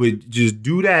make you, but just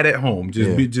do that at home.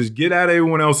 Just get out of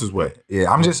everyone else's way.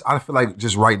 Yeah, I feel like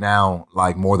just right now,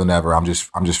 like, more than ever, I'm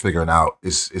just figuring out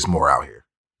it's more out here.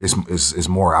 It's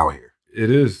more out here.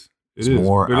 It is. It's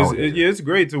more out here. It's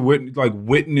great to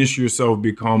witness yourself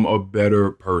become a better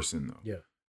person, though. Yeah.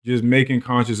 Just making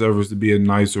conscious efforts to be a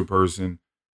nicer person.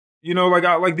 You know,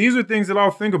 like these are things that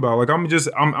I'll think about. Like, I'm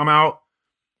out,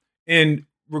 and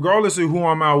regardless of who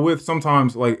I'm out with,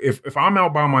 sometimes, like, if I'm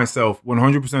out by myself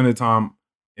 100% of the time,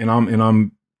 and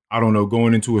I'm I don't know,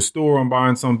 going into a store, I'm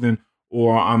buying something,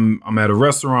 or I'm at a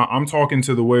restaurant, I'm talking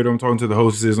to the waiter, I'm talking to the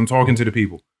hostesses, I'm talking to the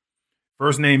people.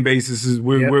 First name basis,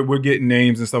 we're getting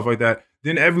names and stuff like that.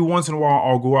 Then every once in a while,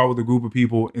 I'll go out with a group of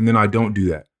people, and then I don't do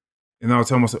that, and then I'll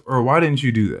tell myself, why didn't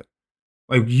you do that?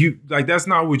 Like, that's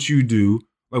not what you do.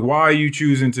 Like, why are you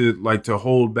choosing to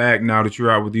hold back now that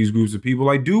you're out with these groups of people?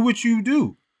 Like, do what you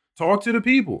do. Talk to the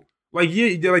people. Like,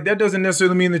 that doesn't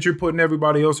necessarily mean that you're putting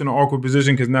everybody else in an awkward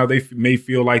position because now they may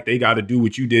feel like they got to do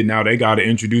what you did. Now they got to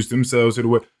introduce themselves to the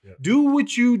way. Yeah. Do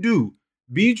what you do.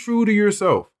 Be true to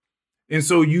yourself. And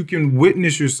so you can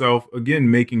witness yourself, again,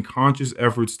 making conscious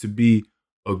efforts to be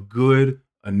a good,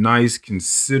 a nice,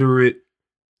 considerate,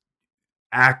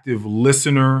 active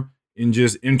listener, and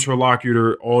just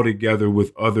interlocutor all together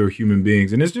with other human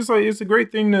beings. And it's just like, it's a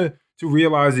great thing to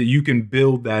realize that you can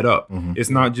build that up. Mm-hmm. It's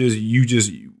not just you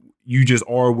just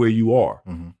are where you are.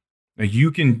 Mm-hmm. Like, you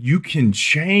can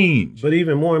change. But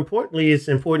even more importantly, it's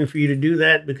important for you to do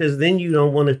that because then you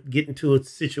don't want to get into a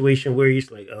situation where you're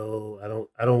just like, oh,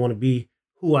 I don't want to be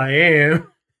who I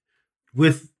am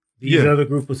with these other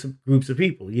groups of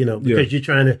people, you know, because you're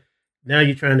trying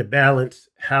to balance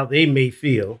how they may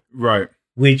feel. Right.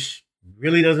 Which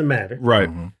really doesn't matter. Right.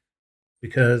 Mm-hmm.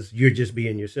 Because you're just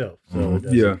being yourself. So it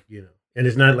doesn't, you know, and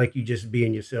it's not like you just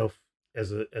being yourself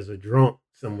as a drunk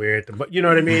somewhere at the, you know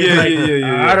what I mean?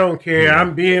 Yeah. I don't care. Yeah.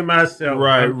 I'm being myself.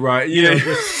 Right. Yeah.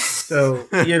 So,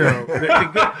 you know,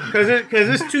 because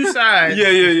it's two sides.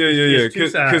 Yeah.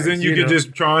 Because then you could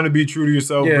just trying to be true to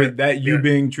yourself, but that you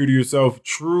being true to yourself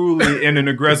truly in an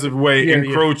aggressive way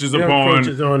encroaches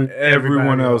upon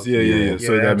everyone else. Yeah.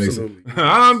 So that makes sense.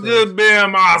 I'm just being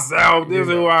myself. This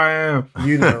is who I am.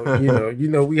 You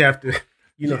know, we have to.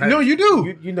 You know, no, you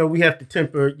do. You know, we have to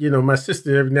temper. You know, my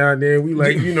sister every now and then. We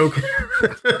like, you know,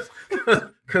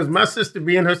 because my sister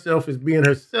being herself is being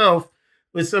herself.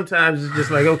 But sometimes it's just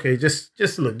like, okay, just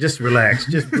look, just relax,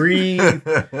 just breathe,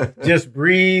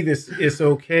 It's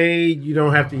okay. You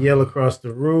don't have to yell across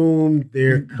the room.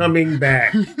 They're coming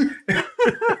back.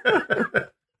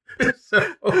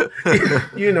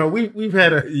 we've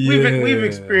had we've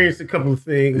experienced a couple of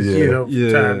things,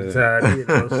 from time to time,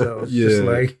 so it's just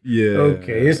like,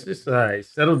 okay, it's just all right,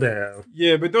 settle down.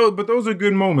 Yeah, but those are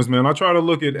good moments, man. I try to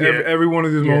look at every one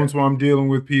of these moments where I'm dealing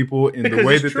with people and the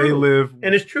way that they live.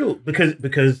 And it's true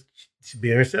because she's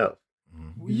being herself.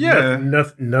 Yeah.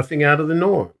 Nothing out of the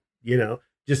norm,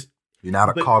 just you're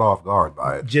not caught off guard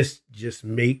by it. Just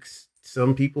makes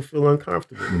some people feel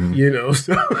uncomfortable,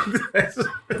 so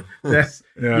that's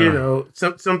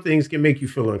some things can make you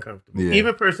feel uncomfortable.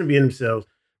 Even a person being themselves,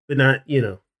 but not,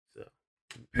 so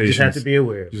patience. You just have to be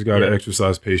aware. You just got to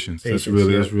exercise patience. That's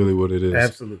really what it is.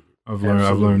 Absolutely. I've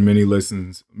learned many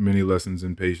lessons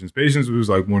in patience. Patience was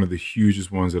like one of the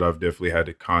hugest ones that I've definitely had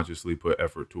to consciously put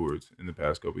effort towards in the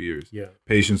past couple of years. Yeah.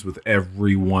 Patience with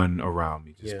everyone around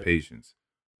me. Just patience.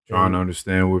 Trying to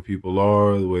understand where people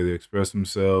are, the way they express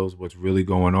themselves, what's really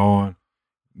going on,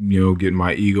 getting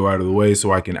my ego out of the way so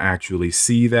I can actually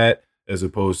see that, as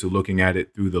opposed to looking at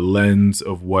it through the lens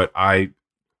of what I'm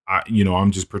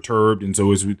just perturbed. And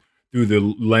so it's through the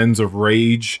lens of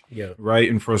rage, right,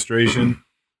 and frustration.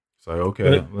 It's like,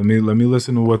 okay, let me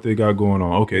listen to what they got going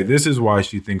on. Okay, this is why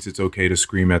she thinks it's okay to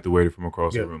scream at the waiter from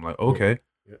across the room. Like, okay,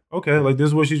 like this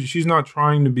is what she's not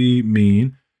trying to be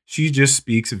mean. She just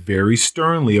speaks very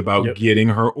sternly about getting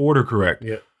her order correct.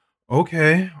 Yep.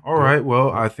 Okay. All right.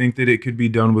 Well, I think that it could be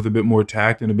done with a bit more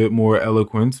tact and a bit more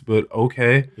eloquence, but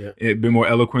okay. Yep. A bit more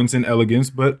eloquence and elegance,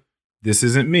 but this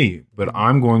isn't me. But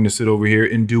I'm going to sit over here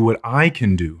and do what I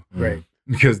can do. Right.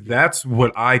 Because that's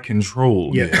what I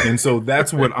control. Yeah. And so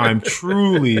that's what I'm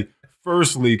truly,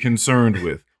 firstly, concerned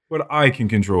with. What I can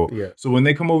control. Yeah. So when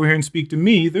they come over here and speak to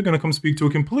me, they're going to come speak to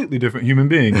a completely different human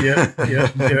being. Yeah,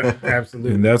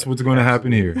 absolutely. And that's what's going to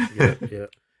happen here. Yeah.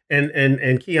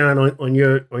 And Keon, on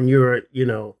your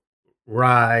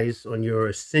rise, on your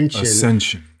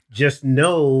ascension, just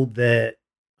know that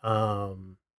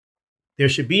there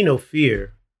should be no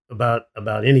fear about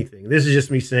anything. This is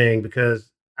just me saying, because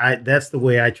that's the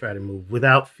way I try to move,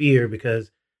 without fear,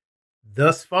 because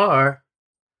thus far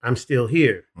I'm still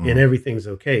here and everything's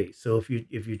okay. So if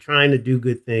you're trying to do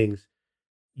good things,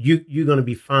 you're going to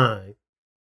be fine,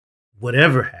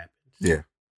 whatever happens. Yeah.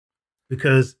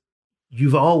 Because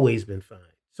you've always been fine.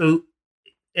 So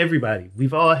everybody,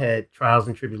 we've all had trials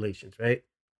and tribulations, right?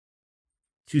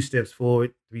 2 steps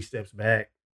forward, 3 steps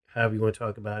back, however you want to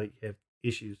talk about it. You have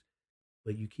issues,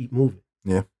 but you keep moving.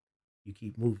 Yeah. You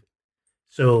keep moving.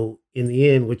 So in the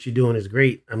end, what you're doing is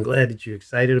great. I'm glad that you're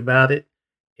excited about it.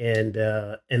 And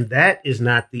that is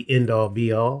not the end all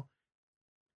be all.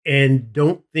 And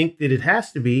don't think that it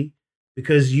has to be,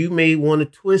 because you may want to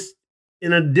twist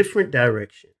in a different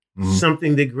direction,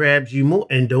 something that grabs you more.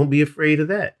 And don't be afraid of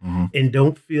that. And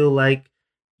don't feel like,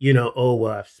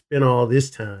 I've spent all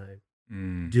this time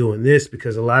doing this,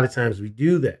 because a lot of times we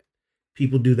do that.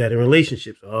 People do that in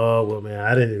relationships. Oh, well, man,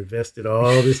 I didn't invested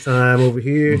all this time over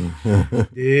here.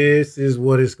 This is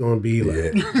what it's going to be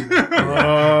like.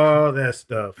 All that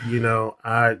stuff, I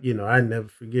never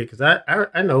forget, because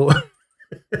I know.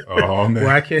 Oh, man.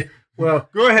 Well, I can't. Well,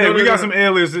 go ahead. We got some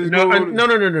aliases. No.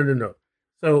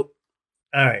 So,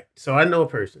 all right. So I know a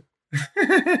person.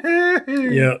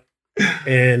 Yeah.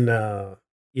 And, I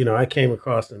came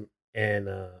across him, and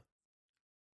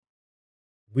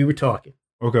we were talking.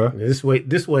 Okay. This way,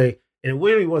 and it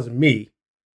really wasn't me,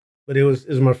 but it was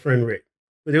my friend Rick.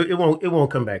 But it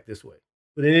won't come back this way.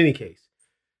 But in any case,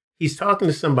 he's talking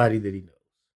to somebody that he knows,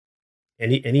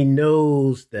 and he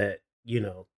knows that he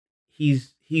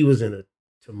was in a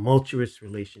tumultuous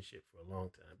relationship for a long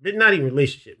time, but not even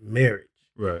relationship, marriage.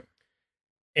 Right.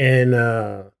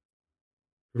 And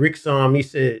Rick saw him. He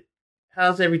said,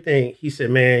 "How's everything?" He said,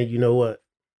 "Man, you know what?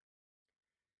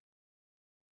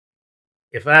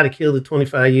 If I'd have killed it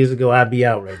 25 years ago, I'd be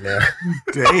out right now."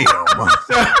 Damn.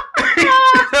 So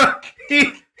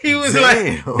he was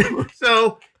like,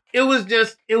 so it was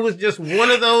just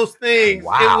one of those things.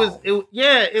 Wow. It was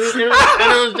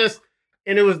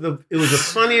the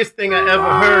funniest thing I ever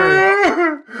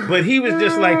heard. But he was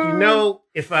just like,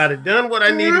 if I'd have done what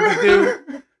I needed to do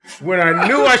when I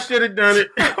knew I should have done it,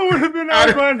 I would have been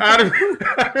out.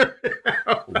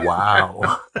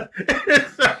 Wow.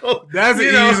 So, that's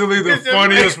easily the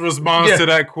funniest response to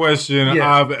that question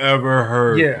I've ever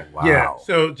heard. Yeah. Wow. Yeah.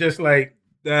 So just like,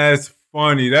 that's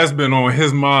funny. That's been on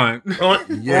his mind.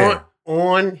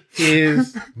 On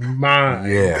his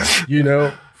mind. Yeah.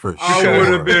 For sure. I would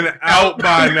have been out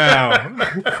by now.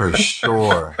 For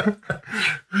sure.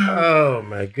 Oh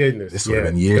my goodness. This would have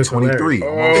been year 23.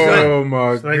 Oh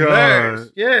my God.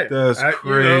 Yeah. That's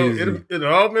crazy. It'd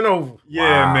all been over.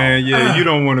 Yeah, man. Yeah, you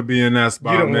don't want to be in that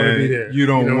spot, man. You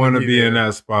don't want to be in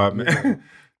that spot, man.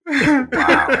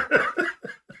 Wow.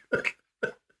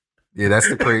 Yeah, that's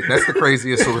the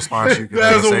craziest response you can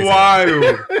That's say.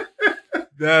 Wild.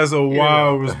 That's a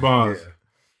wild response.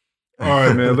 Yeah. All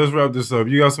right, man. Let's wrap this up.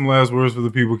 You got some last words for the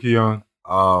people, Keon?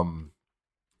 Oh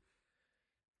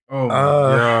my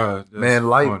God, man!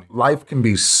 Life can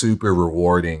be super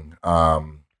rewarding.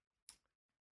 You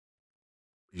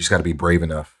just got to be brave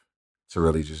enough to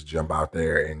really just jump out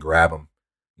there and grab them.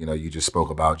 You know, you just spoke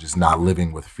about just not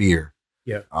living with fear.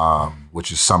 Yeah.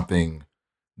 Which is something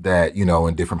that, you know,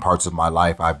 in different parts of my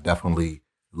life, I've definitely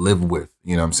lived with,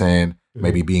 you know what I'm saying? Mm-hmm.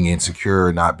 Maybe being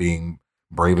insecure, not being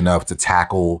brave enough to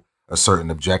tackle a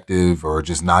certain objective, or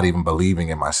just not even believing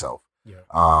in myself. Yeah.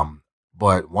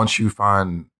 But once you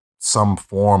find some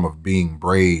form of being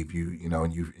brave, you know,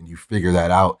 and you figure that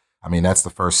out, I mean, that's the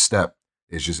first step,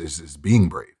 is being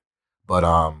brave. But,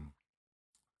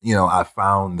 you know, I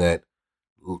found that,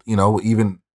 you know,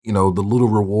 even, you know, the little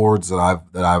rewards that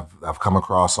I've come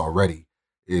across already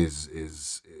is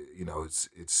you know,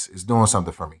 it's doing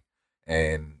something for me.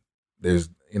 And there's,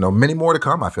 you know, many more to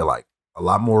come. I feel like a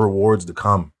lot more rewards to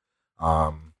come.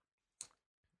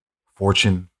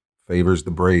 Fortune favors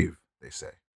the brave, they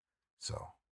say. So,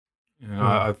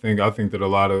 yeah, I think that a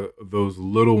lot of those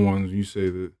little ones, you say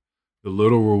that the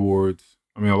little rewards,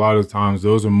 I mean, a lot of times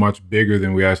those are much bigger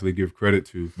than we actually give credit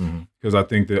to, because I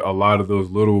think that a lot of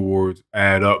those little rewards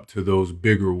add up to those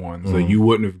bigger ones. Like, you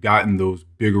wouldn't have gotten those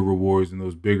bigger rewards and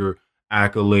those bigger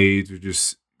accolades or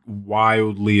just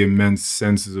wildly immense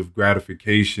senses of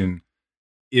gratification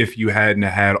if you hadn't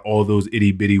had all those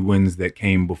itty bitty wins that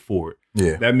came before it.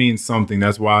 Yeah, that means something.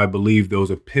 That's why I believe those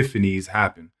epiphanies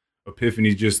happen.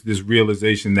 Epiphanies, just this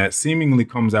realization that seemingly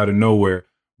comes out of nowhere.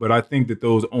 But I think that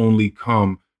those only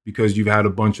come because you've had a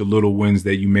bunch of little wins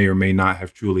that you may or may not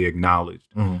have truly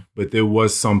acknowledged. But there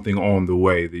was something on the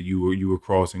way that you were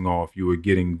crossing off, you were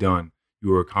getting done, you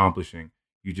were accomplishing.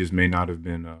 You just may not have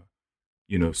been,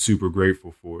 you know, super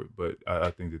grateful for it. But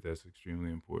I think that that's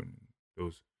extremely important.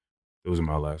 Those are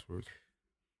my last words.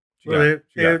 Well,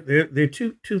 there are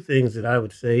two things that I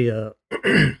would say,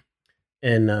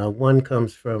 and one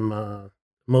comes from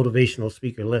motivational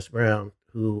speaker Les Brown,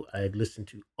 who I listen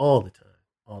to all the time.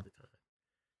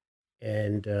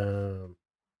 And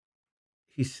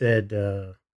he said,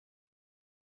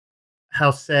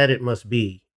 how sad it must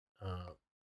be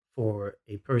for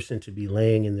a person to be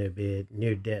laying in their bed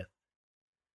near death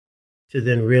to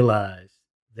then realize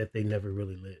that they never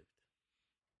really lived.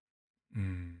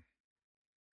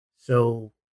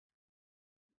 So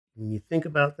when you think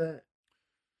about that,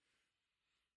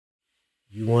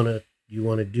 you want to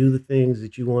do the things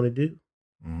that you want to do,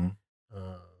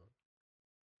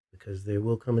 because there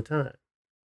will come a time,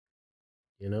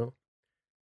 you know?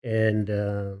 And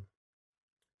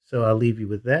so I'll leave you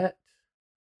with that.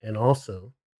 And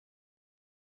also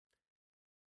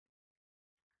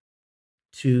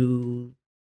to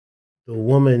the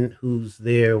woman who's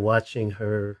there watching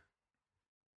her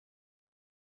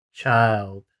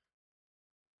child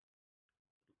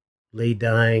lay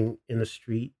dying in the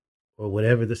street or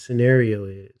whatever the scenario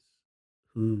is,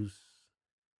 who's,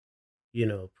 you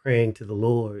know, praying to the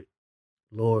Lord,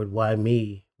 why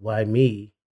me? Why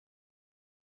me?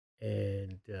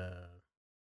 And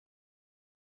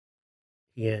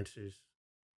he answers,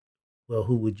 well,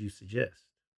 who would you suggest?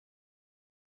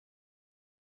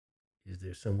 Is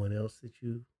there someone else that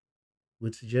you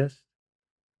would suggest?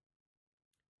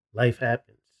 Life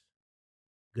happens.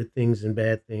 Good things and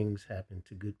bad things happen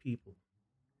to good people.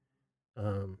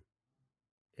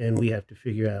 And we have to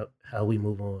figure out how we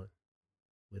move on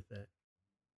with that.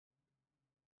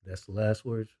 That's the last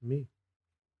words for me.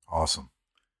 Awesome.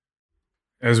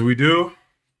 As we do.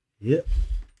 Yep.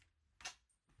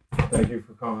 Thank you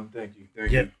for coming. Thank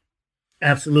you.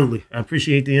 Absolutely. I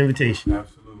appreciate the invitation.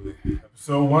 Absolutely.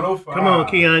 Episode 105. Come on,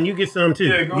 Keon. You get some too.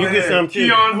 Yeah, you ahead. Get some too.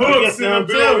 Keon Hooks in the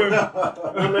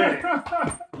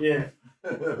building. Yeah.